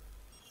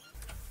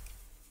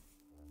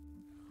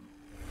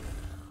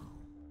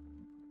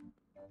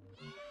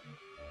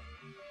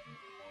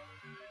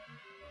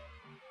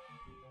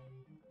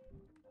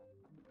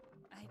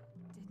 I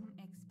didn't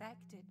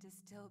expect it to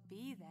still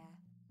be there.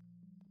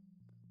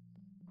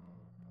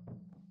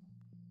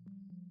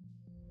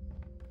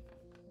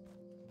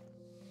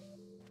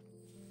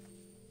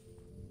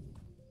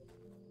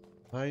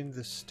 Behind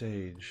the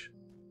stage.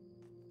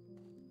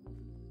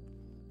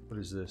 What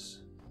is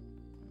this?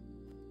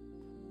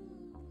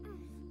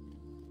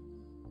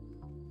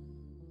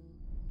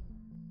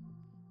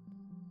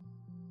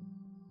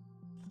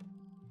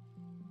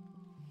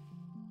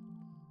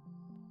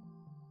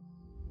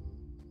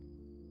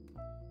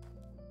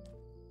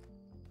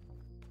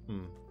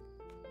 Hmm.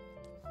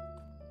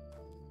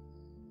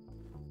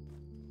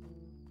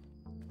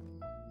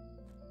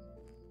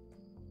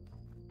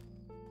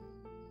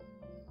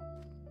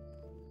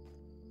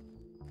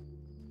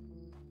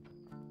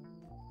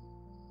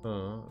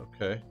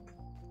 Okay.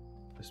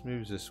 This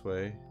moves this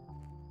way.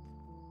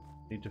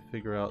 Need to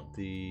figure out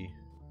the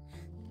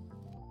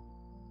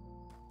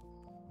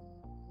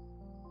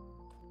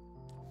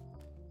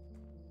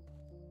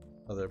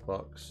other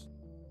box.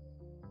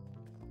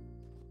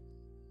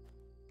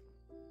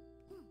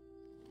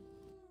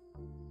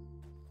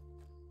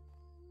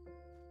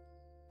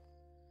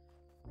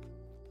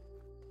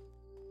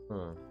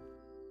 Huh.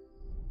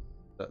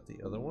 Is that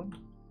the other one?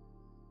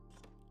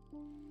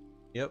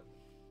 Yep.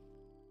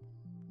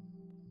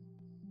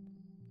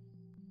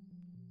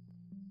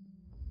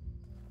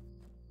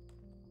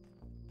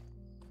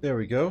 There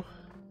we go.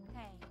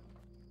 Hey,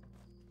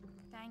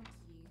 thank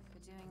you for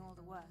doing all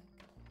the work.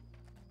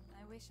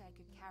 I wish I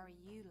could carry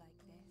you like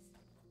this.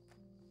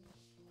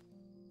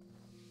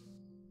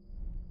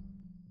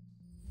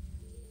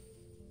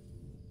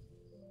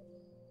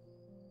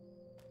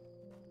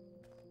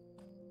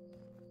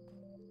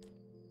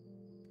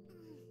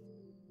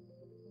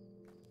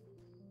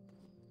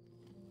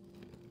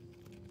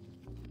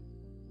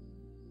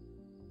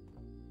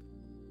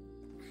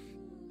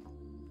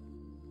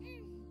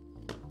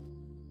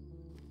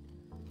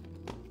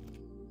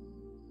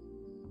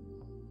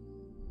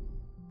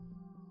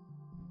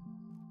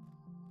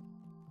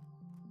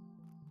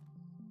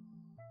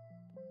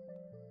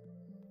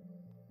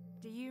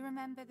 Do you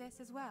remember this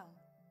as well?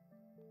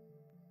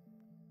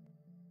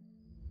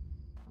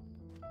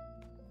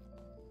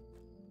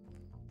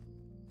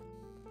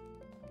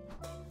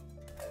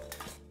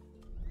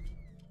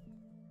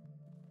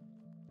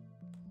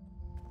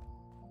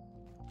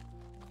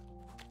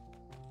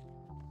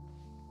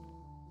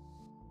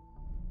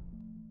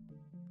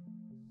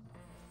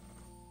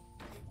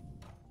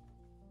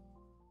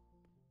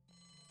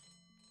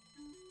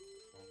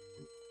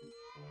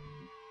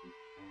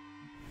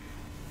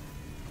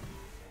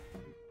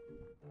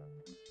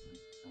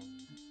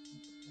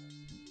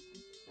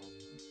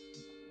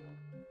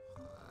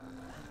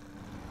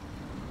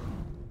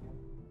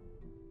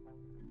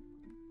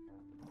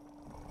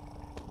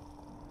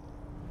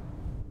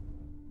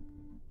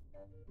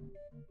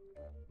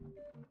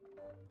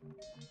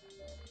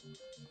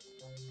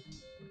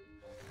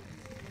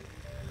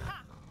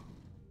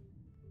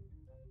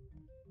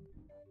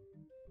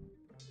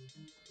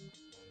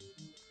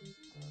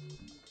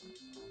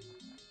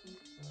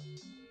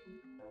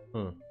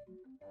 Huh.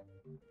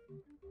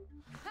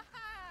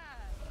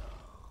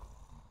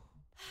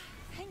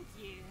 Thank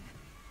you.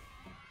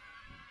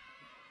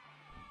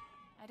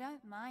 I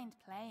don't mind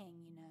playing,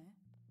 you know.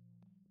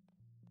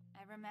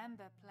 I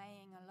remember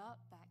playing a lot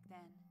back then.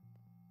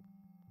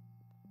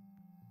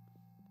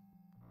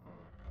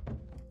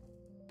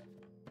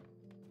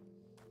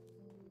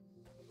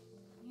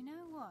 You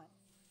know what?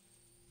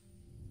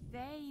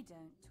 They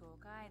don't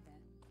talk either.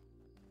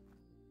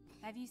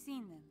 Have you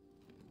seen them?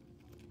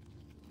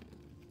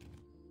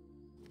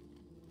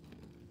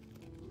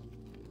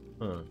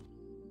 Huh.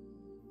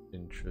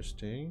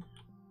 Interesting.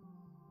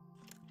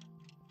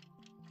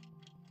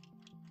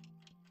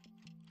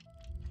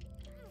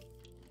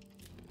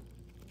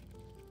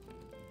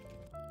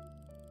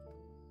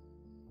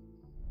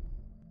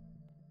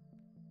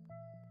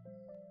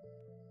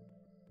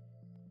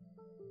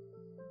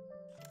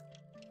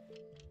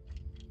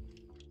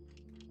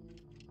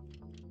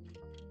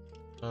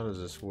 How does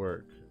this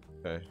work?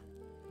 Okay.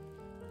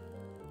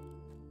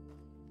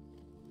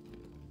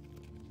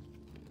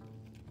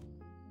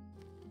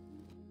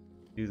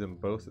 Do them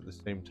both at the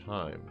same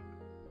time?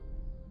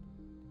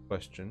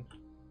 Question.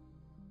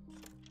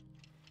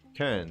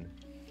 Can.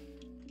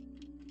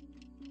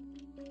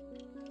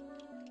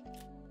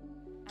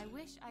 I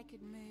wish I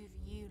could move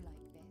you like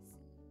this.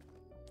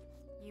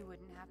 You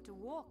wouldn't have to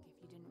walk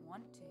if you didn't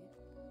want to.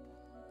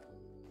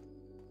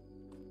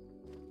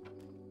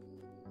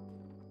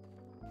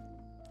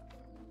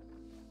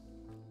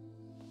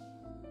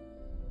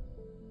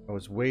 I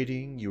was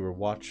waiting, you were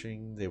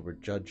watching, they were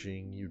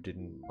judging, you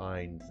didn't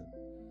mind.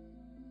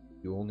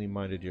 You only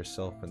minded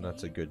yourself, and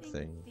that's a good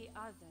thing. The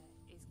other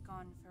is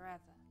gone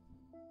forever.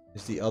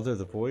 Is the other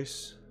the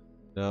voice?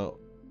 No,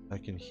 I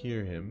can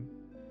hear him.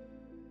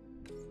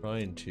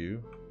 Trying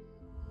to.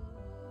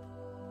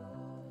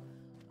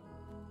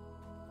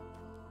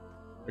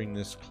 Bring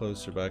this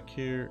closer back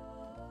here.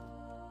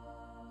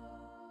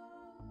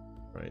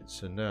 Right,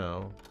 so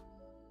now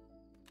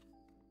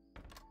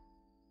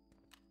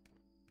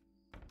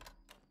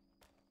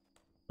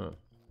huh.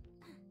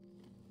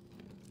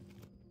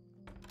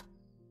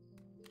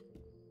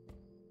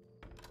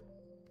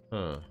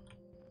 Huh.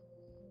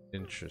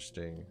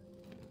 Interesting.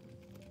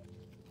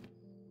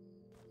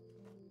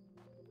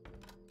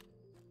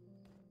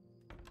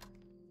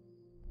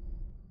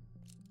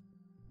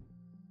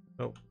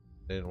 Oh,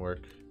 didn't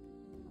work.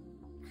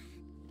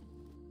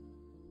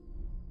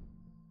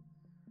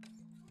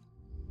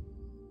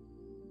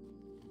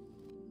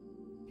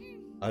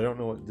 I don't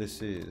know what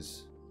this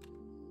is.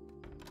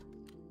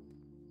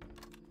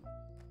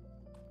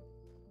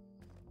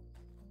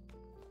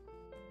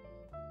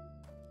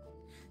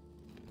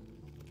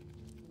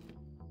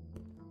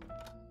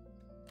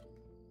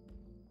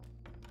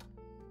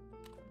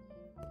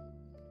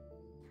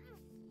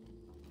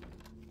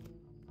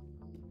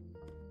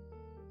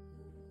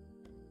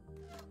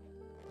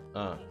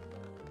 Ah.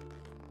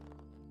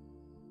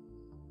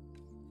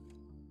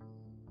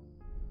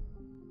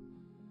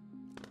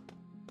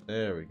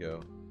 There we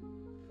go.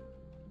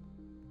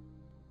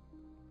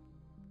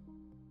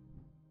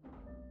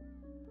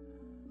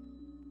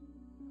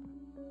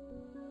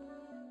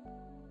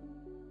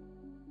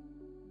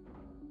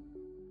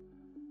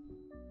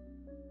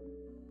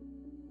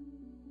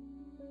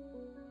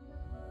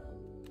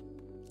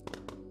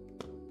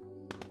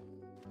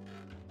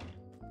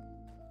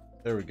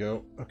 There we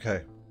go.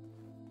 Okay.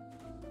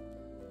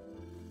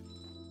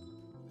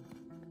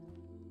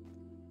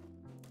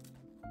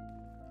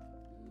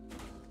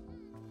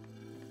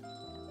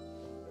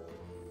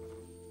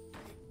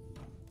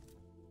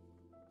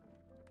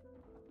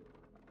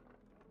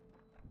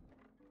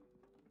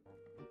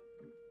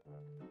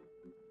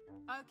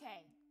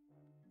 Okay,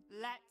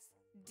 let's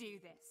do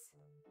this.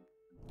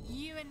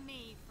 You and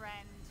me,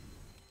 friend.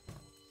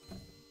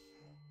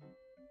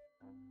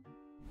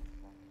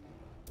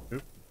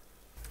 Oop.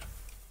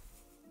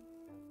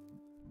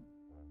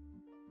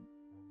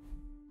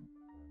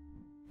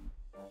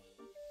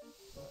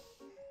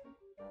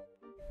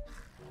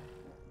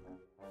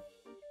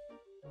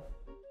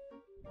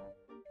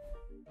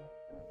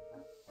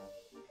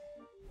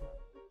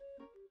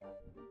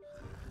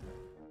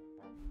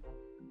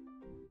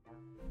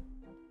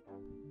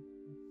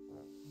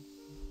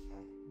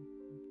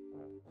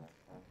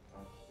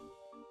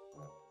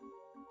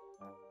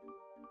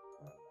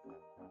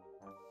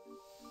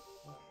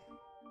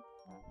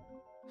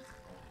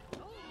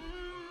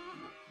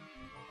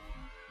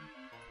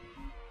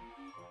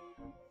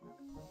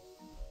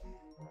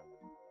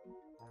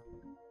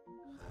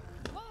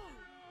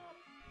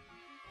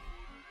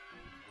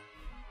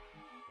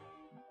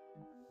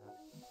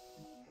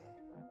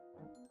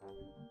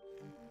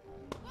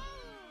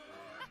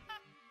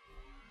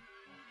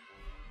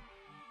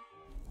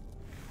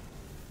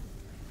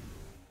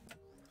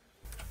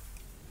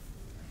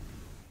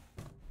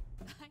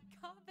 I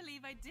can't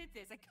believe I did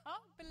this. I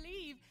can't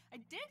believe I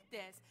did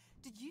this.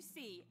 Did you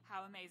see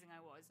how amazing I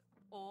was?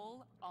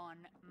 All on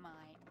my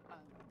own.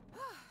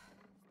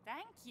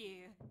 Thank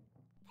you.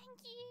 Thank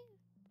you.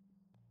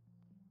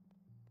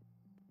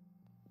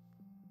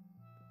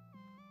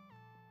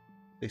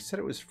 They said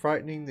it was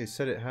frightening. They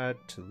said it had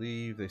to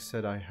leave. They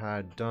said I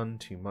had done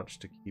too much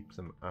to keep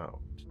them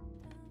out.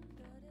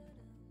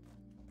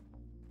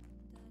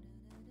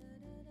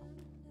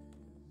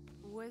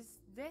 Was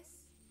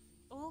this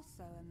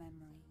also a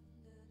memory?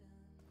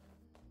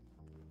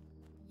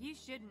 You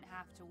shouldn't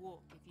have to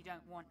walk if you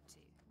don't want to.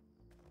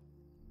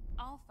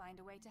 I'll find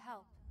a way to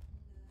help.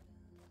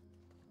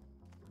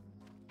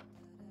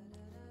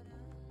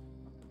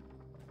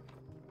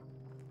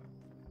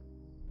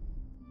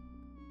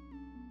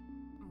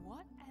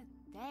 What are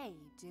they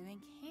doing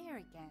here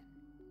again?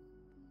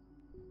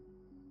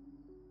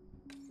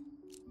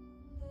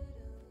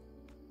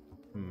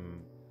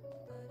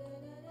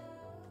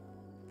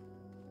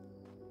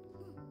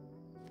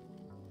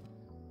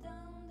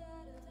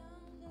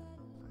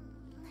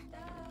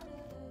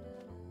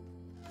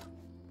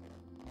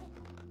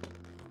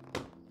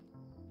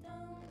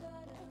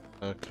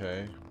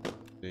 Okay.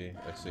 See,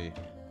 I see.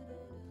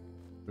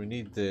 We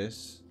need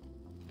this.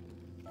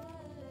 I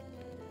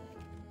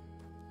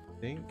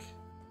think.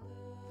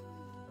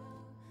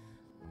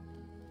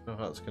 I don't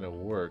know how it's gonna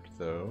work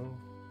though.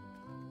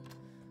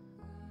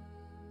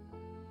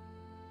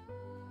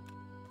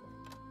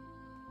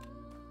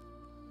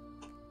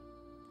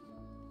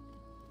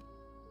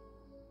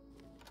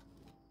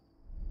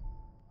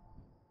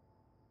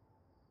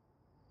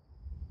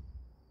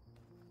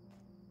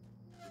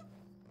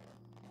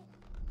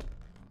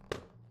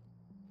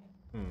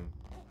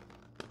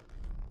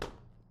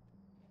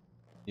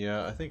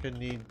 Yeah, I think I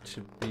need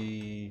to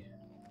be...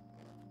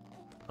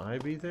 I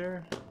be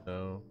there?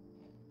 No.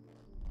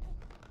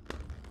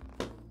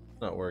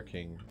 Not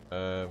working.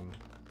 Now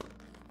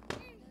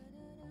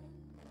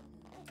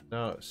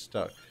it's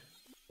stuck.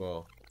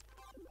 Well.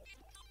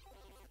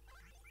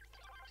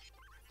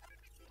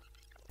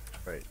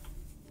 Right.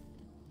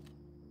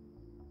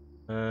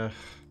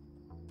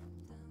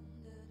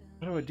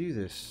 How do I do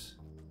this?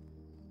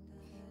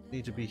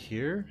 Need to be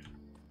here?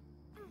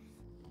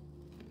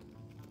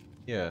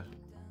 Yeah.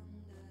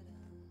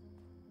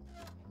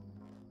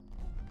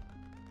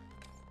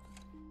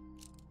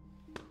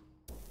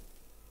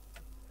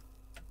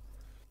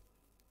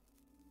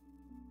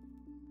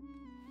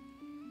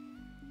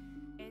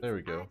 There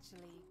we go. It's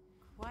actually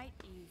quite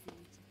easy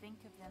to think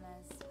of them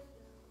as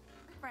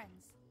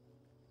friends.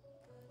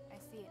 I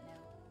see it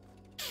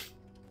now.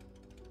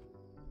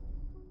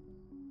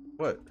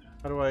 What?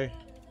 How do I...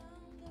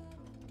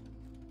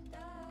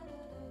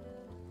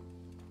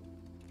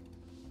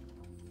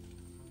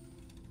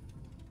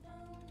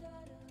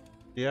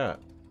 Yeah.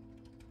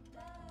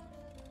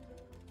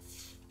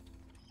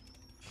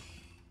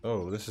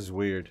 Oh, this is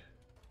weird.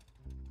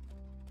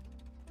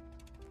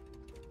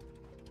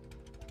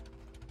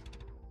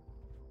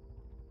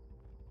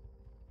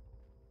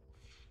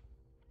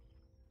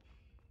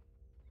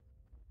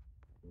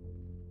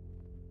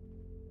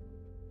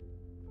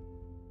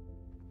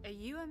 Are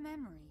you a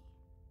memory?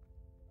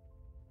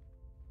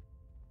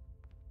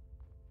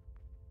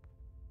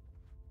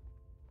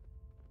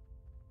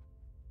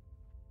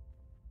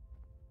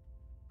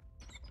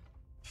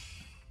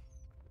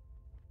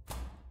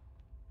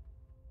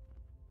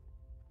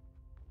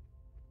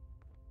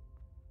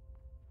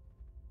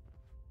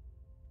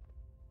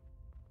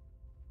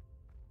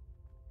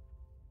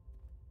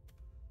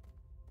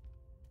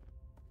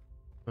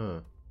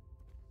 Huh.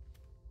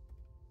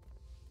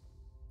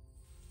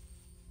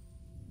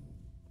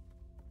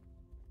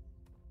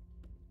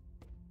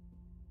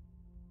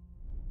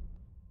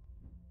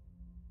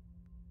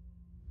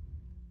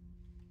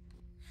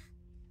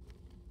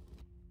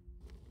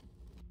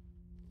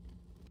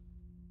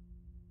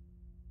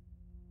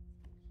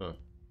 Huh.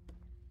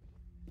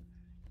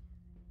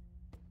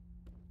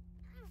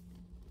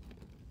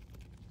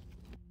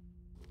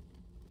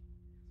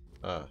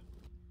 Ah.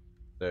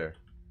 There.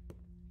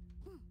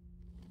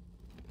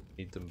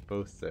 Need them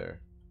both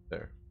there.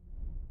 There.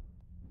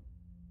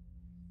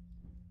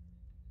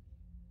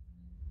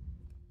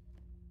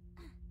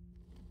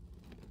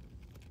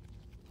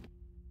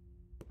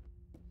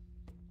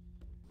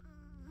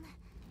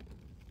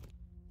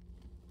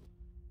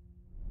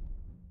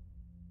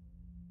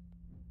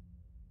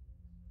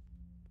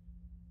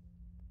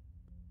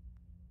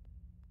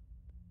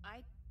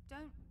 I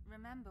don't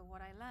remember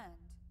what I learned.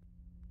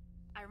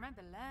 I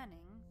remember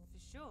learning, for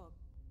sure,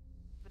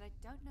 but I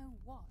don't know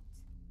what.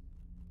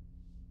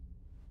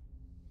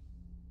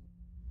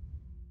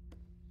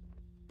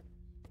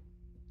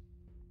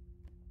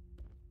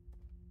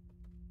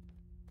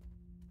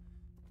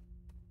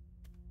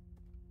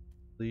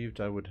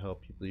 Believed I would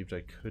help. You believed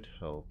I could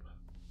help.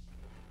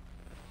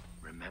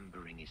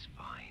 Remembering is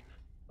fine.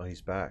 Oh,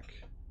 he's back.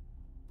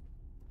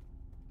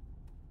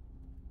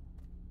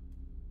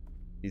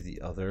 Be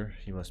the other?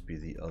 He must be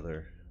the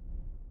other.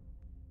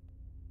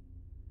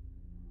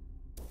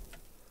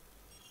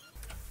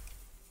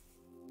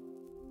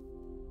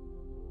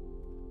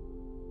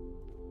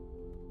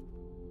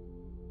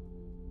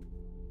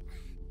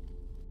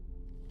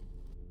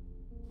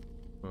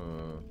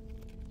 Hmm.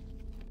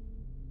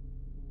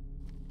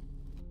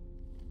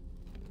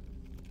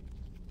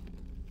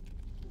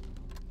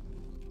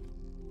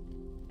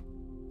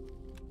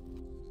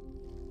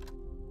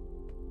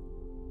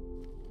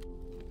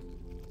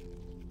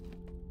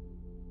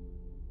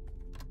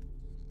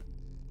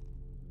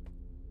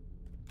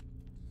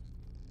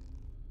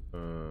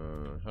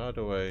 How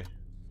do I...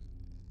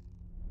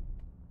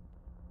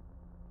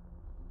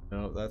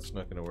 No, that's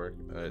not gonna work.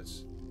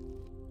 It's...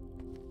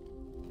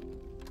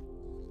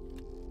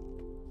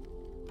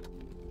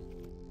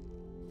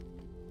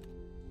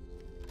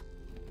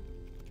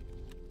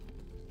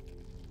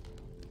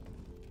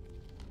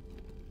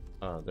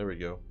 Ah, there we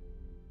go.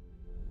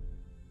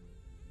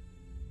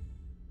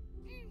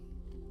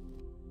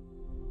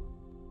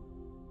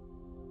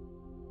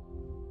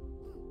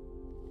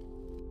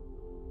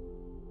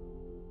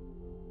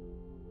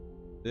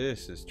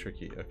 This is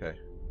tricky. Okay.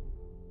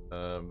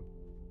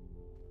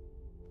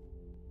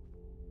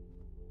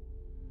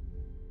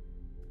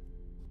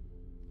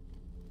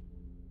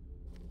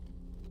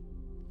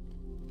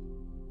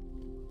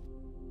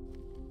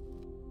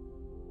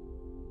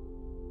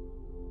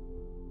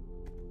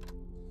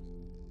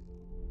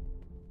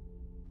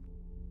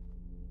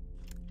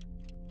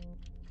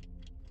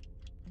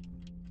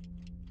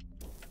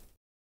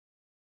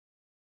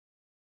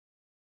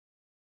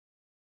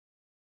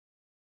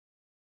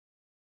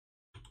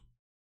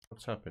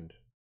 What's happened?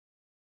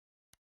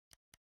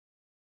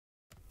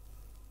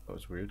 That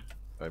was weird.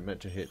 I meant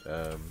to hit,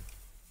 right.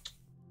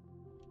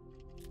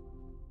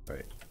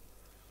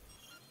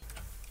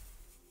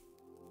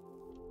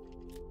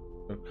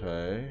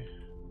 Okay.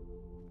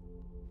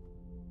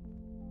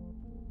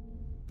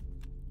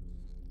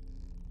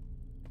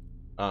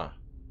 Ah.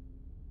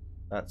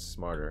 That's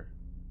smarter.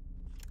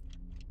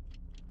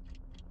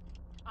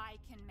 I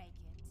can make it.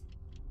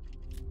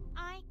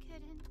 I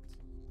couldn't.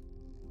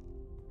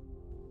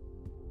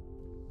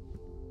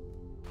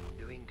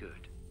 Doing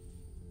good.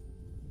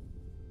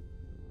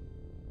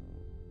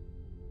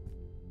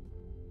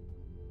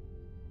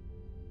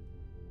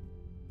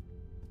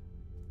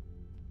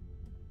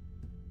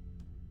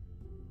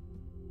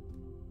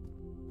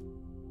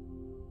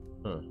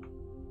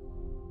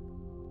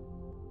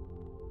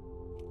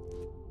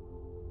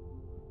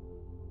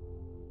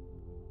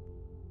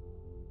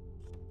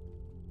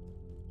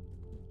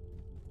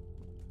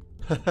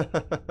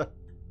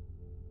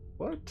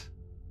 What?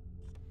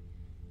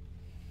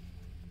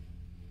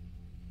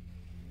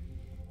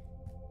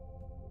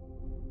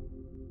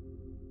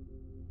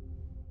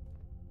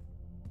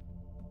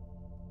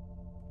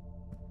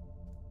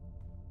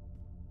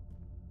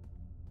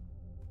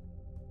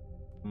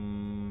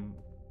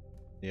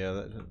 Yeah,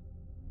 that didn't.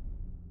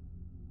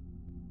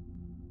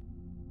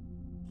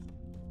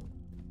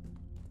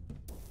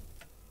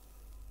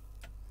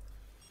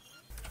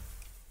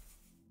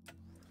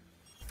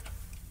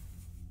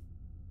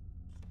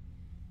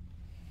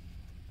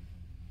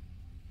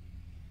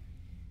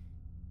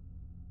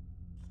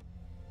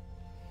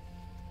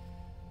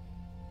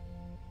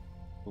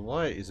 The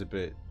light is a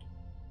bit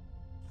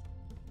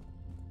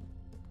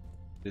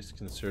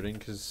disconcerting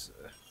because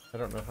I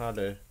don't know how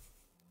to.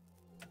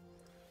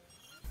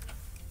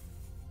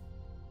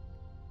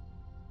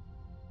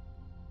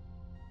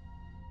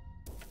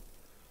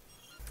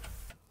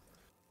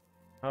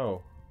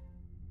 Oh.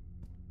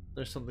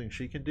 There's something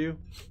she can do?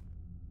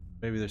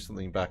 Maybe there's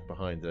something back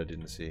behind that I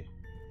didn't see.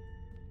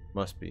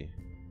 Must be.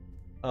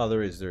 Oh,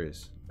 there is, there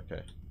is.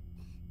 Okay.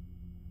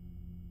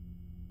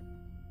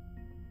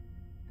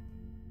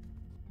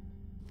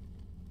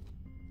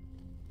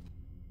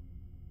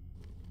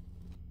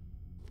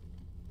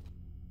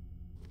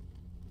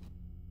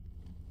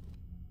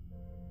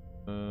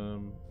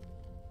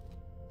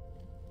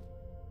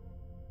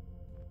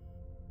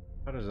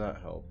 How does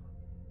that help?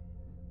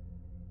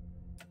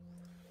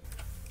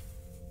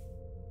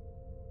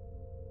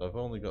 I've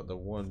only got the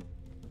one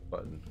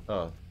button.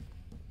 Oh,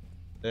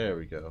 there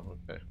we go.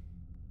 Okay.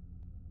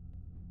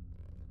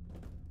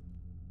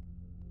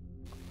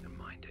 Never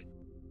mind it.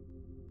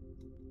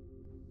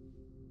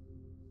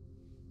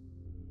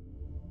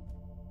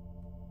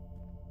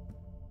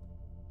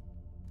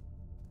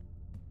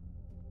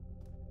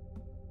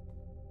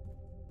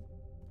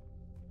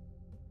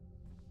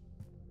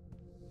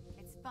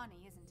 It's funny,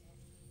 isn't it?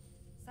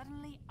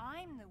 Suddenly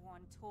I'm the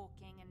one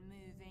talking and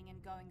moving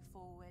and going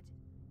forward.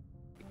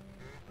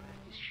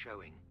 It's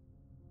showing.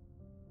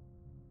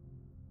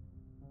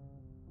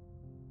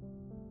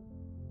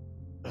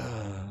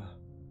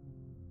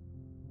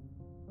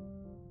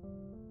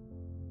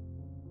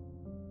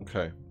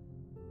 Okay.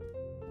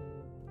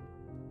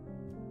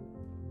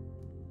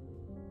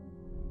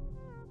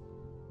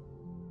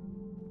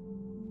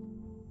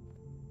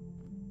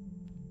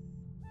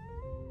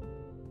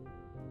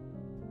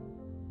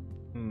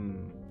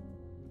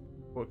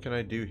 What can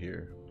I do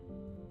here?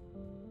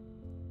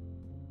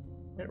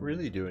 Can't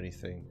really do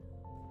anything.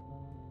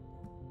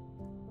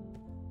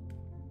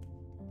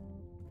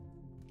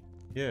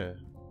 Yeah.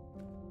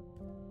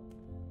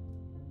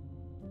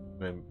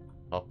 Can I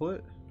topple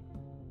it?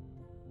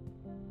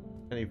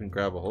 Can't even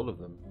grab a hold of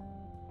them.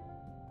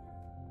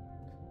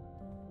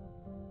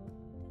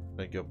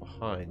 Can I go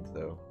behind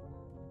though?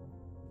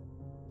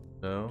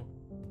 No?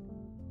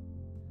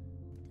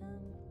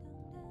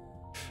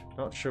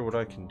 Not sure what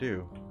I can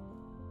do.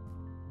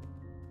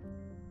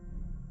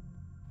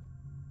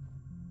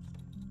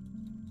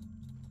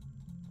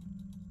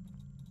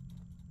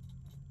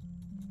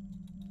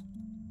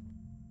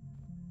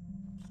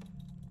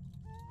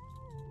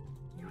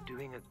 You're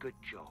doing a good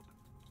job.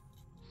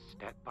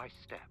 Step by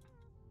step.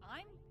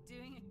 I'm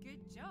doing a good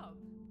job.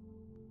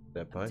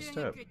 Step by I'm doing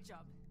step. a good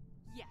job.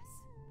 Yes.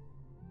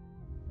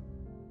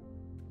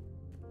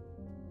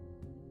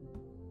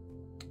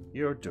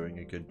 You're doing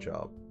a good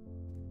job.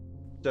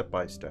 Step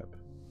by step.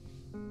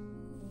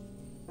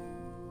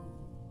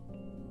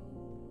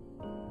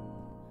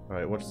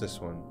 Alright, what's this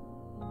one?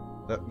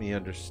 Let me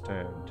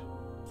understand.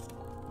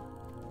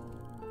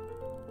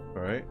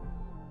 Alright.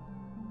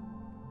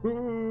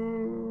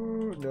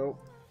 Nope.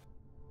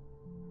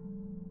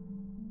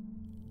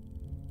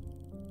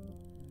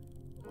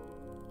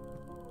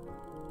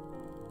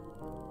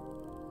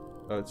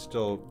 Oh, it's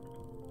still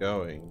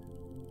going.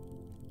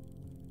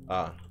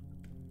 Ah.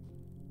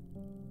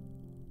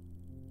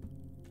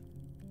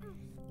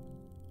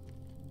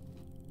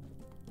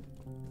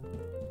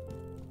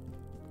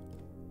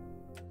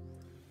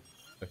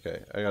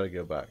 Okay, I gotta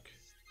go back.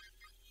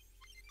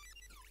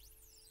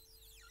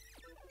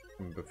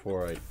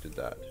 Before I did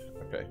that.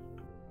 Okay.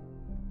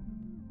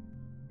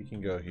 You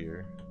can go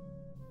here.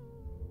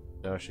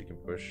 Now she can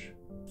push.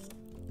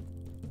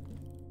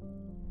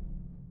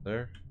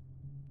 There.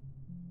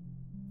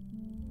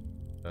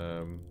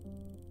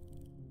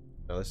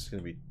 Now this is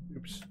gonna be,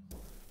 oops,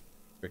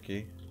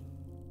 tricky.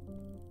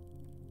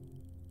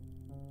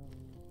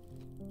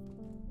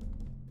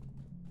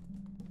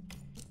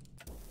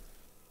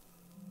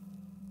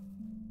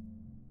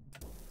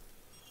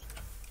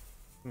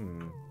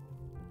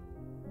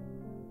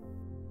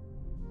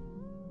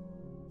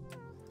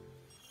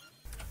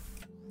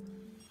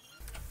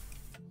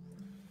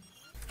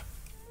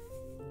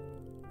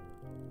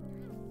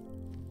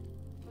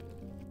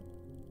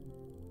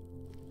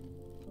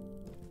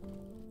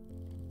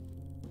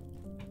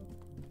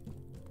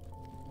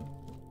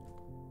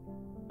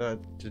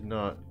 That did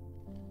not.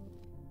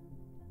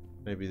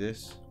 Maybe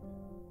this?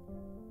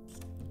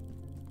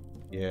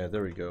 Yeah,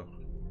 there we go.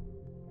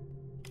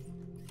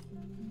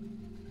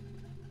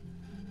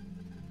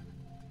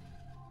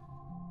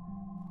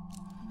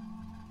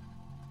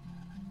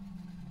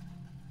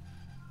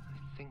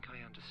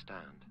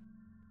 understand.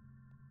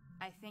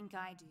 I think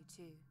I do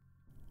too.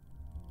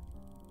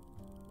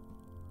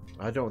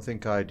 I don't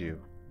think I do.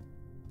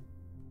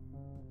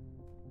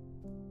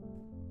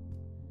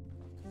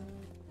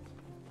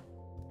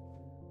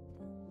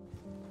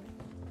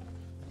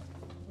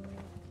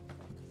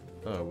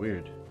 Oh,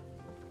 weird.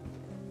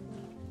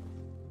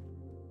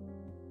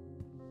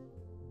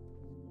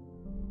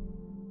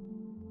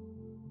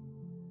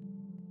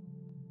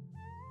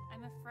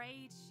 I'm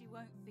afraid she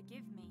won't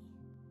forgive me.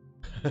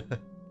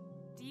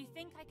 Do you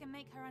think I can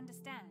make her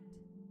understand?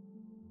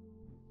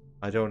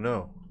 I don't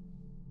know.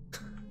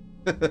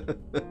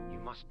 You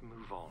must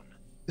move on.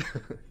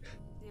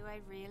 Do I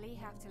really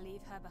have to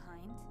leave her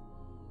behind?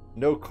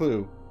 No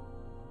clue.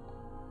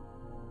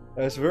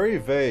 It's very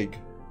vague,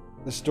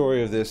 the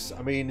story of this.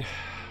 I mean,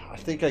 I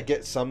think I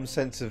get some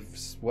sense of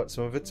what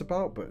some of it's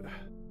about, but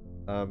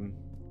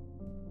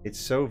it's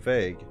so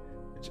vague.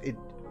 It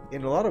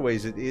in a lot of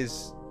ways, it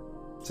is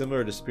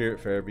similar to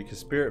Spiritfarer,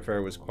 because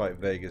Spiritfarer was quite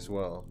vague as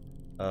well.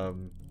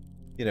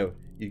 You know,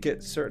 you get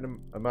a certain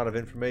amount of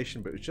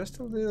information, but it's just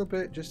a little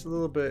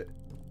bit,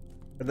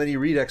 and then you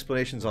read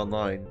explanations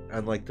online,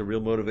 and like the real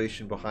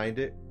motivation behind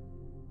it,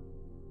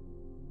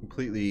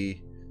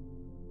 completely,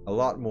 a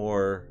lot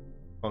more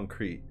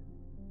concrete,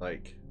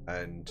 like,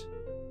 and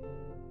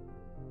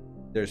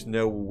there's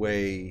no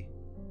way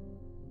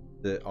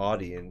the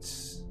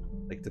audience,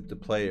 like the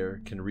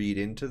player, can read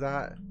into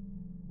that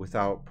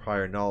without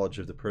prior knowledge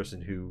of the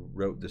person who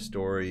wrote the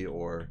story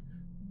or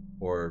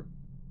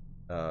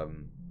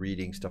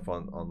reading stuff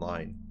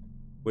online,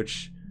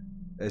 which,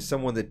 as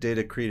someone that did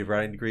a creative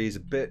writing degree, is a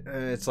bit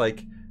it's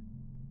like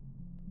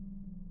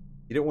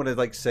you don't want to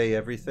like say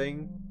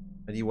everything,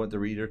 and you want the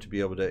reader to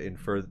be able to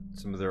infer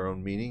some of their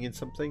own meaning in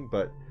something,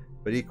 but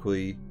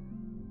equally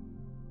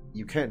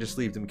you can't just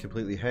leave them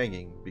completely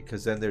hanging,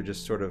 because then they're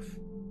just sort of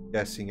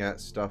guessing at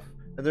stuff.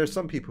 And there's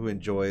some people who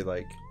enjoy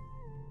like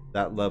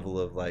that level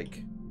of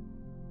like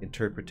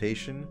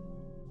interpretation,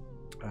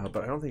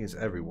 but I don't think it's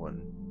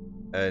everyone.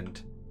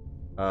 And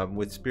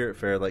with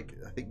Spiritfarer, like,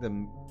 I think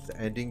the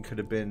ending could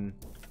have been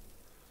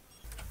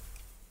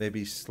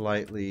maybe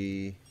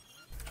slightly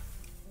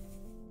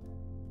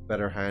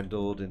better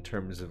handled in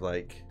terms of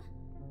like,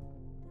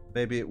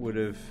 maybe it would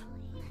have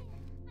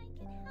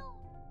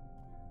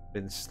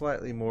been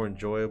slightly more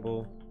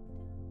enjoyable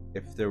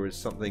if there was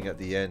something at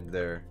the end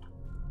there.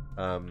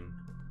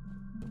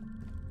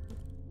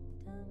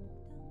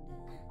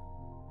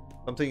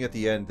 Something at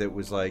the end that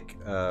was like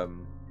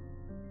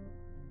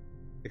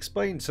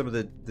explain some of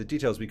the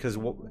details, because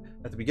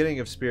at the beginning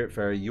of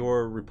Spiritfarer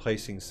you're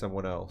replacing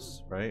someone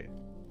else, right?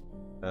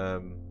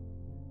 So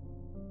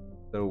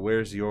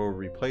where's your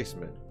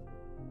replacement?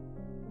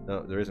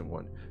 No, there isn't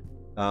one.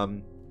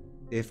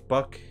 If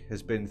Buck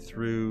has been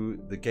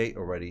through the gate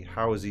already,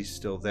 how is he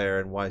still there,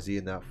 and why is he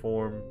in that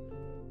form?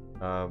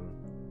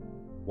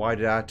 Why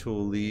did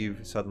Atul leave,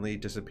 suddenly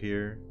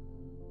disappear?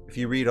 If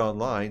you read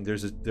online,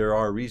 there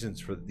are reasons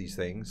for these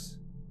things,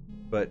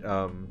 but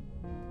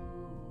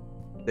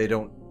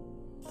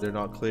they're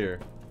not clear.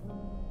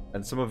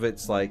 And some of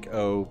it's like,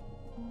 oh,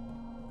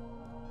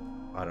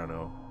 I don't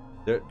know.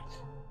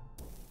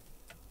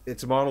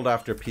 It's modeled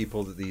after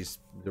people that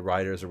the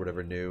writers or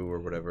whatever knew or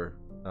whatever.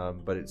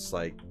 But it's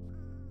like,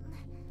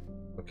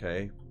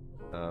 okay,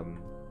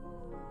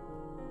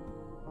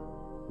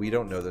 we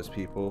don't know those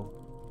people.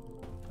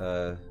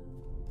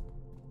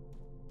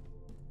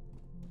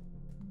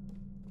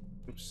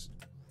 Oops.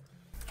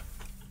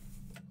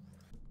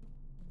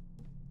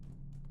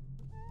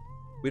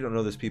 We don't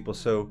know those people,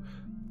 so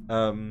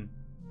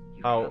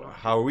how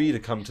are we to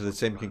come to the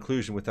same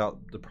conclusion without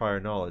the prior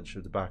knowledge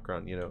of the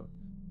background, you know?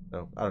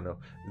 No, I don't know.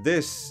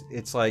 This,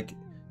 it's like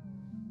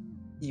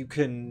you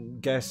can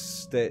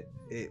guess that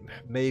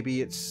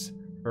maybe it's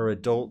her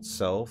adult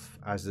self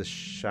as the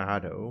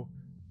shadow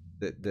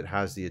that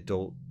has the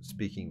adult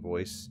speaking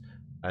voice,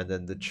 and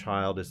then the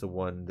child is the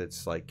one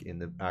that's like in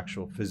the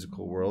actual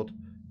physical world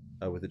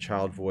with the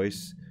child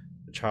voice.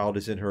 The child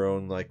is in her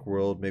own like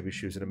world. Maybe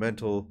she was in a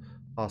mental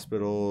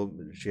hospital,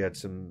 she had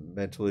some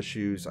mental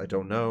issues, I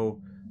don't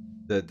know.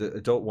 The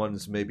adult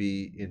one's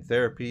maybe in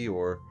therapy,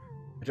 or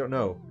I don't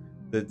know.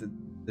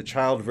 The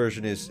child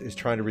version is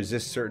trying to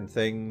resist certain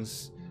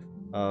things,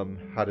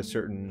 had a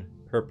certain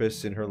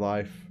purpose in her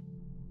life,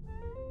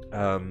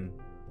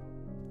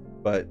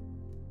 but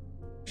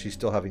she's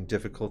still having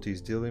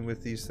difficulties dealing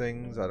with these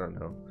things. I don't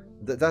know.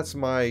 That's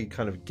my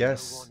kind of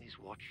guess. No one is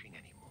watching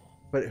anymore.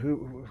 But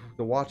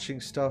the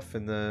watching stuff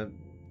and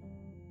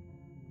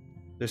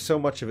there's so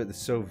much of it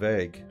that's so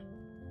vague.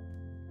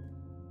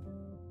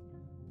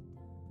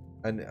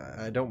 And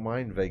I don't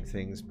mind vague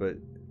things, but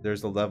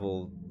there's a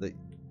level that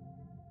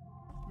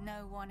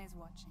No one is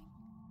watching.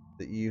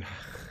 that you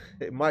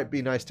it might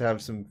be nice to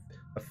have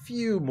a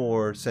few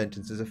more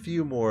sentences, a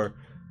few more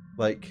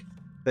like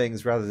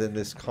things, rather than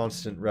this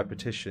constant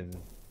repetition.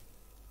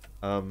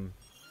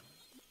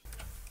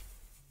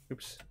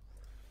 Oops.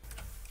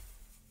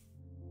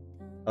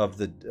 Of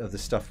the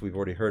stuff we've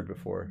already heard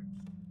before.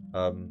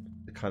 To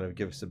kind of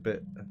give us a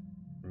bit of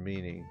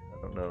meaning.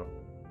 I don't know.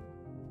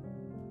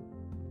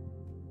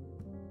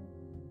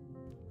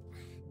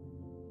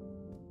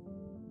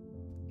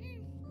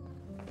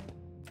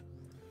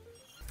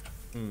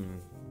 Hmm.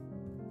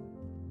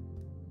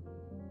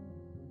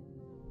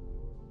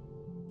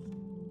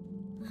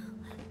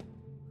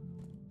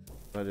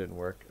 That didn't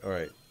work.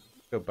 Alright,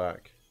 go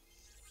back.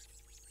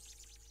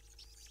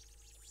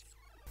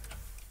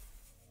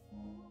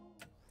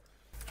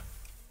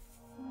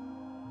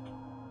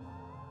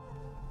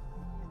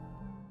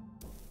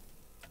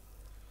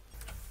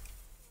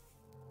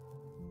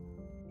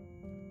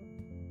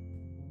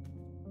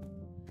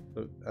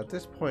 So at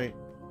this point,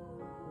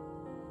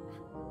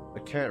 I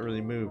can't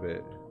really move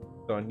it.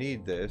 So I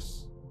need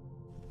this.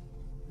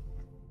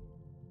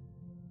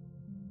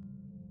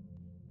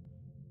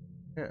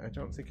 Yeah, I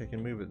don't think I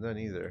can move it then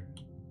either.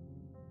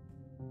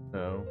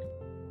 No.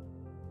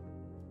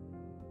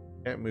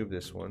 Can't move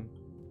this one.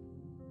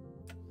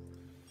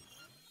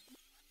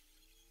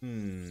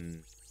 Hmm.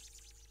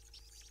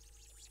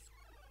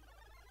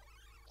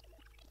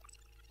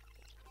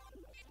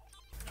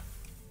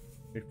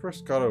 We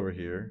first got over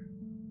here.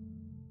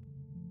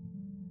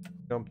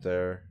 Jump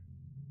there.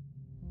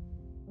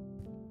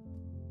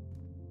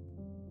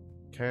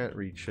 Can't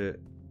reach it.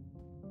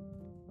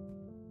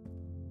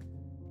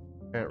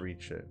 Can't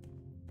reach it.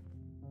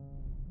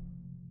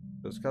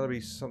 So it's gotta be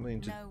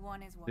something to No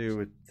one is do watching.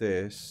 with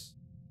this.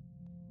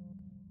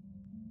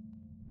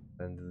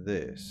 And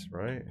this,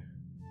 right?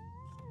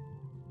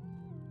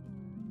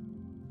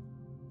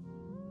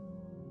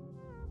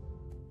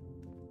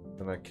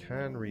 And I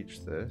can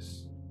reach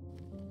this.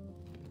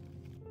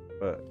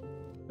 But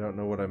I don't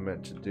know what I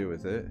meant to do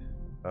with it.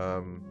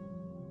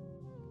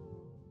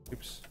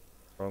 Oops.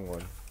 Wrong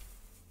one.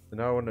 So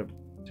now I want to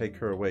take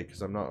her away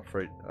because I'm not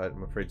afraid.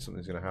 I'm afraid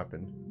something's going to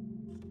happen.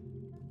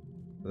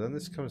 So then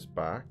this comes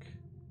back.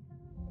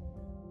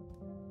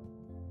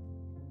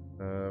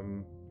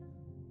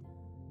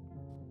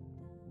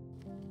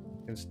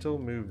 Can still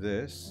move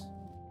this.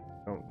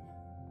 Don't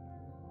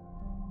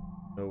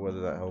know whether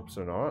that helps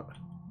or not.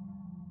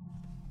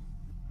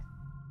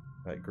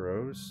 That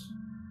grows.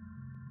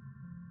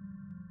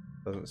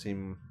 Doesn't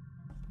seem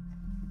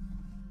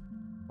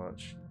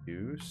much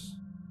use.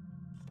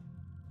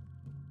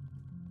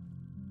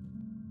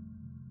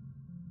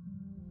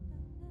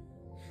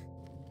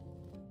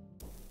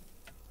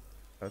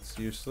 That's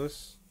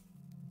useless.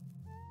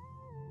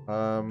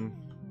 Can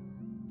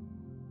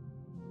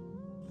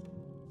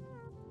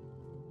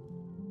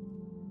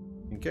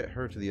get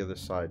her to the other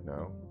side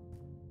now.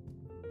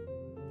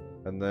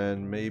 And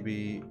then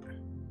maybe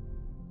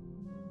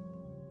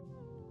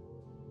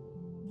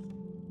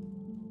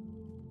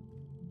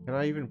can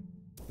I even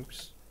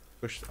oops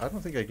push? I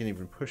don't think I can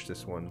even push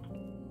this one.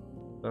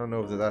 I don't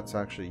know if that's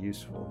actually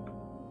useful.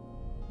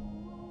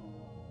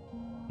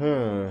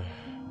 Huh.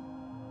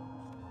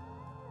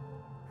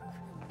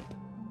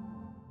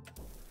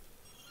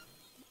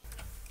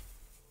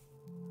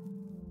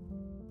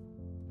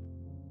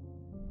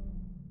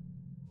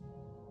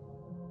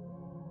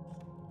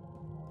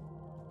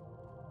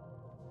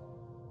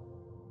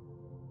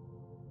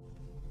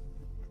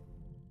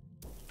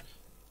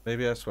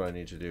 Maybe that's what I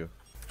need to do.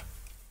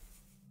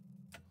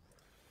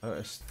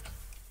 It's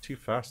too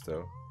fast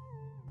though.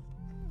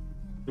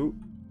 Ooh.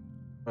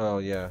 Oh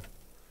yeah.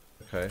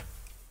 Okay.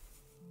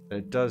 And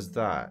it does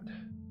that.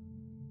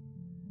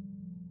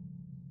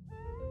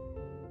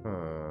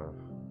 Huh.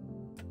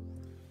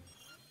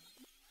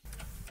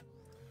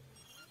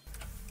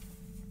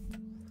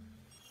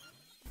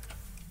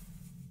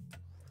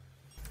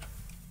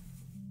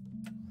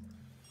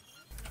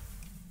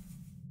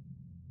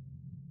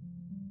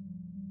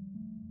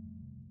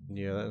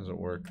 Yeah, that doesn't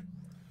work.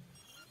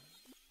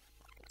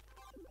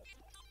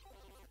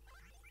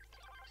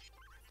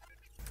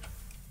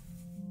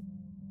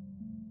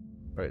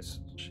 Right, so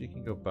she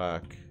can go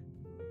back.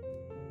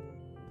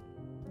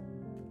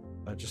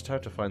 I just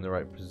have to find the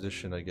right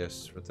position, I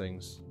guess, for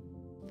things.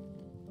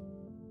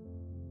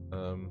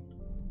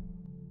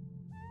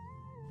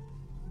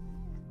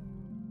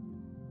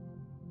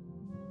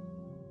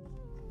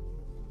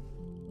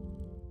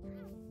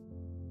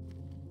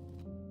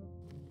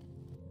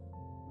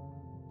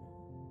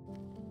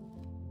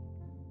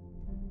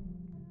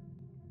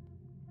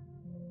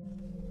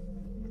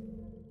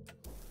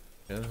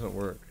 Yeah, it doesn't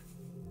work.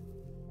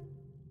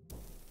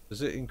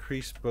 Does it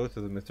increase both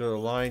of them if they're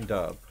lined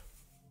up?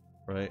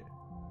 Right?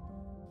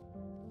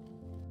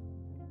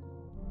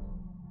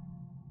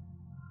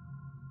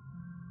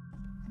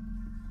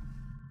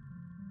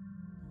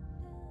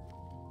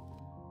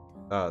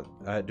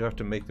 I do have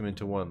to make them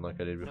into one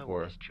like I did No before.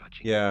 one is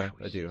judging Yeah, your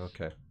I do. choices.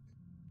 Okay.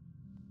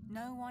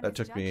 No one That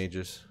is took me judging.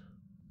 ages.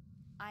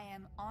 I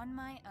am on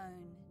my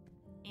own,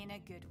 in a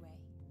good way.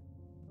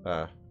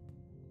 Ah.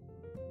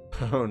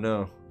 Oh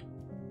no.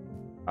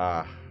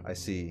 Ah, I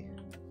see.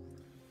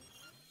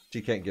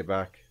 She can't get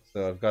back,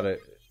 so I've got to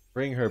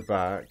bring her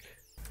back.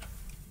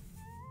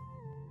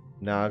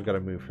 Now I've got to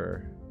move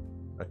her.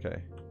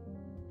 Okay.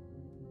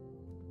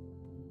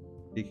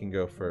 She can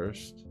go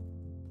first.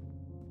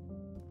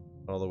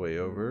 All the way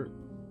over.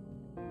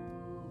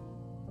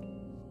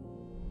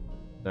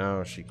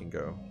 Now she can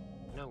go.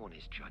 No one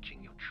is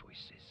judging your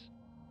choices.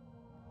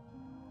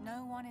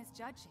 No one is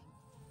judging.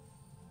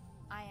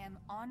 I am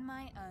on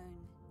my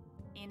own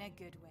in a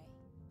good way.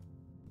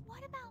 What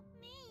about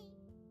me?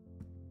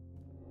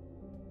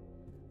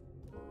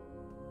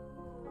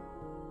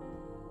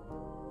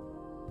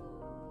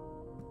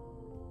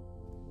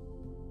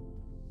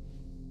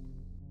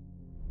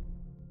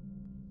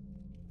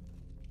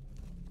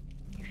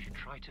 You should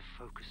try to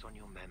focus on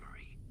your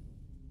memory.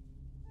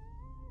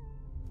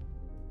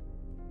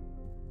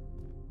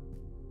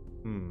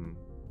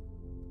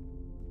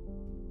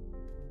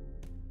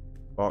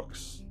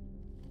 Box.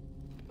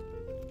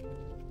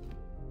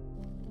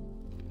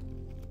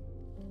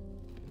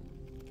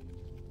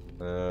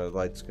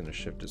 Light's gonna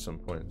shift at some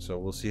point, so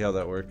we'll see how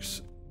that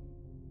works.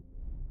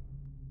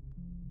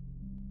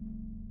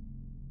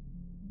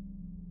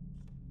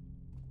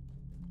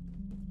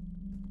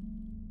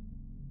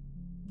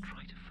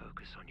 Try to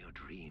focus on your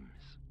dreams.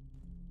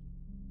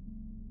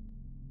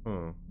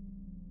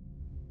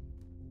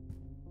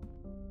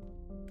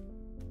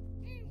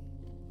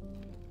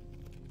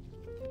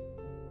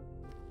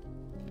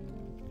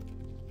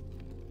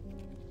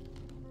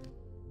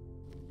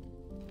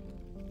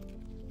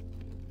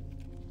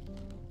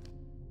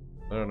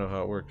 I don't know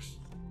how it works.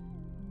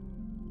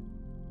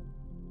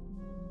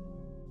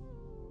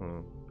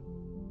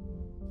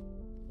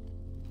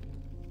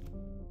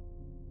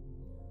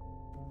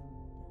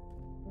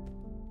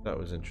 That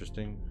was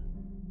interesting.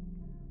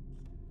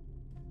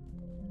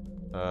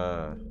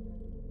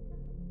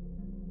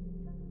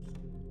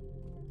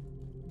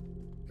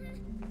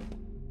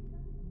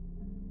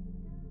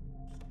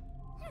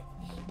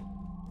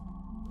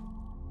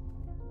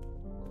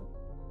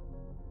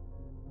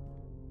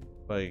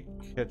 If I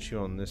catch you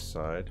on this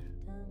side.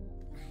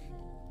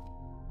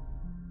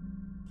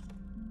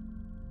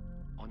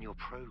 On your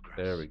progress.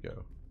 There we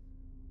go.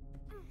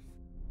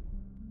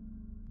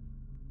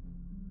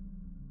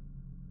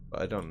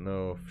 I don't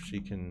know if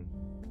she can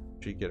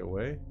get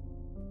away.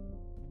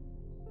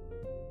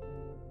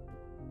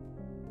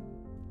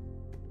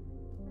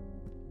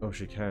 Oh,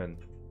 she can.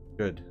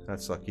 Good.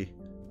 That's lucky.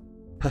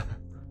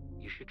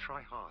 You should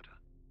try harder.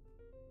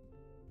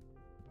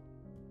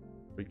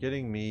 We're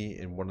getting me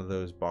in one of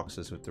those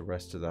boxes with the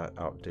rest of that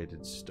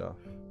outdated stuff.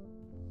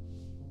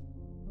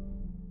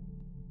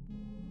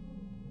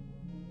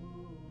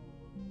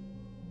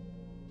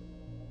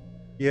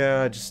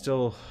 Yeah, I just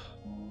still...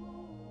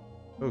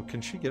 Oh,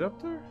 can she get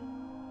up there?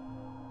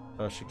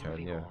 Oh, she can,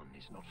 Moving yeah. on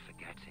is not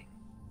forgetting.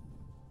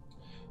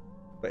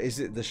 But is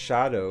it the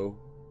shadow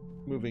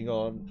moving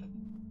on?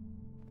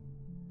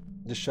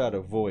 The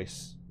shadow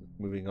voice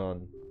moving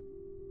on.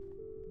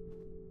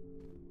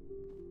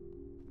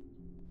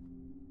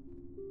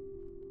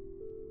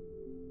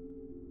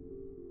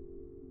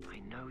 I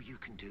know you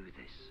can do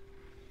this.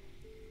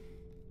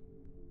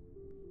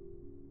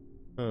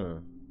 Huh.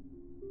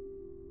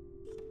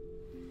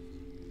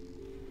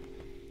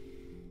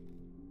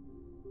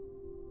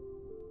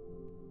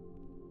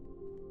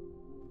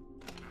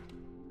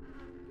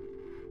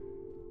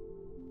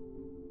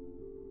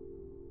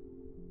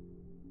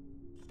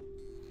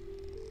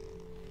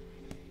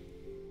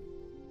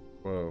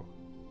 Whoa.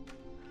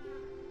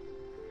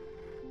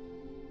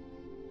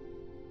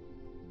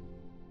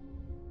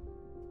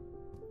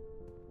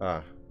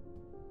 Ah.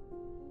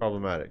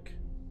 Problematic.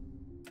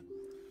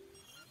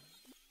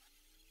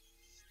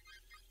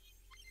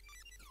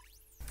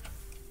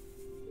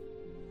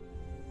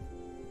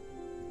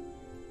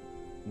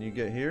 Can you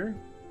get here?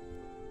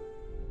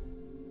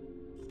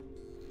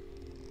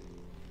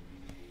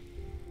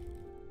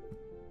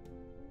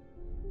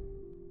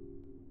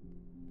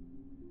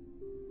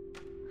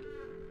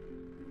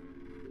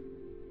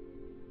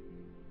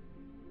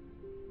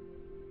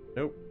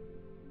 Nope.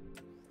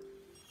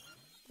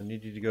 I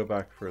need you to go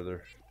back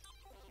further.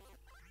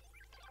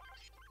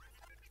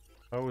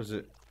 How was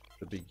it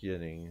the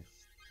beginning?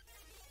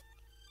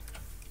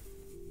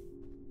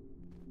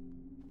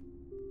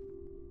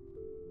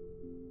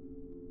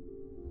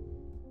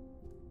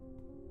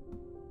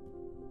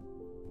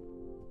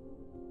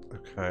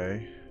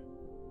 Okay.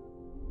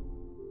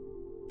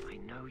 I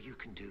know you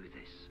can do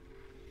this.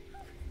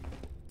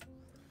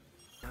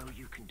 I know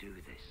you can do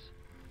this.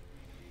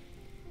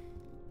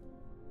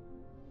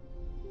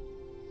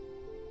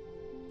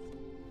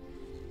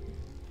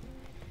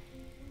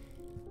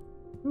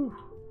 Whew.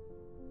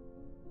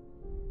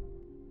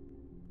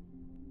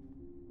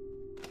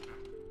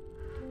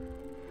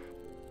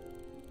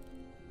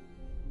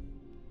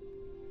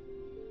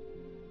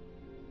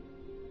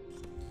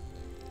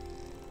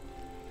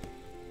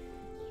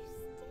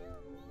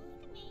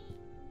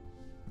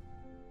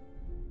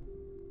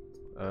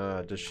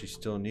 Does she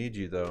still need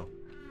you though?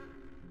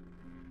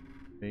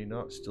 May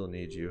not still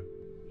need you.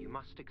 You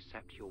must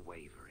accept your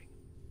wavering.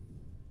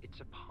 It's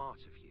a part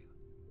of you,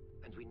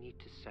 and we need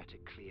to set a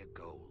clear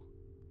goal.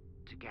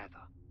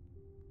 Together.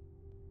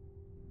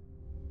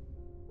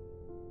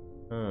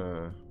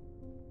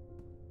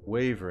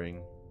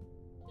 Wavering.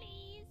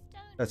 Please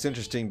don't. That's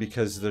interesting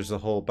because there's a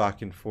whole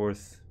back and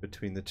forth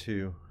between the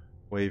two.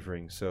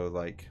 Wavering, so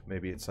like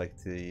maybe it's like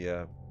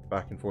the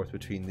back and forth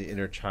between the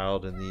inner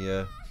child and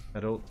the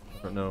adult.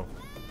 I don't know.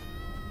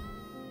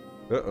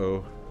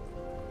 Uh-oh.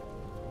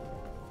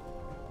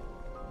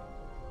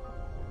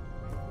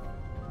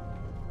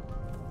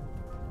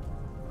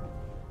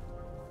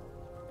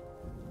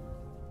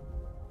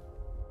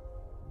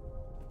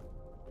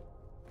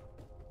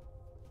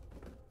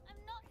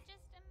 I'm not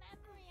just a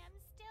memory, I'm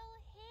still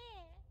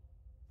here.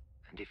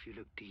 And if you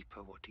look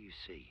deeper, what do you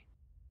see?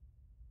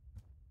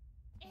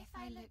 If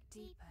I look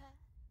deeper.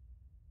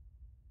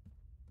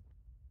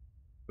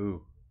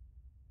 Ooh.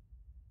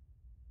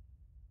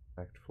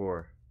 Act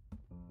 4.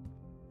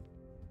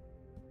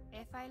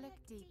 If I look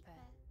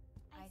deeper,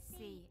 I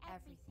see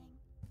everything.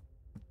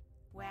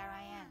 Where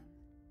I am.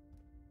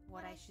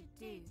 What I should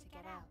do to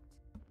get out.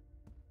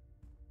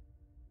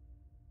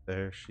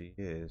 There she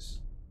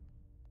is.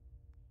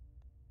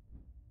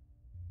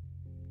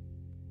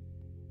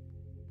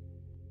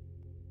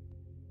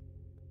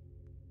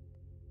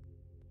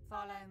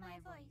 Follow my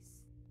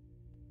voice.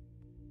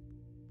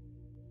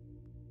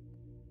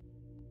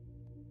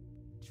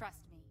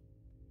 Trust me.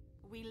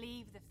 We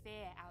leave the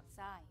fear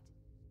outside.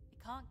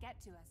 It can't get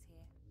to us here.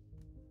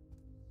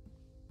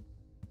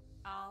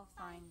 I'll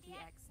find the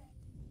exit.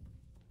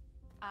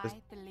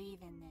 I believe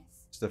in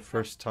this. It's the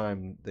first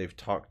time they've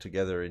talked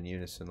together in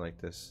unison like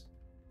this.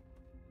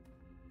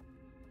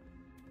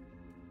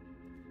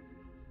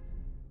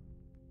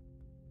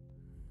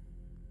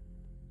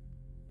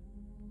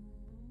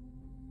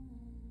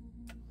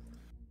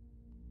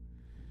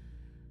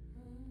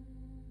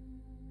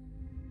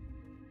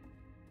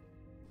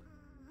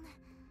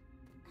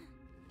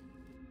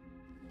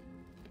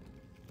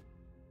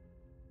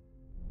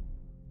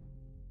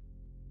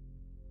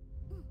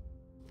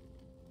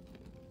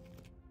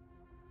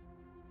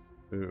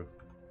 Ooh.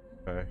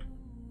 Okay.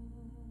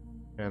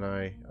 Can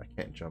I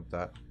can't jump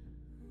that.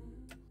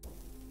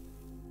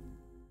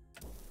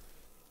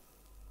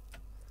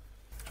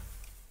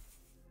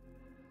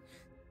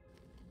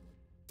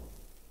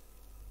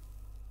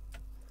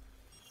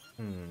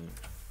 Hmm.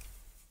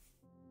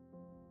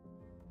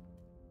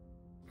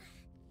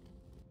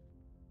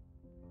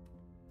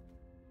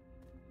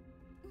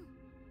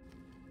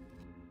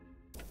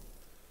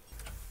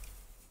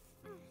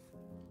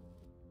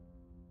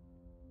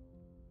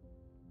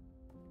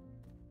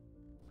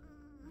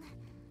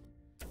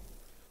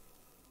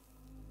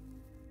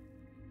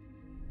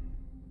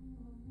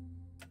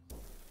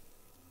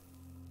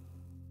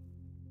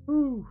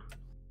 Woo.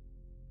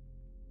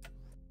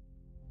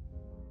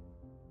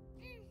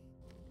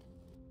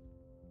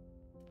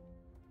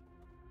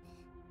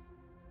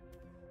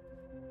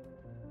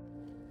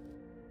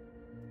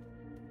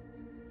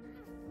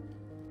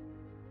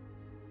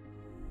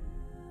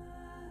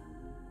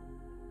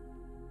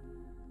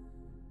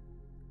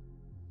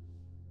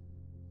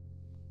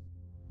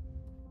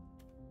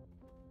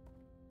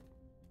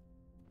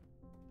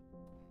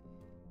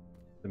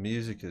 The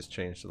music has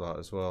changed a lot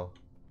as well.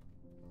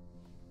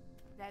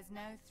 There's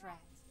no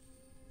threat.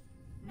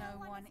 No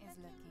one is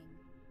looking.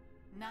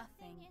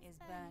 Nothing is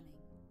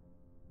burning.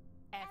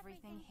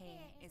 Everything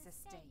here is a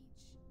stage.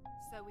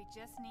 So we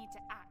just need to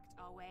act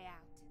our way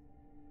out.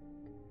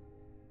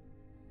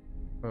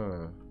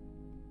 Huh.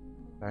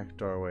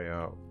 Act our way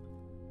out.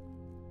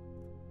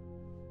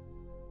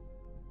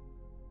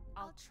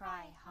 I'll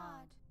try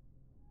hard.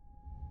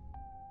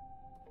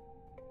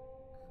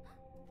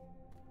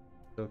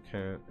 Still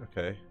can't.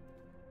 Okay.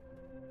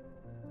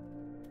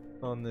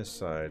 On this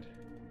side.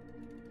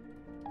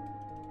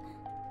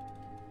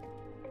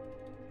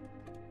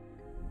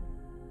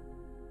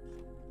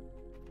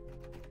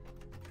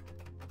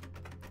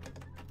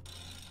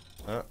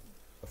 Ah,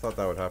 I thought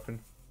that would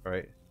happen.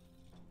 Alright.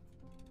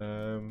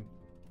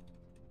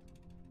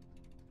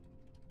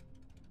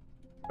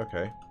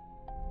 Okay.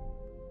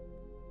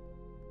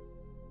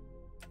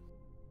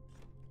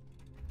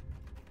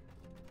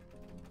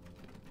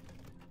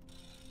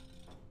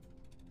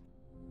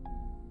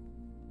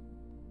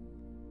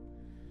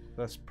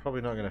 That's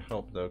probably not going to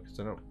help though, because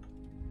I don't...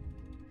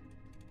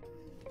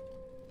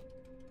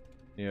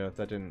 Yeah,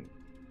 that didn't...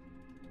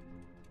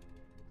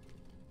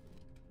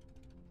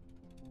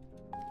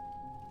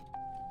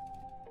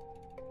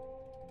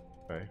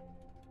 Okay.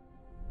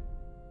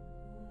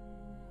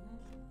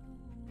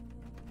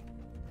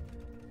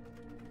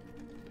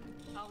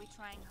 Are we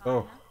trying hard Oh,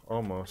 enough?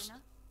 almost. Good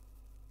enough?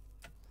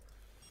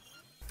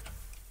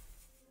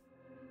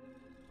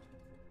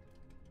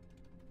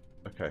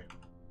 Okay.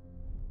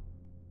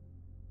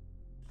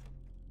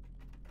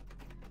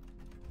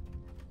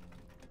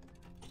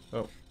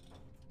 Oh.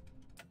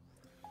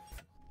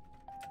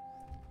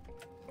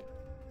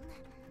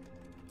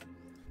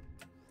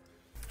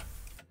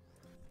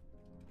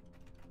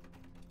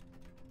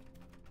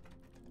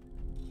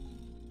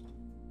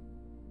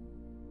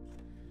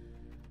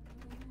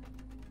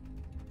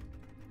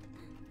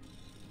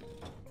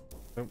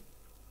 Nope.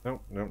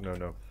 Nope, nope, no,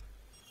 no.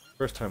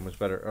 First time was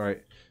better.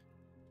 Alright.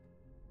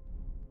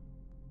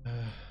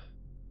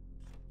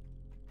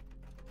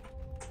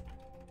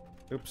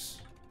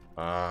 Oops.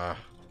 Ah.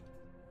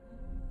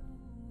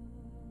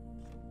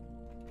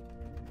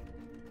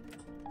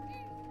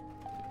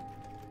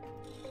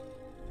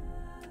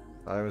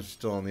 I was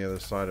still on the other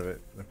side of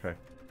it. Okay.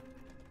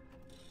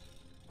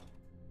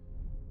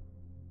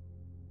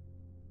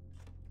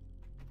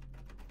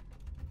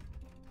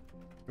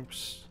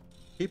 Oops.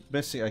 Keep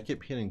missing. I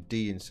keep hitting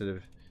D instead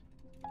of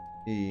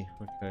E.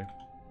 Okay.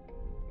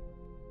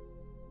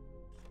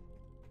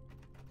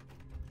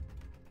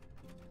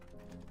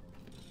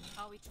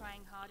 Are we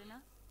trying hard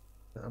enough?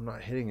 I'm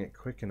not hitting it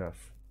quick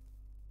enough.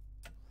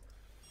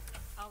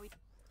 Are we?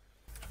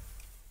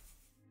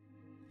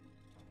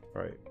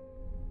 Right.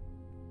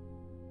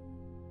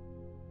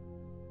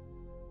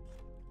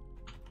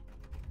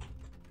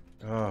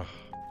 Ah.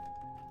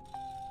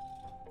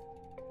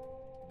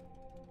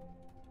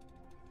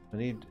 I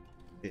need...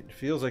 It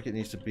feels like it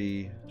needs to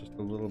be just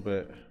a little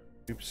bit...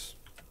 Oops.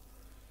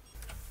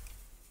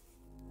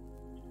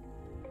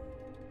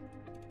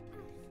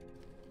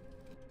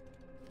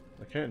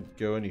 I can't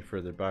go any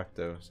further back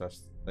though, so that's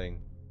the thing.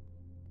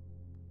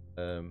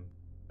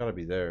 Gotta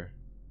be there.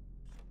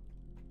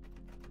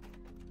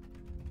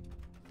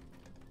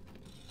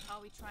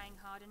 Are we trying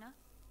hard enough?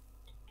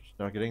 Just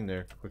not getting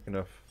there quick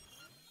enough.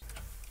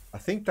 I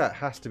think that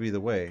has to be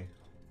the way.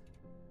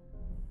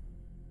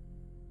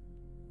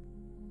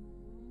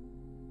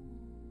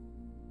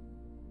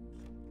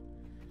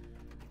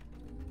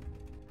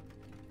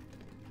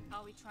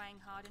 Are we trying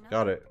hard enough?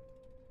 Got it.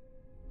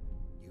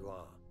 You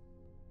are.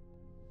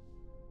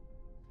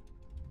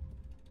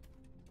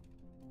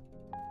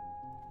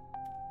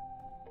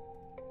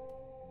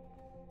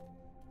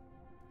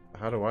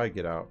 How do I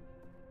get out?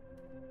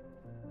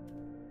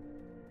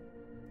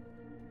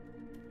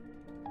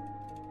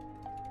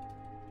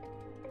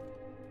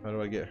 How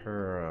do I get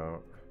her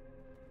out?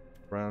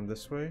 Around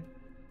this way?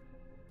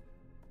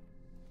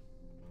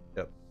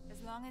 Yep.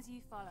 As long as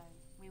you follow,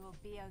 we will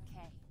be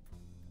okay.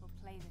 We'll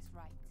play this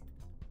right.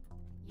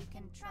 You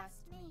can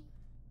trust me.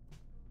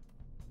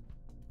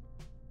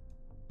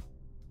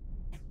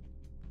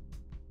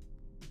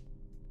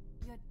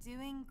 You're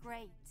doing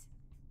great.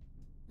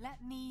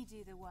 Let me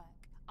do the work.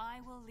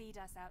 I will lead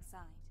us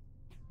outside.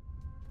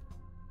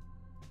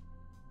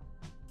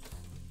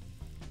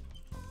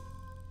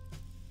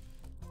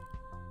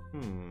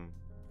 Hmm.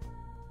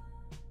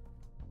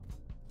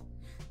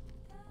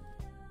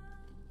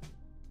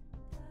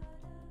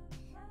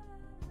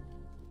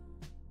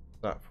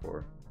 What's that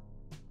for?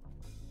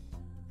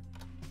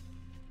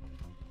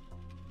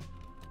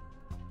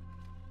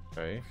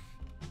 Okay.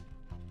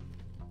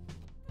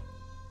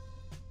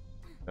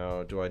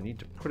 Now, do I need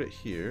to put it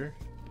here?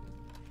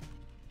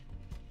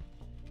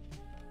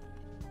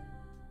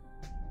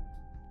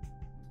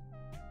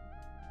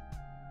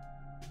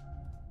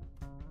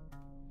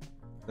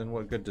 Then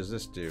what good does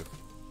this do?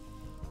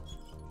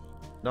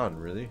 None,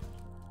 really.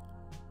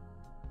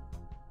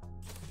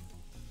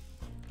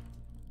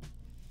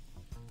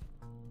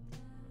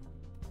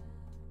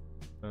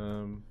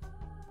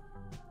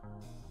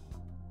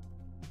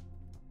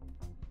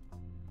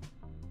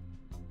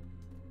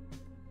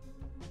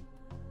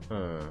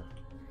 Huh.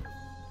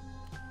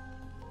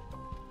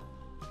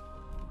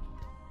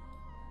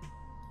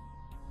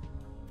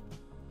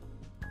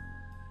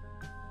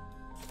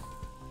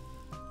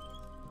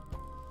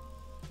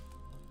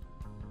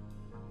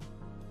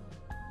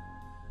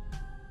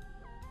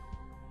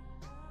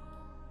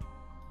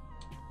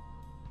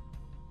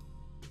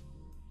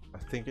 I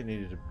think it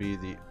needed to be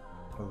the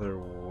other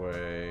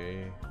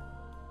way.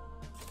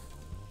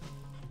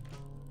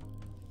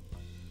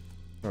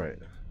 Alright,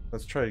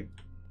 let's try.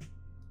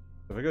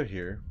 If I go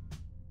here,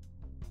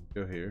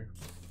 go here.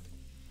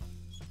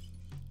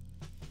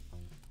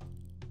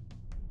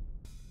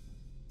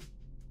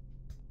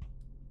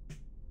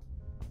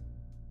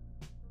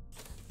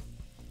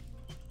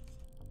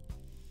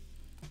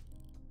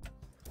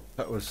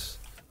 That was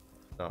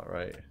not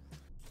right.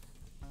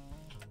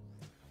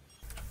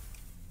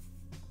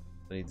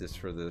 I need this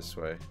for this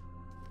way.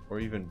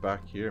 Or even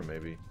back here,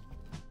 maybe.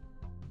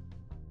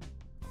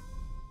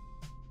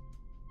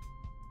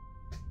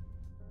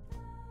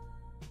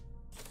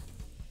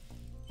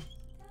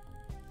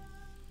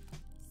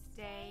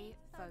 Stay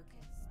focused.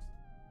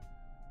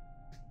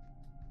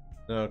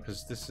 No,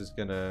 because this is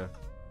gonna...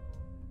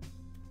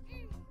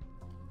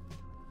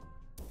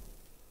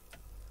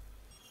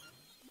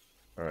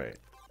 Alright.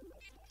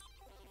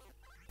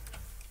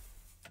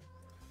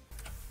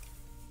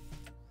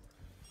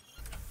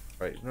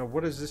 Right, now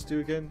what does this do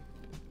again?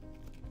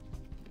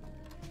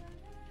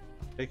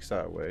 Takes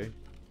that way.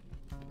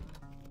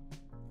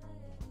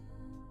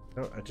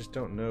 No, I just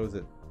don't know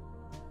that...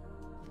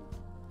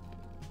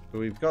 So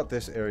we've got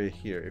this area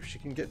here. If she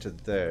can get to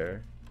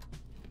there...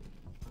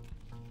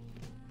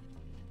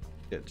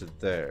 Get to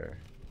there.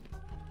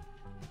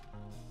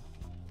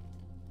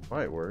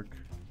 Might work.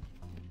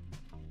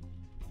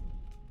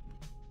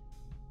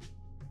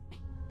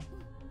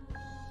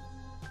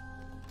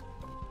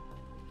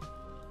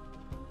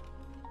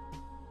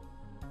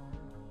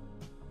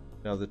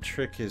 Now the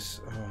trick is,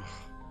 oh,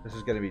 this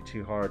is going to be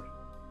too hard.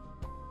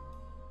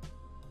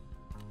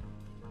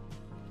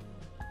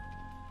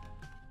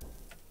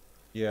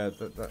 Yeah,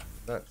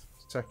 that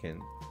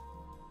second.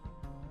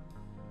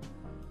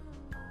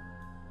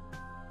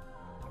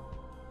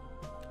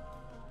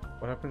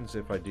 What happens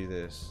if I do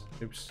this?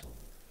 Oops.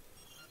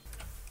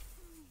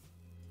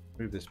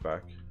 Move this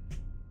back.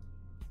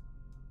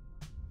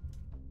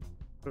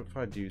 What if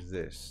I do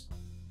this?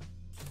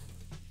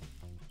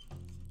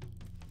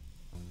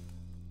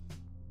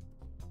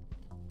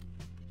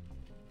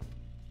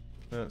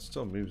 No, it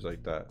still moves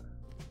like that.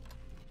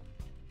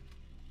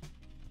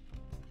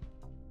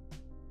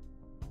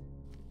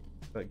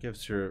 That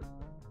gives her...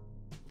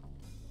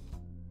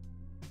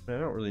 I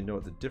don't really know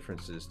what the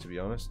difference is, to be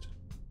honest.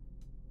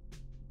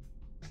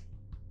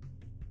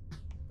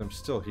 I'm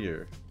still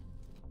here.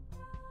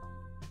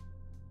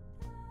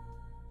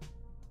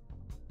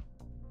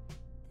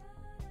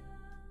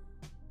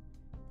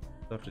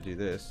 I'll have to do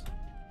this.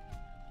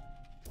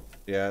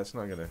 Yeah, it's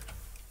not gonna... Is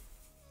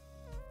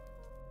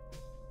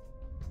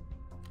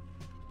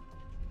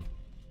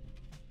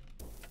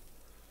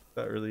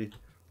that really...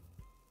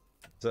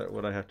 Is that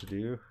what I have to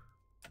do?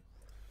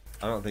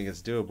 I don't think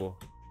it's doable.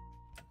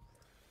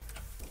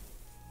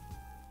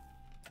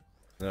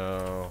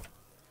 No.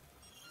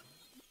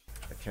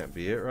 That can't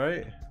be it,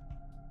 right?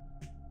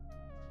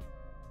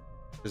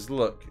 Because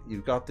look,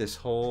 you've got this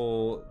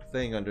whole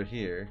thing under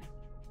here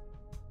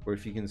where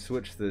if you can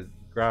switch the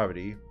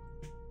gravity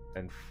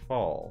and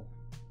fall.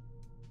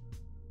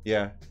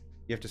 Yeah,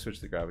 you have to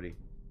switch the gravity.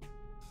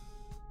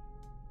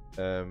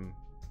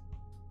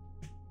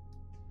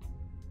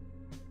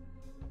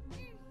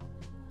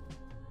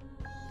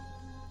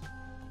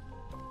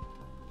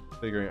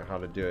 Figuring out how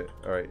to do it.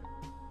 Alright.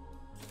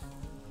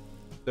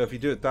 So if you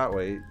do it that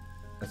way,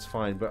 that's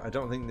fine, but I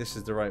don't think this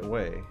is the right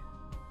way.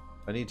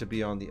 I need to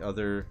be on the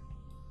other...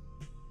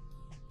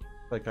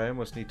 Like, I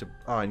almost need to...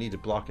 Oh, I need to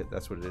block it.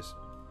 That's what it is.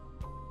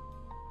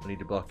 I need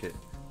to block it.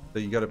 So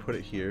you gotta put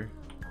it here.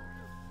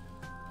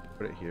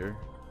 Put it here.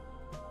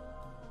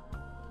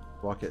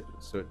 Block it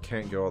so it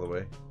can't go all the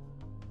way.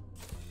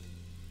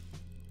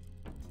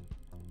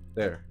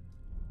 There.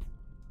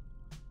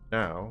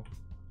 Now...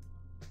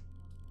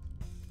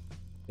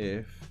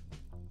 If...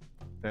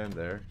 And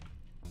there.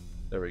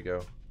 There we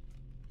go.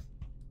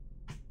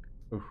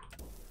 Oof.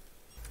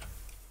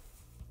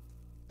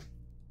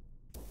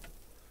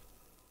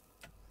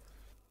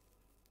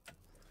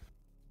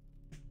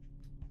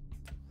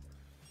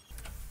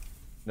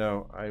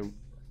 No,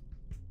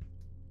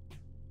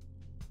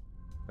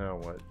 now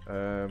what?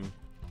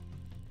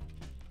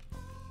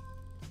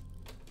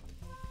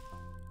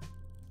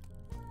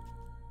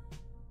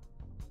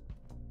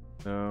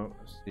 No,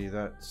 see,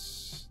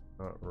 that's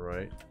not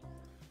right.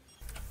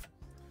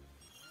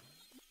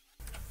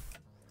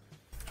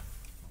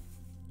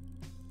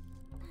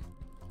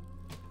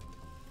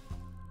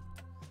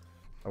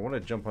 I want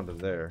to jump onto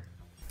there.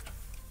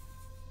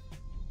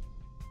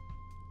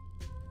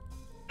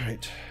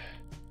 Right.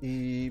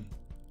 E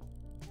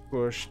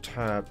push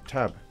tab.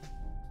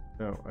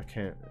 No, I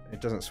can't.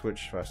 It doesn't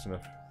switch fast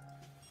enough.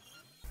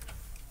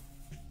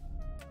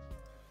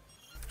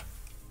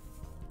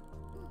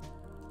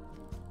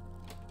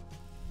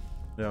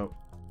 No.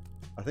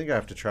 I think I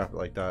have to trap it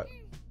like that.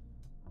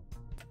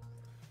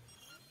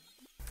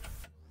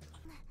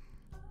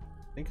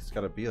 I think it's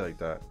gotta be like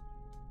that.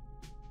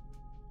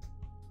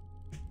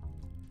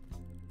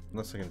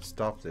 Unless I can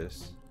stop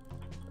this.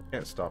 I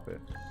can't stop it.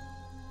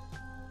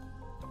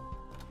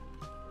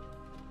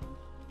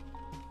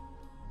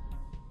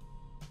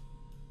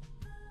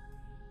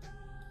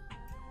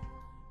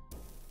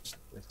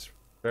 It's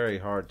very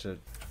hard to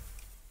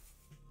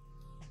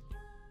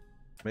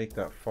make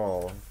that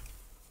fall.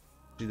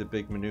 Do the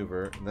big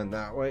maneuver, and then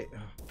that way.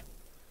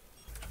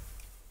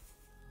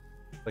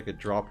 Like a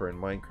dropper in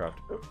Minecraft.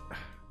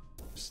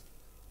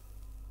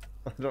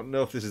 I don't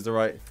know if this is the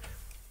right...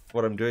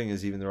 What I'm doing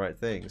is even the right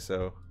thing,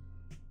 so...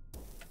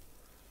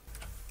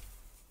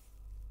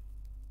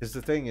 Because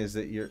the thing is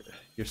that you're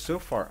so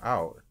far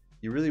out,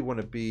 you really want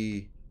to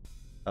be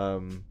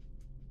on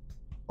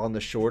the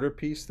shorter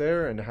piece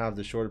there and have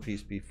the shorter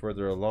piece be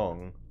further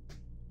along so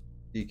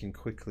you can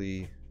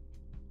quickly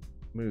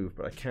move,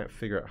 but I can't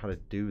figure out how to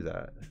do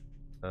that.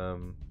 I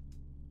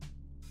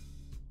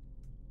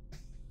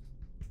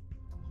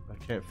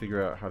can't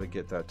figure out how to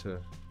get that to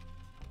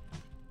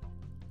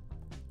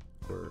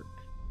work.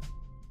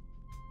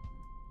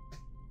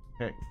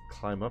 Can't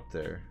climb up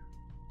there,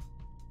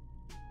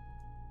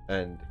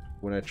 and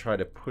when I try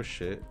to push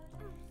it,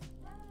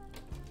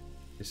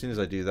 as soon as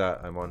I do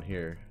that, I'm on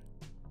here,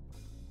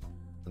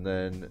 and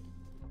then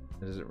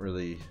it doesn't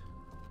really,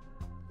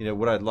 you know,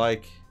 what I'd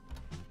like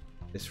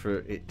is for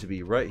it to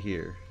be right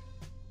here,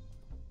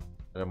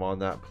 and I'm on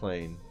that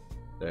plane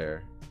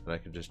there, and I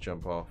can just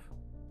jump off.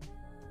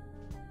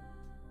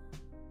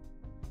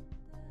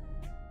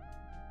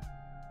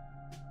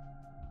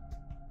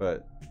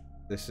 But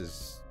this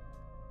is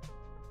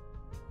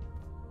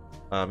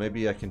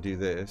maybe I can do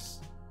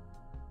this.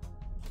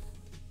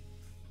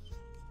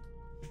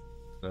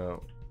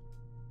 No,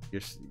 you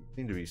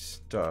seem to be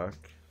stuck.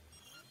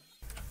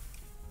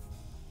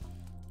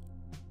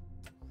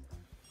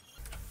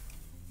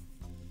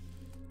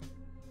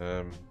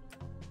 I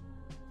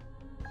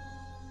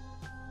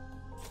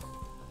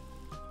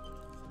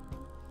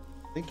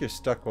think you're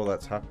stuck while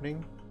that's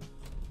happening.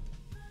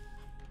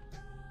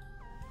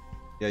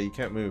 Yeah, you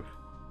can't move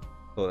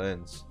till it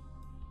ends.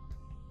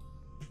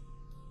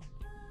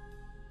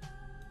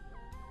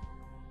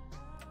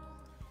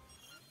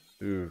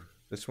 Ooh,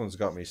 this one's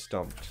got me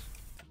stumped.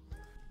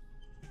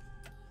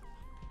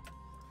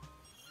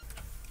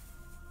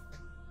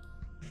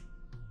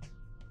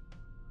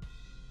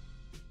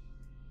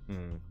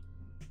 Hmm.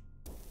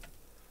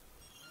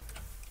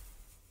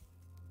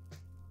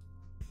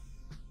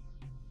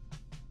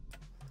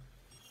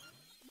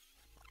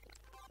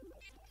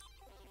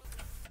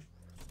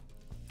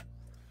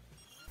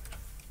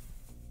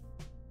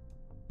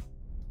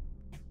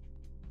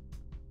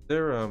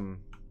 They're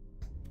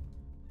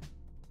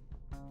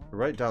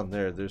right down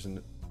there. There's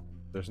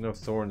no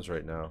thorns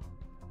right now.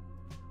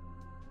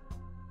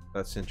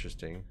 That's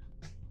interesting.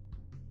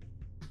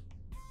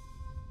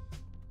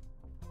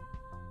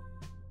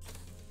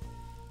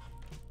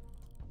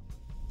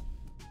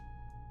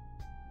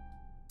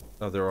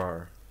 Oh, there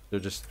are.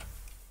 They're just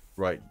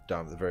right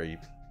down at the very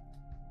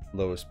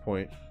lowest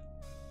point.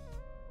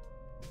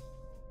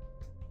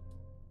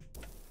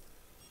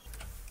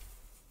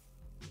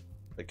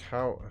 Like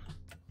how?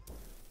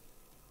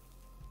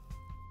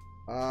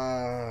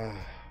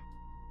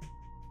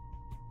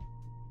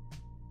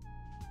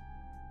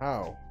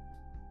 How?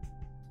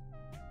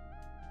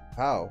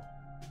 How?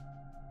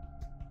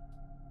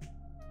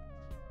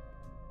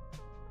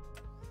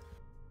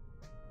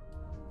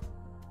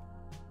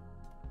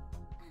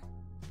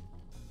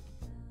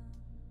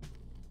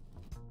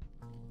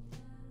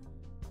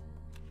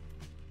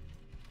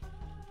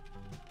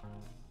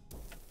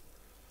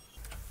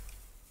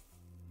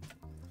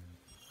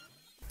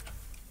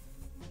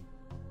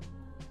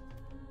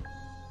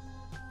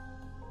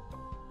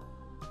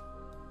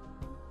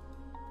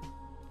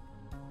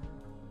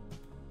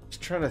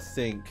 Trying to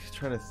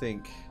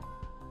think,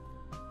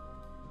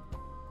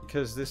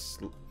 because this,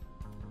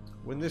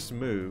 when this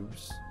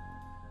moves,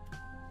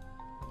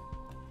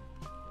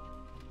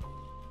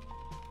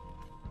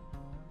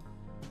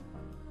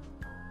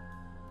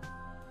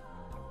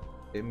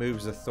 it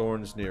moves the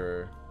thorns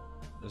nearer,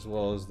 as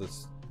well as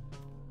this,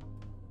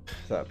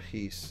 that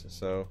piece.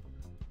 So,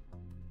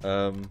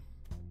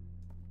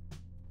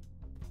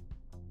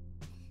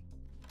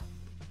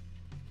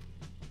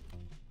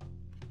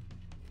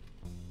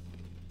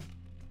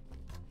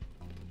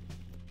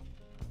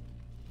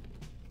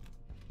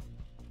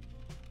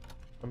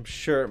 I'm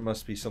sure it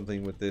must be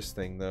something with this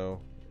thing,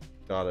 though.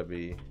 Gotta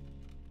be.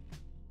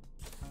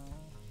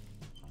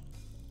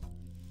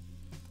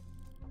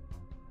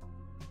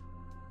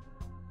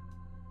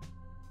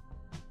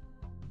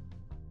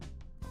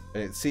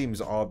 And it seems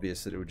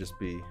obvious that it would just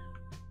be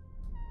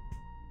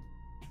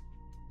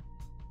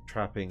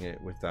trapping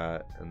it with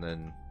that, and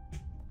then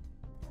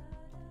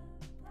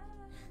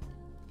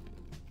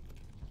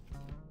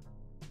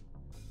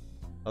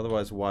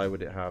otherwise, why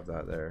would it have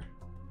that there?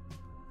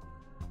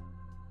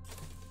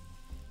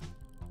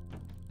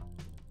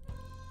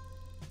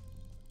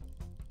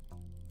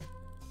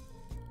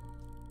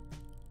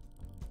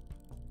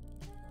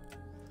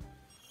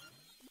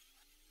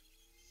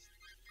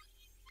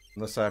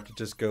 Unless I have to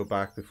just go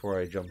back before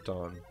I jumped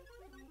on.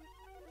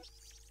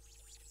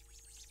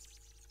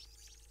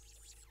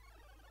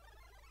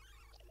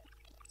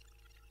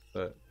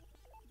 But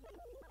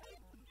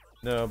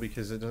no,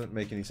 because it doesn't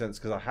make any sense,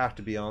 because I have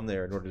to be on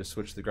there in order to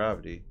switch the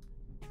gravity.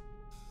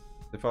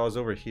 If I was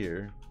over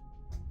here...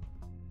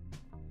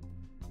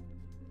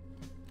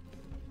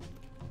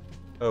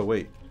 Oh,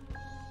 wait.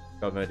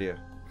 Got an idea.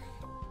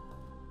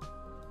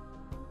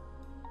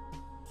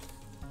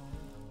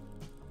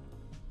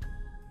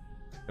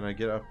 Can I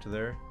get up to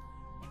there?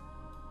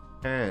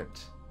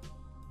 Can't.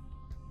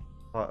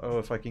 Oh,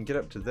 if I can get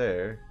up to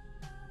there,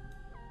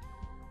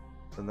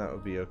 then that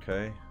would be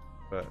okay,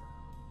 but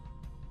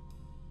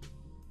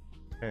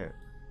can't.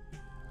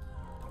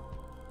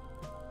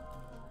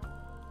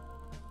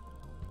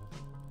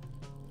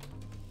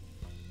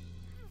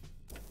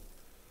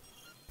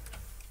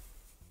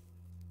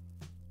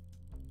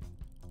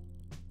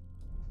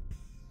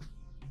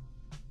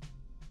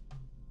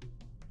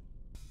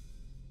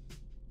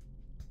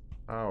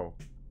 Ow.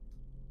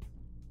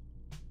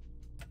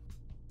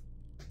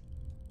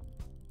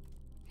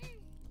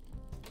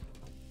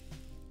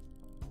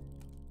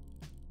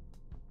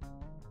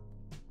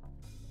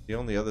 The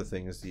only other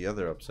thing is the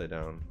other upside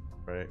down,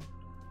 right?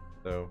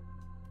 So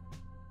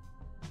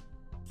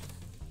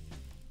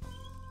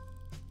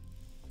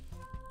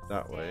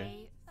that way.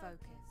 Stay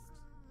focused.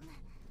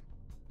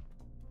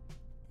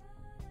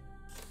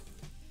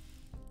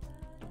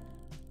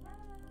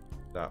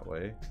 That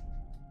way.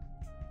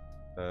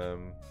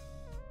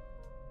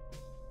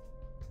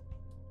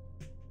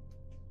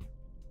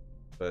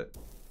 But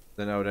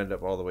then I would end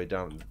up all the way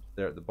down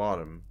there at the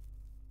bottom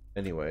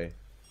anyway,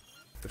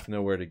 with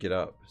nowhere to get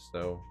up,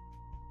 so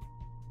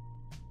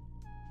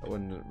that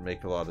wouldn't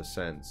make a lot of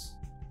sense.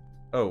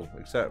 Oh,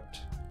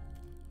 except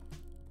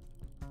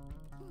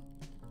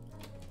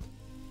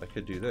I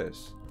could do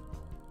this.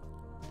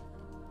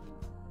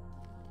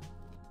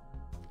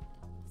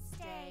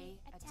 Stay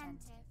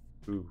attentive.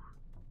 Ooh.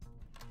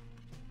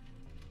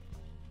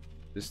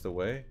 This the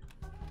way?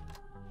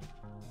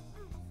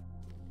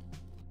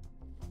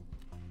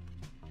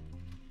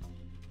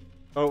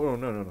 Oh, no,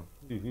 no, no,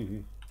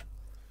 no.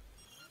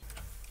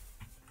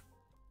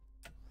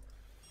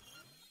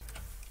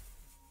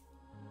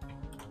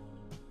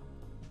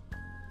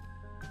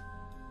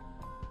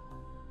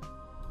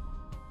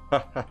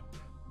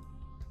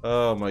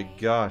 Oh my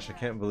gosh, I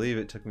can't believe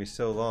it took me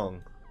so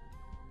long.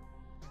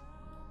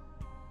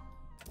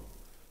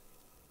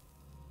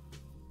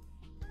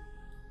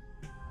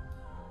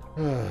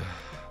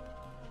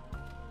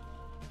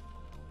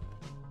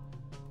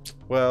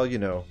 Well, you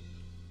know,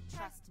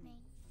 Trust me.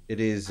 it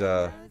is I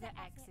know the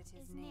exit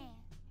is near.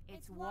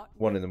 It's what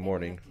 1 in we've the been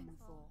morning. looking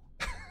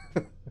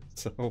for.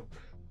 So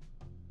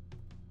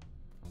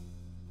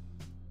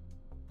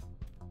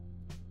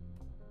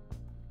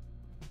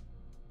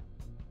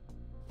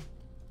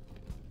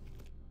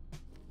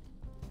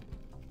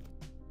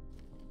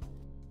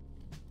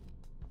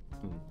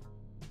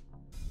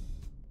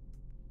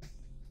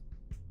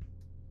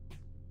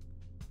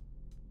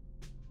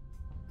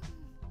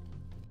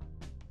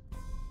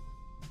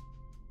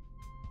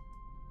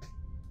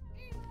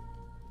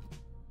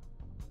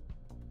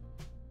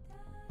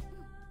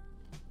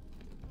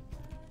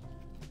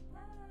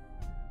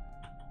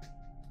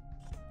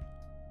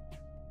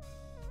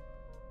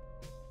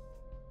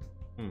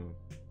hmm.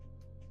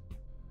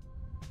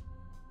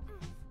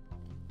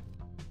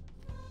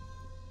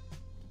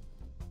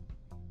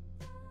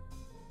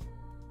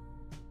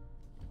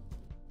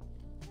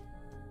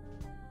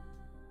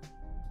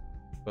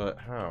 But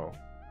how?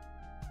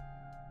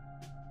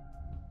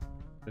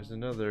 There's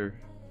another.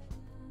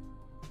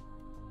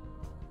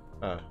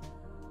 Ah,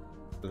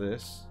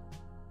 this.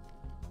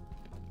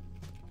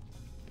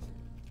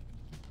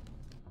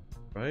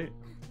 Right?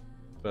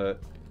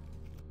 But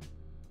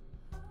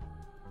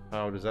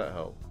how does that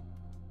help?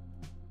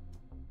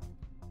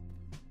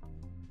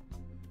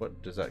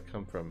 What does that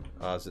come from?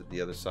 Ah, is it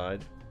the other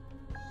side?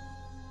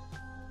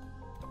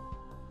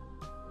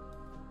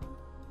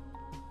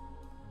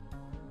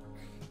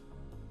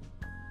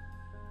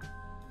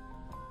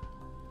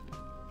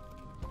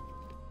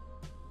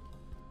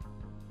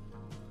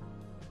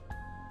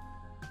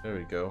 There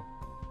we go.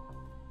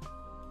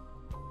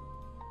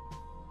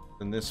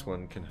 And this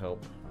one can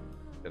help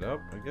get up,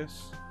 I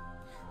guess.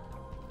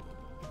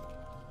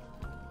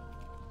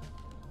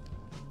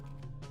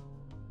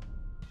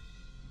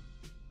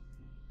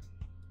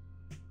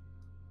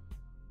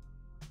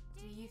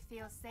 Do you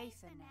feel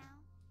safer now?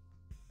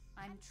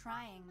 I'm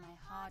trying my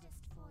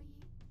hardest for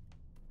you.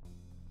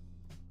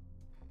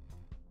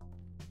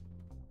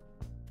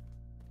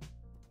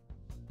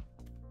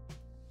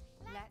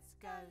 Let's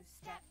go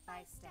step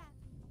by step.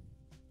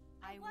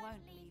 I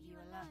won't leave you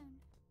alone.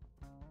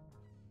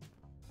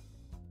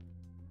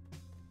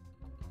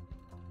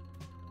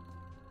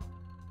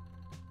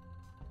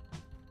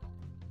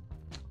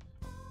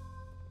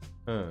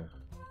 Huh.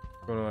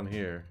 What's going on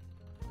here?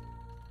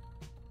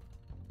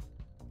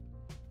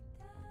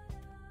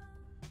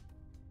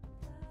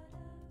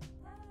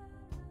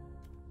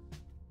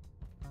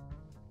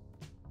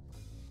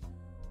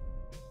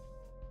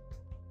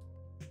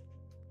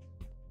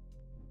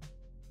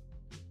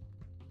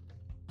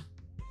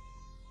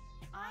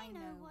 I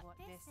know what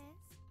this is.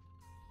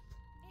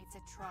 It's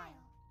a trial.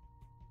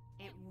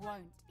 It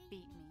won't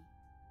beat me.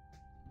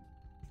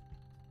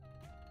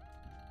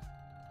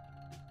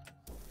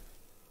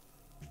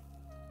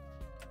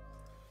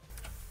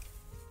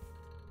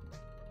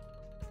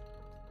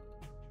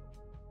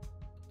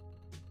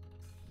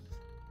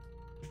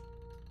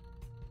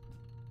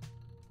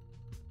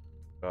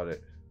 Got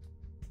it.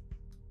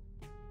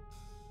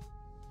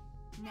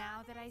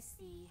 Now that I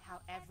see how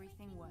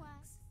everything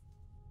works,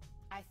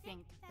 I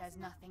think there's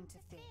nothing to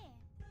fear.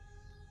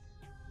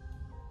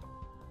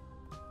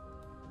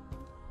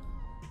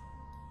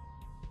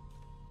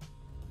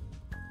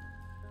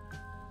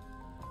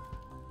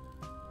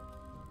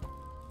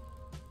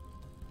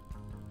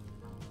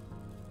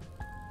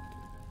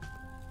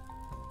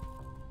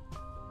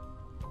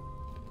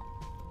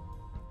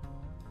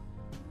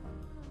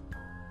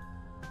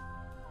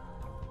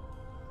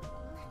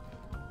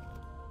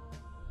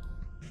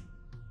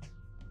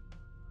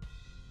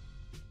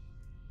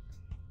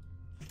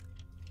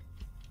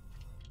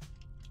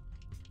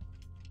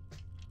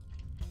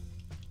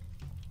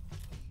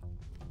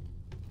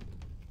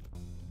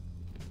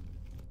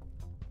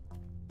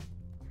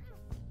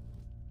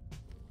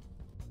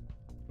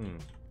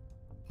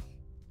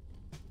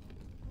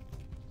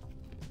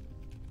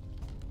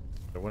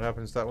 So what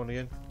happens to that one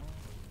again?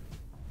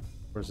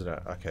 Where's it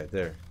at? Okay,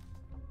 there.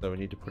 So we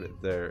need to put it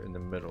there in the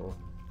middle.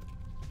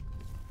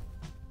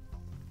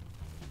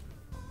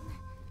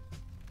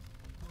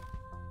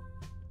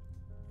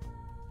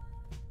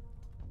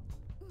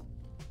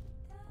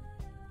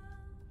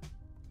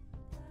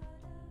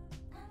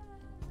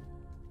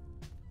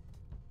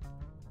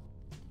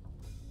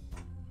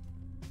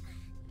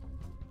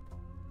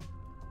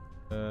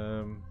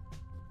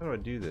 How do I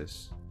do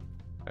this?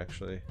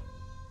 Actually.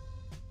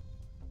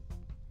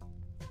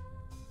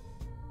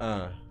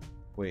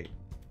 Wait.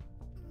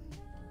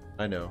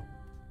 I know.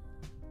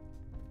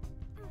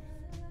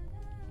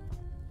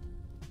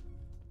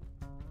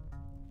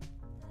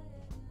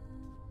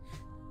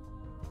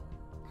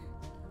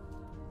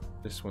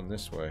 This one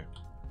this way.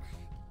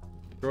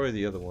 Destroy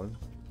the other one.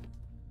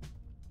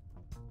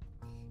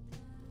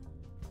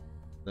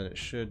 Then it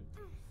should...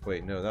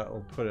 Wait, no, that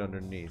will put it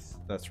underneath.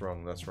 That's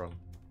wrong, that's wrong.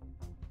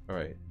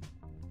 Alright.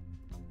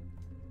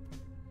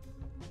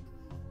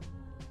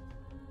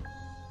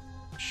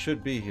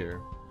 Should be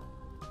here.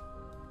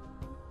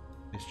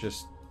 It's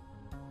just...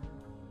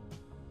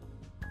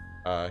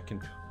 I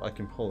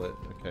can pull it.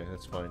 Okay,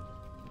 that's fine.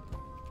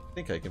 I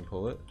think I can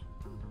pull it.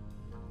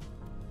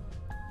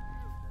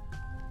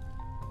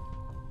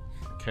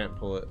 I can't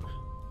pull it.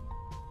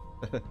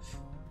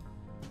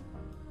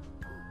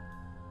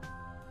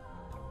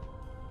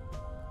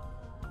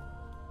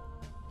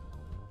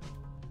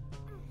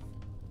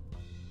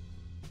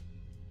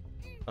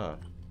 Ah,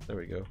 there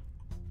we go.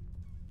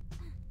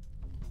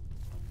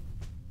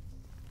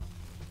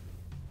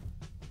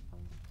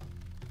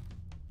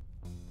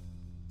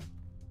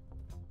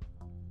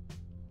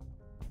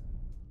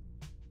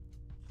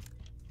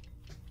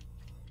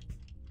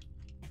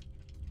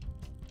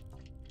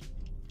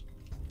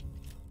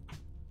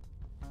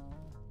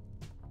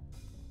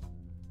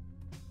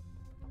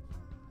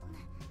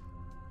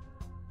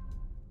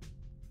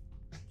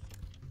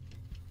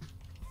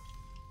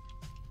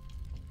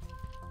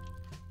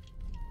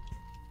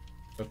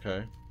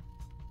 Okay.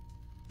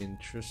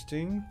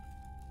 Interesting.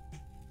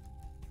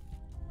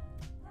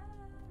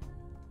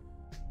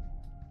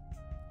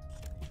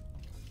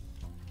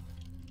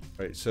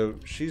 Right, so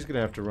she's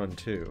gonna have to run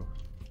too.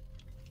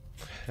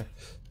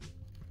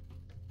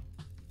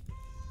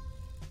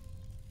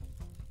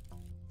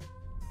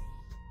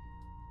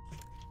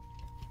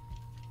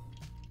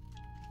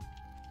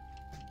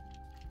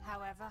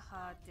 However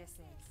hard this is,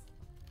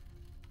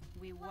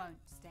 we won't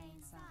stay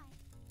inside.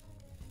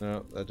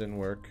 No, that didn't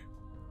work.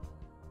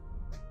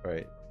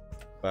 Right,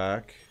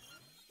 back.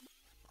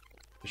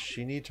 Does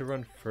she need to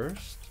run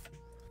first?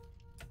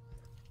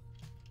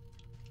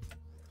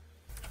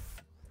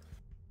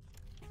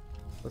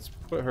 Let's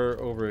put her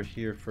over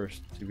here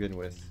first to begin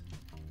with,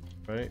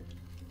 right?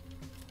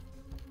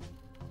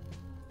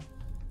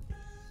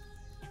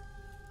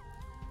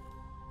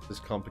 This is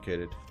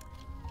complicated.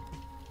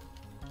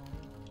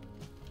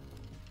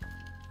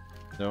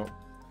 No,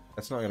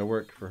 that's not gonna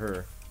work for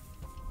her.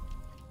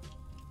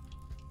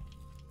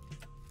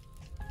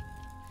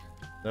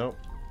 Nope.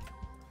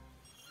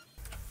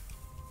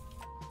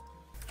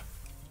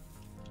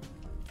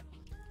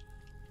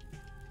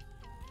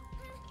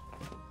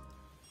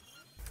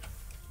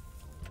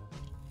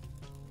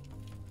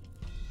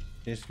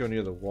 He needs to go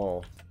near the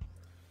wall.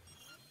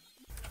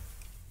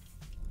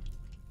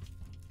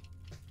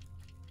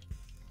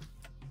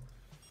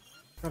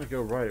 Gotta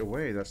go right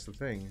away, that's the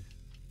thing.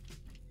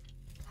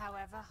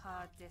 However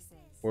hard this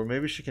is, Or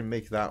maybe she can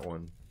make that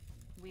one.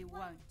 we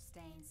won't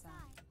stay inside.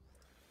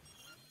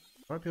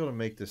 Might be able to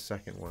make this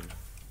second one.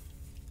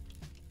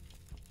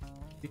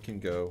 He can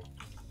go.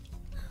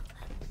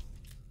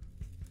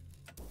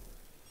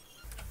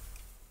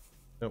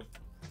 Nope.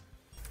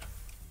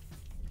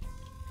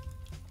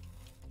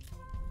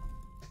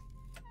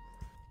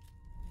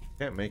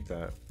 Can't make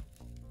that.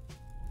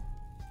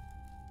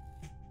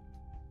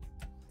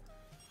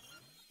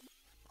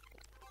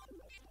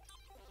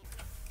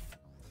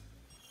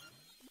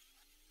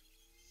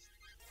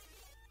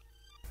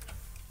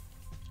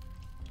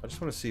 I just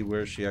want to see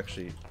where she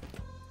actually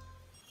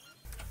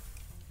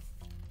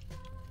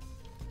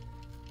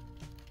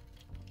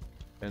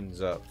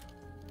ends up.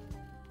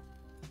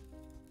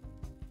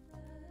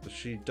 So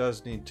she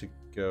does need to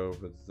go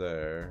over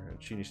there,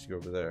 and she needs to go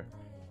over there.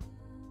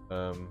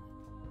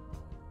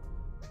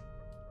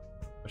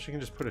 She can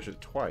just put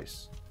it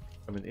twice.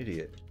 I'm an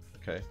idiot.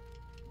 Okay.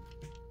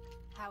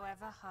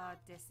 However hard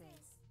this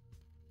is,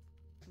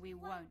 we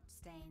won't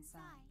stay inside.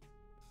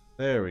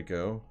 There we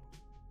go.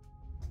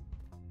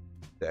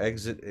 The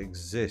exit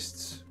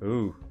exists.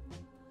 Ooh.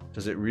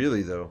 Does it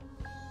really, though?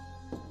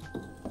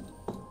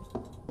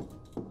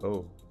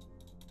 Oh.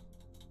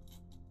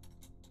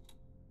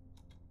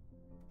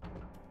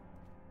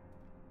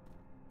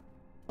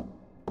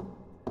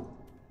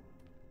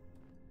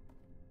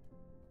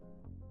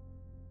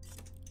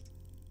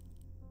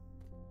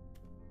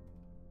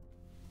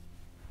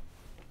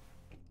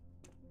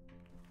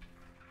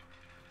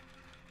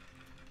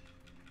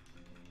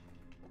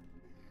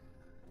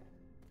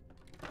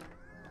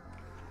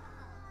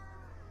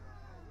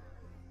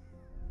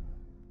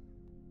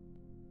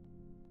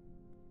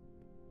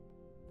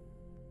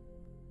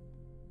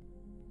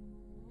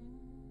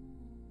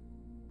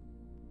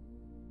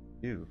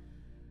 You.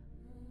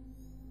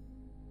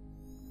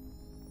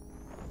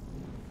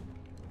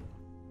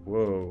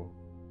 Whoa.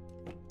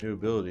 New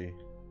ability.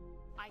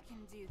 I can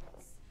do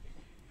this.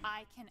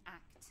 I can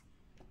act.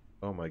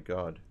 Oh my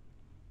god.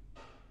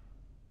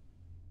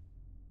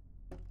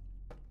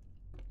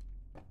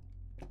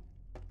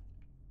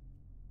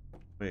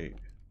 Wait.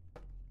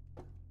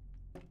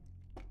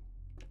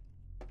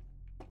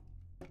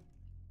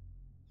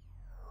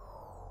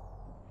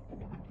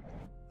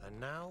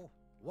 now,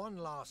 one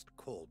last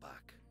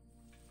callback.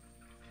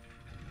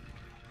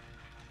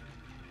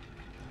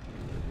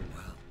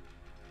 Well,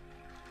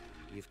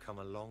 you've come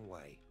a long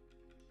way.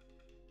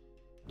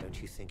 Don't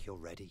you think you're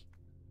ready?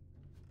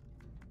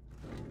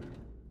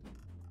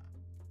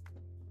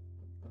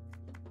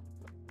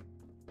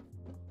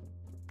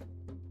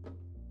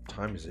 What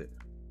time is it?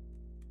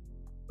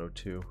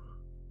 02.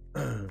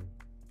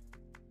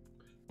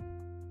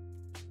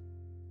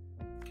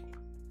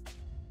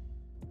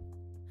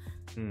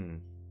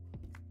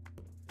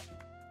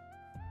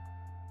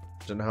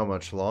 Don't know how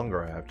much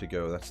longer I have to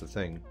go. That's the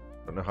thing.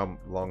 Don't know how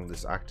long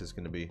this act is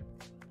going to be.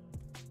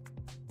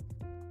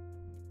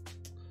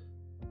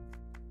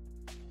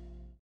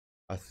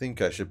 I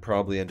think I should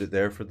probably end it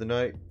there for the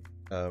night.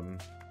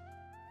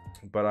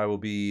 But I will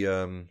be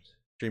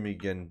streaming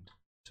again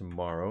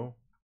tomorrow.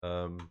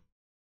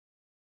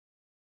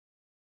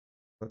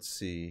 Let's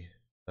see.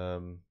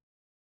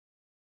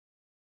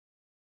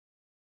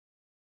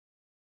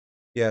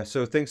 Yeah,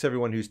 so thanks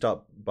everyone who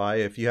stopped by.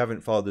 If you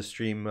haven't followed the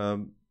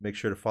stream, make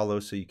sure to follow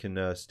so you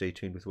can stay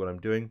tuned with what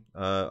I'm doing.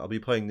 I'll be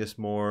playing this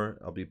more.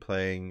 I'll be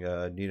playing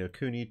Ni no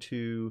Kuni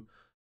 2,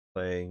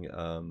 playing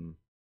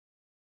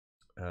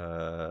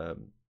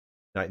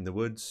Night in the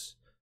Woods,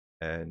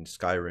 and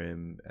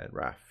Skyrim and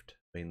Raft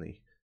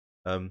mainly.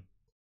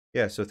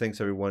 Yeah, so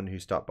thanks everyone who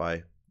stopped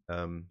by.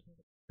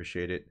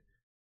 Appreciate it.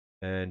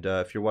 And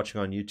if you're watching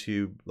on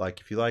YouTube,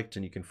 like if you liked,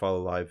 and you can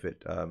follow live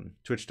at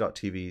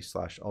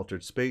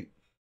twitch.tv/alteredspate.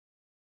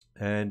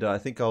 And I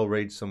think I'll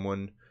raid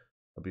someone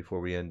before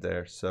we end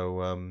there.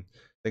 So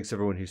thanks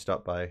everyone who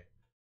stopped by.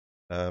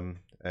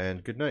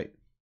 And good night.